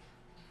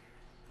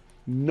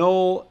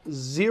null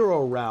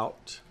 0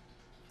 route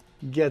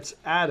gets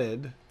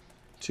added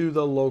to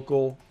the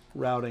local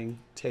routing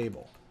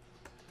table.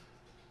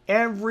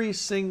 Every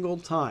single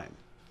time.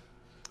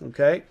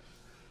 Okay? It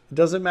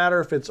doesn't matter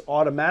if it's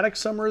automatic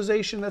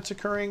summarization that's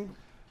occurring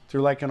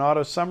through like an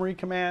auto summary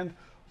command,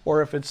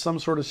 or if it's some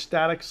sort of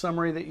static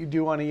summary that you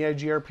do on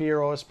EIGRP or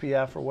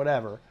OSPF or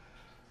whatever.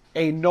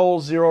 A null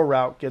 0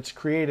 route gets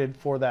created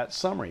for that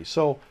summary.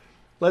 So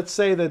let's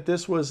say that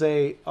this was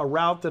a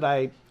route that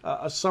a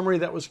summary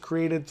that was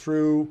created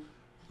through,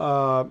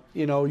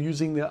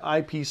 using the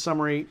IP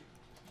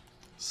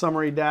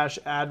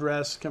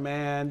summary-address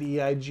command,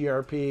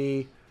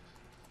 EIGRP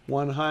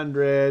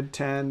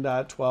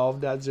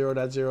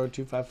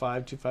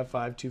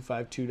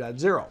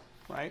 100.10.12.0.0.255.255.252.0,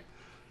 right?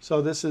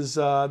 So this is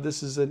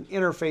an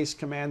interface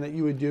command that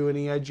you would do in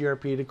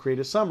EIGRP to create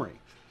a summary.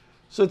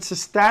 So it's a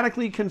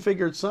statically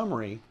configured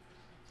summary.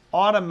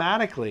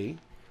 Automatically,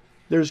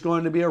 there's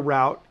going to be a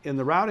route in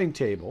the routing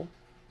table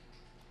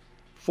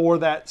for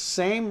that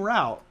same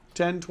route,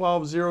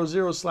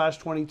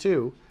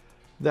 10.12.0.0/22,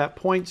 that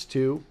points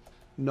to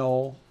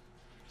null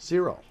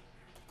 0.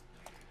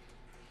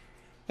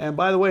 And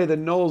by the way, the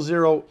null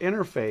 0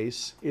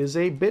 interface is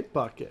a bit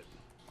bucket.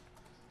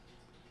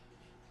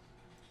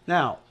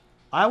 Now,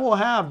 I will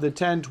have the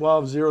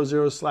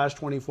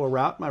 10.12.00/24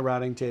 route in my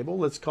routing table.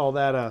 Let's call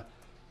that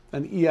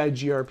an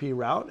EIGRP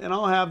route. And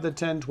I'll have the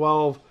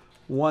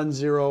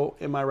 10.12.10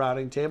 in my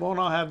routing table. And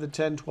I'll have the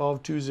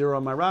 10.12.20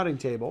 in my routing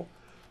table.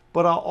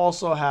 But I'll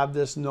also have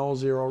this null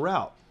 0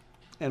 route.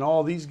 And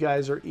all these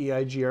guys are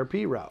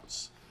EIGRP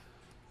routes.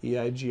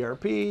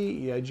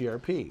 EIGRP,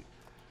 EIGRP.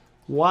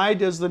 Why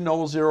does the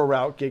null 0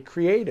 route get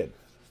created?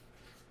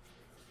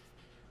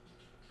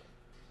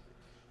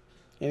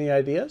 Any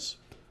ideas?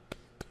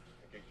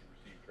 In case you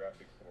receive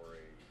traffic for a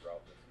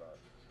route that's not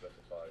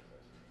specified in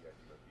the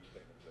EIGRP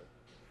statement,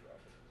 drop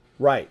it.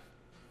 Right.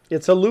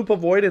 It's a loop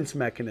avoidance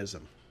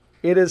mechanism.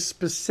 It is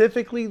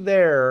specifically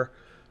there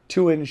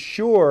to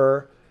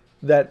ensure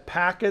that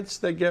packets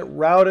that get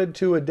routed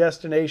to a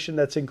destination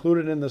that's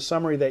included in the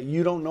summary that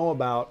you don't know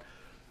about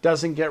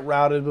doesn't get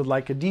routed with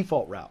like a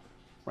default route,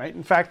 right?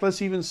 In fact,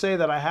 let's even say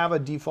that I have a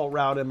default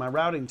route in my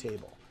routing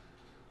table.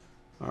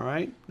 All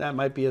right, that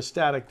might be a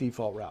static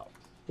default route,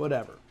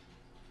 whatever,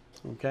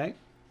 okay?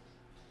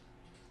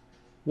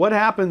 What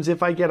happens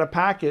if I get a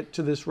packet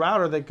to this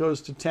router that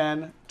goes to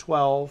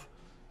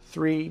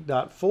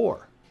 10.12.3.4,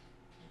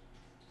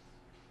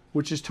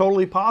 which is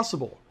totally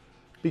possible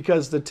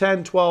because the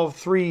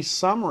 10.12.3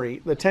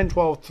 summary, the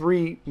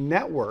 10.12.3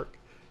 network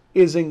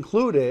is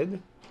included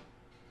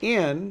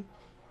in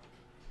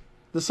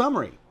the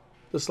summary,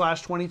 the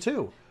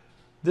 /22.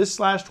 This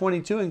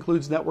 /22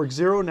 includes network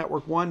 0,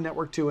 network 1,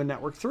 network 2, and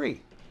network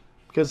 3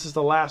 because it's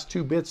the last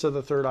 2 bits of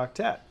the third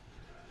octet.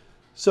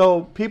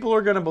 So people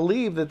are going to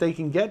believe that they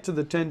can get to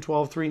the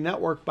 10.12.3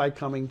 network by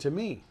coming to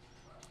me.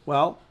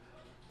 Well,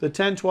 the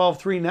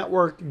 10.12.3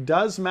 network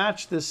does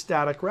match this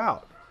static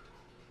route.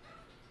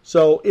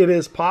 So it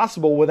is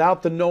possible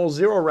without the null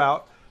 0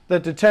 route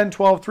that the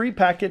 10.12.3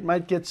 packet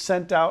might get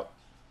sent out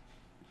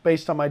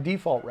based on my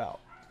default route.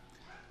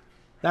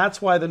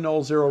 That's why the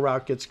null 0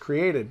 route gets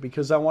created,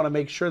 because I want to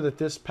make sure that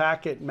this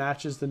packet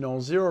matches the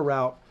null 0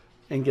 route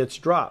and gets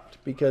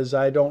dropped, because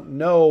I don't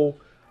know,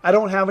 I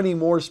don't have any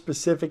more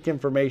specific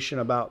information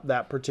about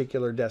that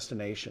particular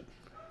destination.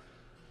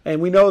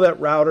 And we know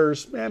that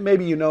routers,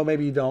 maybe you know,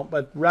 if you don't,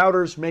 but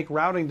routers make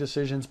routing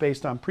decisions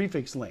based on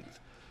prefix length.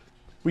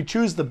 We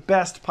choose the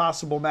best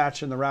possible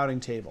match in the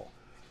routing table.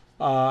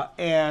 So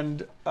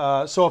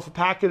if a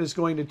packet is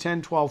going to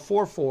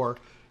 10.12.4.4,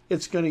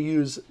 it's going to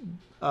use,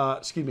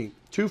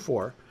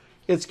 2.4,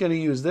 it's going to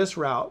use this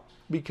route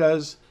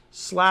because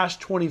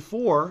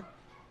 /24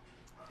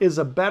 is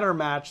a better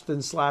match than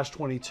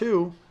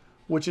 /22,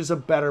 which is a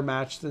better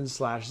match than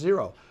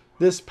 /0.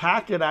 This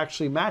packet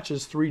actually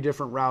matches 3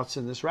 different routes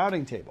in this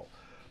routing table,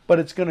 but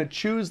it's going to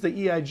choose the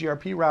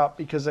EIGRP route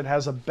because it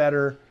has a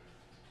better,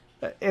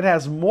 it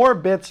has more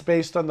bits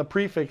based on the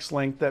prefix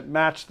length that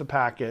match the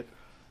packet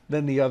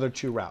than the other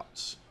 2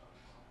 routes.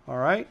 All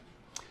right.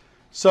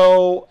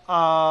 So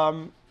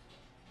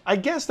I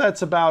guess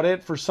that's about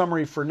it for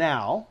summary for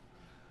now.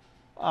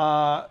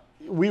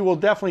 We will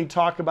definitely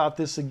talk about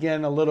this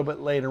again a little bit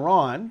later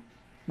on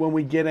when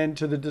we get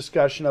into the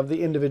discussion of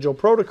the individual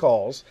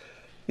protocols.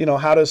 You know,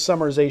 how does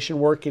summarization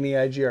work in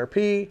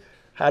EIGRP?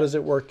 How does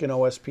it work in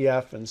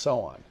OSPF, and so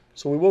on.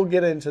 So we will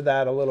get into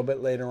that a little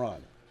bit later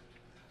on.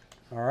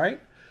 All right?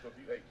 So if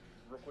you, hey,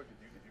 real quick, if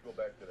you go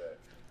back to that.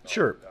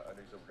 Sure. I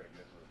know you said we're going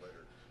to get into it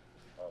later,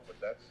 but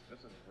this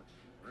is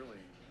really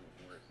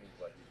where it seems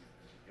like you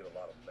get a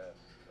lot of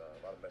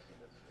messiness in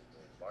the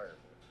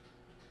environment,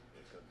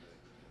 because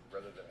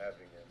rather than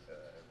having a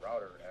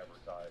router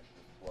advertised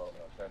with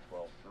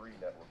 10.12.3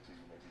 network to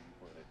you, maybe you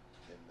put it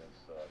in this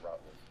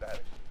route with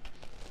static,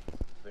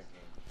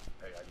 thinking,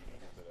 hey, I need to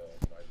get to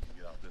I need to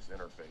get out this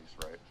interface,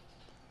 right?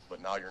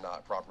 But now you're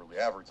not properly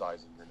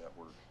advertising your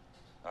network.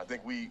 I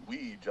think we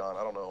John,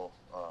 I don't know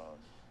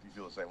if you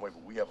feel the same way,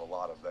 but we have a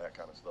lot of that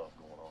kind of stuff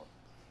going on.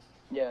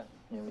 Yeah,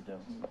 we do.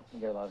 We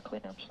got a lot of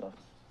cleanup stuff.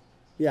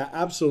 Yeah,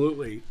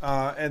 absolutely.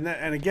 And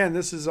again,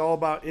 this is all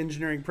about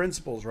engineering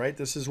principles, right?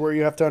 This is where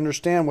you have to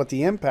understand what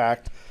the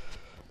impact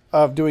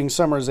of doing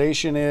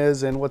summarization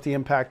is and what the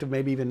impact of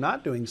maybe even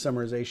not doing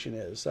summarization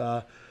is,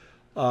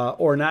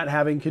 or not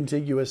having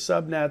contiguous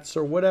subnets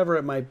or whatever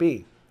it might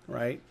be,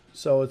 right?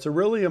 So it's a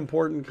really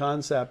important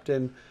concept,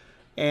 and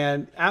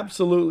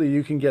absolutely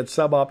you can get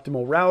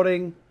suboptimal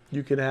routing.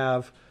 You could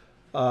have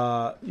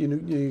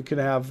you could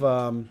have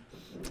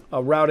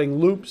routing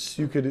loops.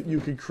 You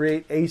could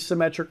create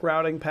asymmetric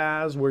routing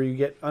paths where you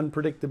get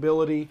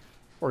unpredictability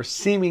or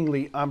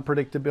seemingly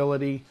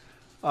unpredictability,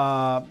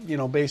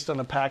 based on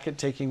a packet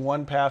taking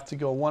one path to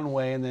go one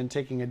way and then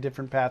taking a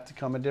different path to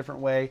come a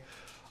different way.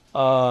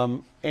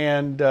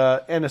 And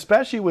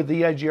especially with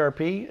the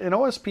EIGRP, in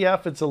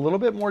OSPF, it's a little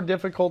bit more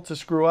difficult to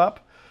screw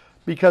up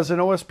because in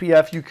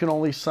OSPF, you can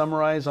only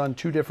summarize on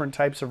 2 different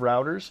types of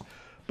routers.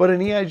 But in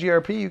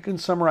EIGRP, you can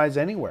summarize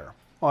anywhere,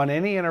 on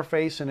any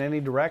interface in any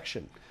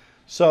direction.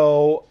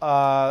 So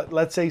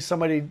let's say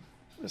somebody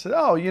said,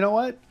 oh, you know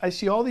what? I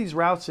see all these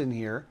routes in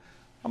here.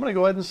 I'm going to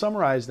go ahead and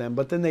summarize them.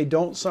 But then they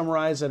don't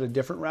summarize at a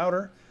different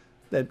router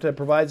that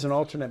provides an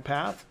alternate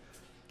path.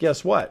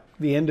 Guess what?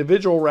 The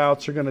individual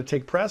routes are going to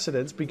take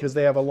precedence because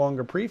they have a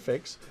longer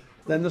prefix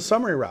than the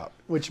summary route,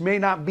 which may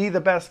not be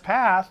the best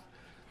path,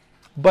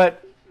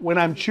 but when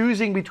I'm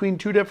choosing between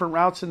two different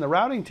routes in the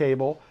routing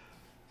table,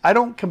 I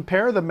don't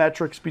compare the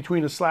metrics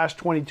between a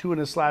 /22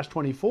 and a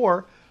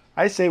 /24.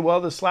 I say, well,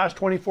 the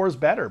 /24 is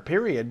better,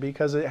 period,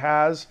 because it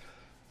has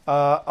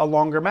a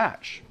longer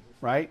match,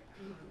 right?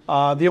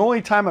 The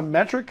only time a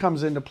metric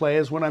comes into play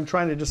is when I'm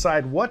trying to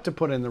decide what to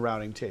put in the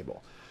routing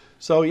table.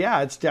 So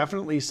yeah, it's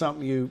definitely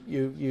something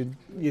you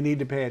need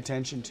to pay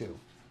attention to.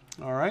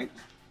 All right.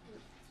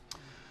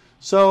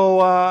 So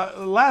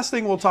last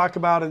thing we'll talk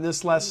about in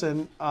this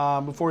lesson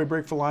before we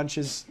break for lunch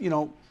is,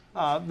 the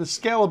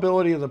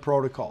scalability of the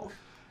protocol.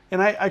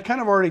 And I kind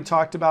of already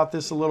talked about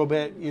this a little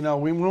bit. We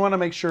want to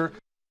make sure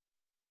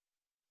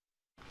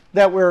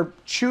that we're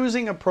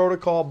choosing a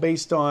protocol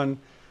based on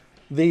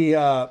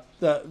the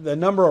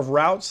number of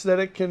routes that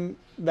it can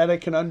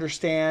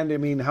understand. I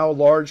mean, how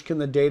large can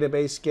the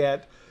database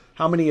get?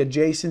 How many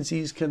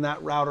adjacencies can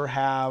that router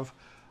have?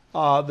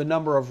 The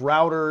number of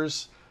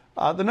routers.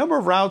 The number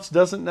of routes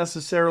doesn't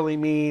necessarily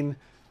mean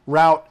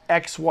route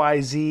X,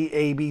 Y, Z,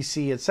 A, B,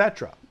 C,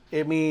 etc.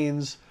 It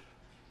means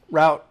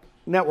route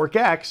network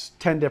X,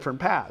 10 different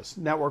paths.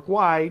 Network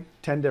Y,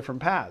 10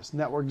 different paths.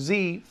 Network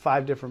Z,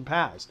 5 different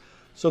paths.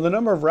 So the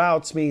number of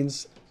routes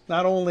means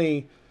not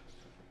only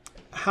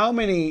how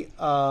many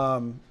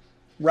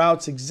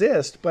routes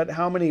exist, but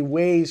how many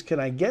ways can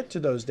I get to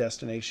those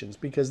destinations,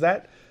 because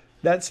that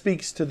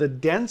speaks to the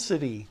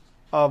density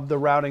of the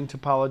routing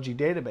topology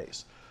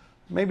database.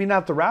 Maybe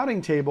not the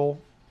routing table,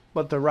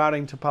 but the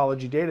routing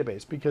topology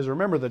database, because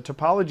remember, the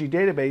topology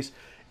database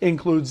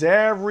includes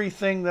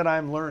everything that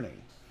I'm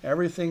learning.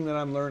 Everything that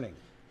I'm learning.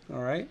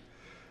 All right.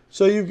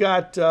 So you've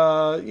got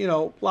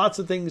lots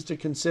of things to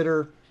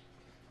consider.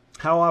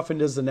 How often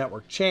does the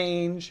network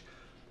change?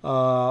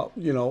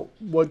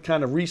 What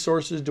kind of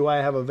resources do I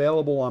have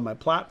available on my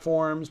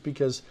platforms?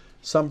 Because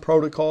some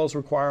protocols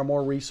require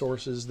more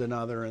resources than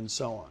other, and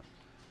so on.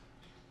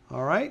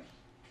 All right.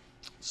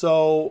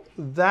 So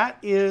that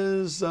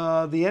is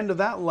the end of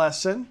that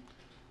lesson.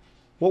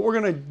 What we're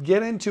going to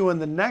get into in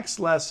the next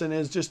lesson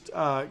is just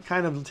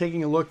kind of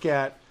taking a look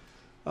at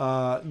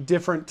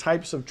different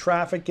types of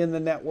traffic in the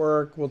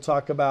network. We'll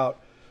talk about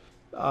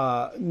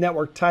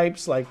network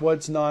types, like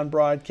what's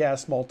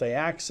non-broadcast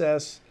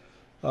multi-access.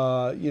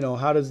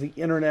 How does the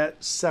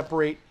internet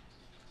separate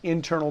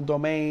internal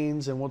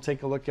domains, and we'll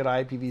take a look at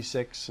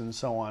IPv6 and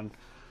so on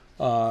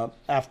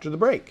after the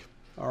break.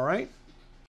 All right.